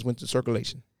person, some letters went to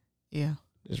circulation. Yeah.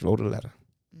 Just wrote a letter.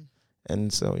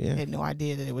 And so, yeah. Had no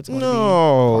idea that it was going to be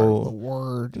part of the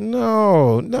word.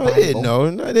 No, they didn't know.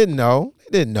 No, they didn't know.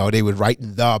 They didn't know they was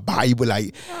writing the Bible.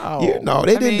 Like,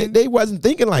 they wasn't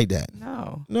thinking like that.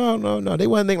 No. They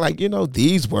wasn't thinking like,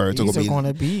 these words are going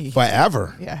to be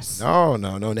forever. Yes. No.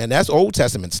 And that's Old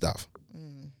Testament stuff.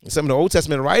 Some of the Old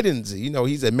Testament writings,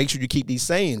 he said, make sure you keep these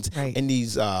sayings and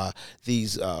these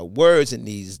words and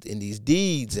these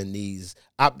deeds and these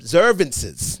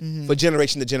observances for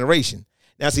generation to generation.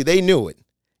 Now, see, they knew it,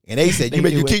 and they said, they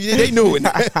knew it.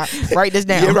 Write this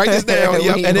down. Yeah, write this down.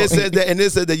 Yep. And it says that,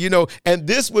 and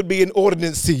this would be an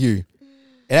ordinance to you.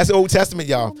 And that's the Old Testament,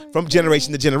 y'all, from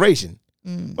generation to generation.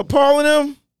 But Paul and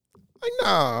them, like,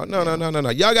 no.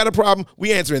 Y'all got a problem.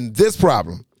 We answering this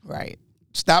problem. Right.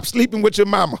 Stop sleeping with your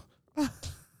mama.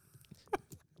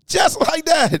 Just like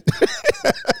that.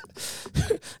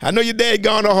 I know your dad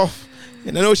gone off,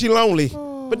 and I know she lonely,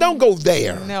 but don't go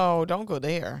there. No, don't go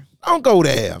there. Don't go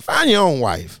there. Find your own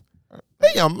wife.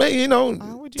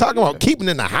 Talking about keeping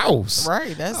in the house.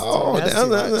 Right. That's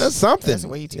something. That's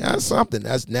way too much. That's something.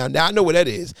 That's now I know what that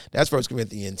is. That's 1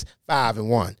 Corinthians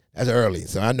 5:1. That's early,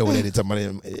 so I know what that is talking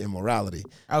about immorality.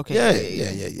 Okay.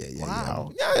 Yeah.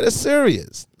 Wow. Yeah, that's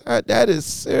serious. That is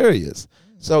serious.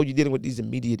 So you're dealing with these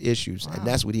immediate issues, and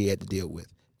that's what he had to deal with.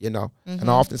 And I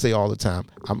often say all the time,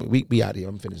 we out here,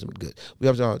 I'm finishing good. We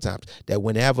have all the time that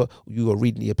whenever you are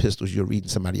reading the epistles, you're reading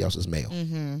somebody else's mail.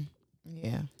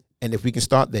 Yeah. And if we can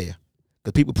start there,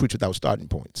 because people preach without starting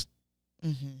points.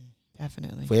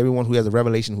 Definitely. For everyone who has a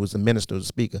revelation, who is a minister or a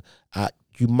speaker,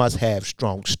 you must have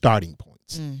strong starting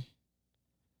points.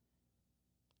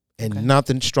 And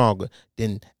nothing stronger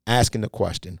than asking the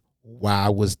question, why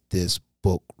was this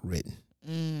book written?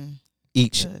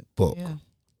 Each book. Yeah.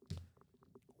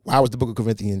 Why was the book of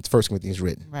 1 Corinthians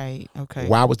written? Right. Okay.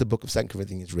 Why was the book of 2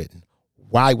 Corinthians written?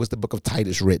 Why was the book of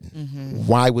Titus written?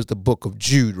 Why was the book of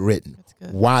Jude written?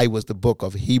 Why was the book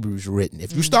of Hebrews written?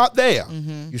 If you start there,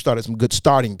 you started some good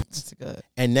starting points. That's good.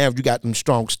 And now if you got some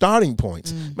strong starting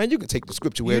points, man, you can take the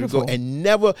scripture where it go and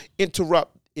never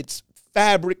interrupt its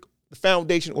fabric, the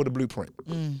foundation, or the blueprint.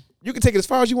 You can take it as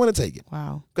far as you want to take it.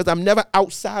 Wow. Because I'm never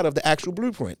outside of the actual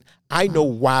blueprint. I know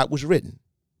why it was written.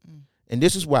 And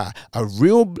this is why a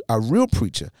real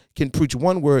preacher can preach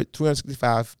one word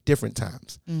 365 different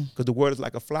times. Because the word is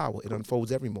like a flower. It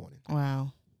unfolds every morning.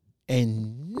 Wow.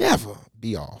 and never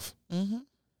be off. Mm-hmm.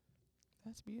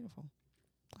 That's beautiful.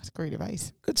 That's great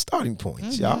advice. Good starting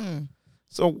points, y'all.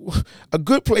 So a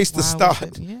good place to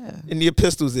start in the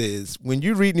epistles is when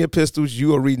you're reading the epistles,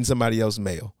 you are reading somebody else's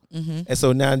mail. Mm-hmm. And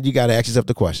so now you got to ask yourself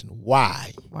the question,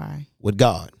 why would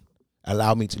God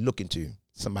allow me to look into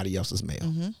somebody else's mail?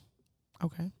 Mm-hmm.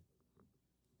 Okay.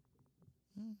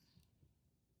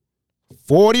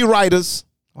 40 writers.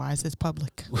 Why is this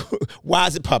public? Why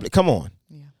is it public? Come on.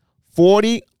 Yeah.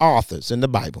 40 authors in the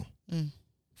Bible.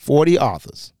 40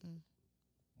 authors.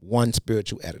 One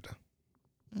spiritual editor.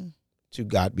 To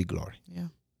God be glory. Yeah.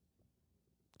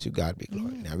 To God be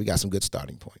glory. Now we got some good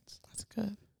starting points. That's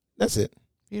good. That's it.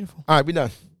 Beautiful. All right, we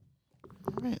done.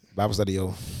 All right. Bible study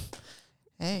over.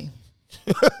 Hey.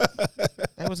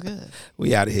 That was good.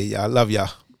 We out of here, y'all. Love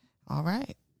y'all. All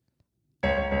right.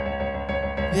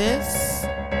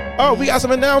 We got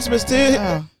some announcements,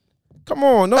 Tia. Come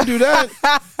on, don't do that.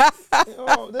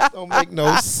 This don't make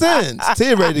no sense.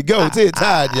 Tia ready to go. Tia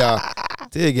tired, y'all.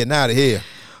 Tia getting out of here.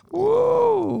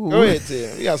 Woo. Go ahead,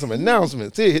 Tia. We got some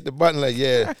announcements. Tia hit the button like,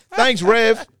 yeah. Thanks,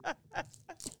 Rev.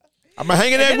 I'm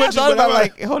hanging there with you. About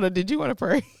like, hold on, did you want to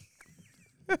pray?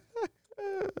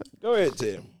 Go ahead,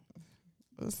 Tia.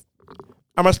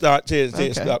 I'm gonna start.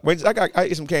 Tia, start. Wait, I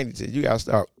eat some candy, Tia. You gotta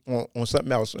start on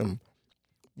something else.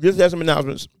 Just have some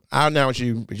announcements. I'll announce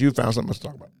you, but you found something to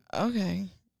talk about. Okay.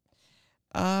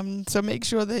 So make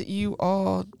sure that you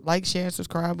all like, share, and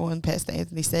subscribe on Pastor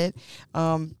Anthony Said.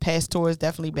 Pastor is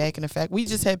definitely back in effect. We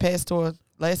just had Pastor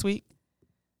last week.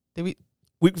 Did we?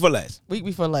 Week before last. Week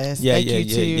before last. Yeah, Thank you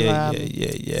yeah.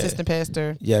 Assistant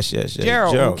Pastor. Yes.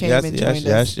 Gerald who came and joined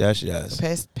us.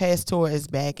 Yes. Pastor is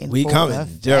back in we full coming.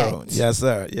 effect. Gerald. Yes,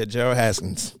 sir. Yeah, Gerald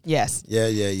Haskins. Yes.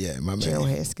 Yeah. My man. Gerald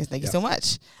Haskins. Thank you so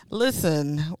much.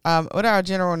 Listen, what are our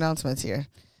general announcements here?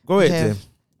 Go ahead, Tim.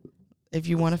 If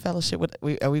you want to fellowship with,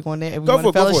 are we going there? If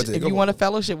you want to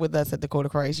fellowship with us at the Court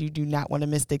of Christ, you do not want to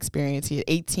miss the experience here.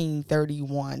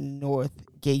 1831 North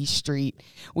Gay Street.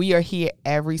 We are here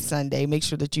every Sunday. Make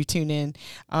sure that you tune in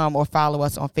or follow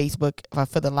us on Facebook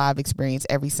for the live experience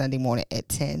every Sunday morning at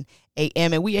 10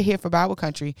 a.m. And we are here for Bible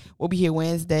Country. We'll be here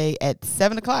Wednesday at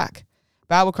 7 o'clock.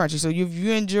 Bible Country. So if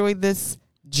you enjoyed this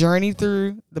journey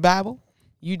through the Bible,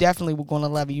 you definitely were going to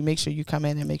love it. You make sure you come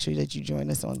in and make sure that you join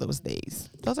us on those days.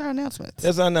 Those are our announcements.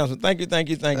 That's our announcement. Thank you. All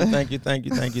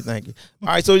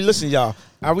right, so listen, y'all.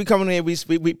 Are we coming in?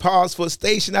 We pause for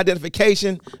station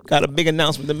identification. Got a big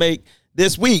announcement to make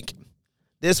this week.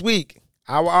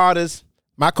 Our artist,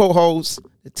 my co-host,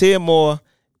 Tia Moore,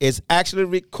 is actually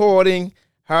recording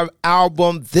her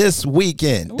album this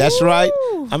weekend. That's right.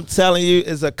 I'm telling you,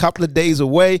 it's a couple of days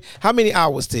away. How many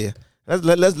hours, Tia?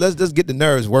 Let's get the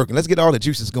nerves working. Let's get all the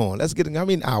juices going. Let's get how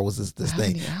many hours is this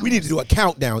thing? We need to do a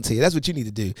countdown, Tia. That's what you need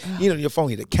to do. Your phone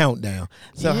need a countdown.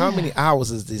 So how many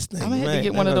hours is this thing? I'm gonna have to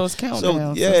get one of those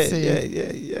countdowns. So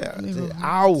yeah.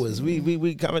 Hours.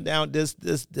 We coming down this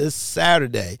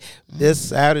Saturday. This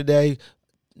Saturday.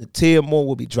 Natia Moore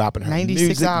will be dropping her 96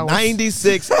 music. Hours.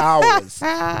 96 hours.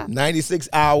 96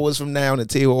 hours from now,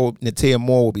 Natia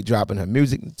Moore will be dropping her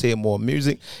music. Natia Moore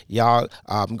music. Y'all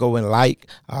go and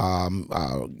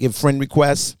give friend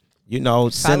requests.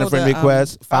 Send a friend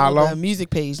request. Follow the music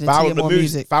page. Follow the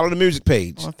music. Follow the music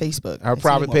page on Facebook. Her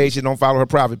private page. You don't follow her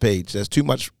private page. There's too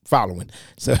much following.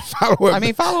 So follow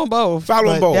her. Follow them both.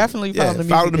 Follow them both. Definitely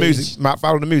follow the music page.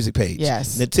 Follow the music page.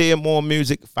 Yes. Natia Moore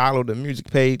music. Follow the music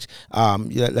page.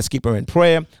 Let's keep her in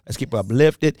prayer. Let's keep her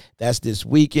uplifted. That's this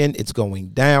weekend. It's going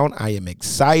down. I am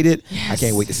excited. Yes. I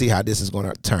can't wait to see how this is going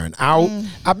to turn out.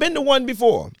 I've been to one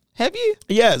before. Have you?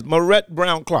 Yes, Marette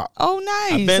Brown Clark. Oh,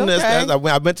 nice. I've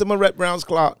been to Marette Brown's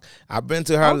Clark. I've been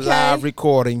to her live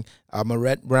recording.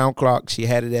 Marette Brown Clark. She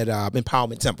had it at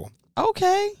Empowerment Temple.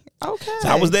 Okay. So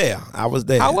I was there. How was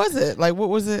it? Like, what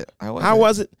was it? How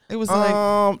was it? It was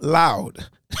like loud.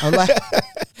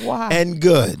 Wow. And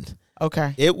good.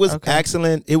 Okay. It was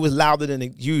excellent. It was louder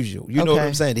than usual. You know what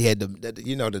I'm saying? They had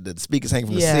the speakers hanging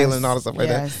from the ceiling and all that stuff like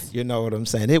that. You know what I'm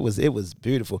saying? It was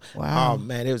beautiful. Wow. Oh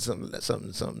man, it was some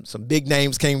big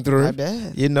names came through. I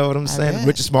bet. You know what I'm saying?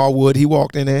 Richard Smallwood, he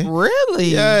walked in there. Really?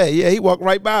 Yeah, he walked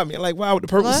right by me. I'm like, wow, with the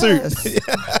purple suit.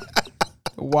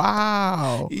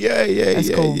 Wow. Yeah. That's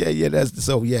cool.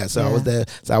 Yeah. So I was there.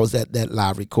 So I was at that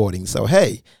live recording. So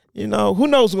hey. Who knows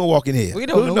who's going to walk in here? We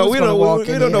don't know. We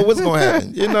don't know what's going to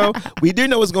happen. We do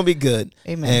know it's going to be good.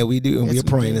 Amen. And we do, and we're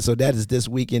praying. And so that is this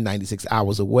weekend, 96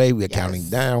 hours away. We're counting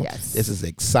down. Yes. This is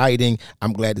exciting.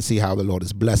 I'm glad to see how the Lord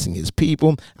is blessing his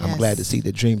people. I'm glad to see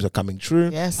the dreams are coming true.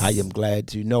 Yes. I am glad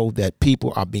to know that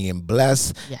people are being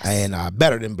blessed and are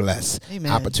better than blessed.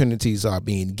 Amen. Opportunities are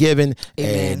being given.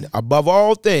 Amen. And above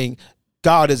all things,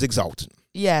 God is exalted.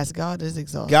 Yes, God is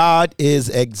exalted. God is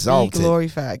exalted. Be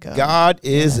glorified, God. God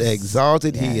is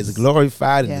exalted. Yes. He is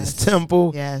glorified in his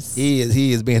temple. Yes. He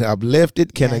is being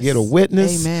uplifted. Can I get a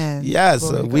witness? Amen. Yes.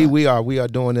 We are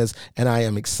doing this, and I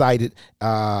am excited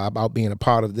about being a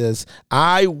part of this.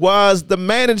 I was the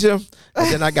manager,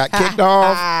 and then I got kicked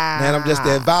off. Man, I'm just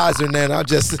the advisor. And then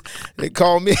they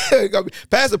called me,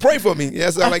 Pastor, pray for me.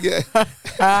 Yes, I'm like,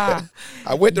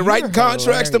 I went to writing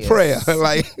contracts to prayer.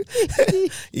 Like,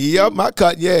 yep, my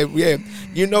cut. Yeah.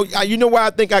 You know why I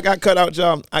think I got cut out,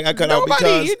 John? I got cut out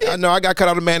because I know I got cut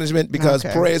out of management because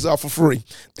prayers are for free.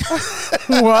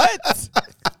 What?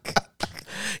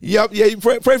 Yep, yeah, you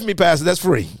pray for me, Pastor. That's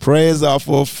free. Prayers are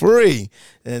for free.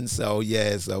 And so,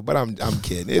 but I'm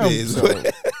kidding. It is.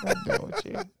 I'm done with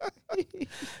you.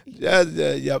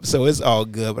 Yep. So it's all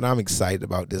good, but I'm excited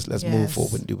about this. Let's move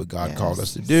forward and do what God called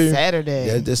us to do. Saturday.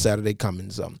 Yeah, this Saturday coming.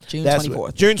 So June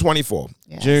 24th. June 24th.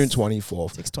 Yes. June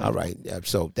 24th. 6/24. All right. Yeah,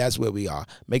 so that's where we are.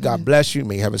 May God bless you.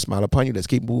 May He have a smile upon you. Let's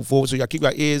keep moving forward. So y'all keep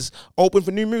your ears open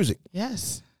for new music.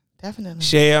 Yes. Definitely.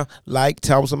 Share,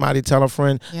 tell somebody, tell a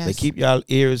friend. Yes. But keep y'all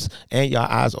ears and y'all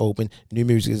eyes open. New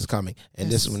music is coming. And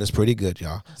this one is pretty good,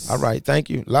 y'all. Yes. All right. Thank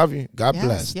you. Love you. God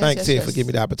bless. Thanks, Ted, for giving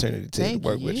me the opportunity to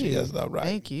work with you. Yes, all right.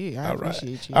 Thank you. I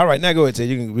appreciate you. All right. Now go ahead, Ted.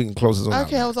 We can close this one out.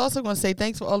 Okay. I was also going to say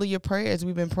thanks for all of your prayers.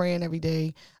 We've been praying every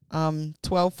day,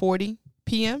 12:40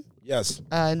 p.m. Yes.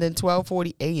 And then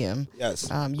 12:40 a.m.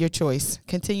 Yes. Your choice.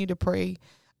 Continue to pray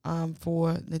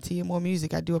for Natia More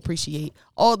Music. I do appreciate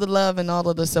all the love and all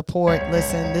of the support.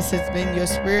 Listen, this has been your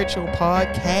spiritual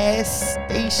podcast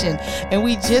station, and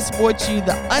we just brought you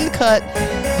the Uncut,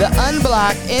 the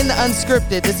Unblocked, and the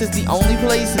Unscripted. This is the only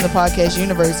place in the podcast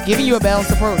universe giving you a balanced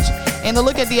approach and a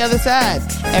look at the other side.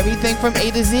 Everything from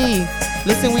A to Z.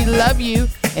 Listen, we love you,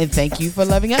 and thank you for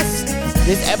loving us.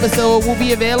 This episode will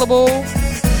be available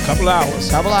Couple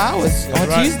hours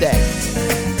on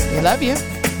Tuesday. We love you.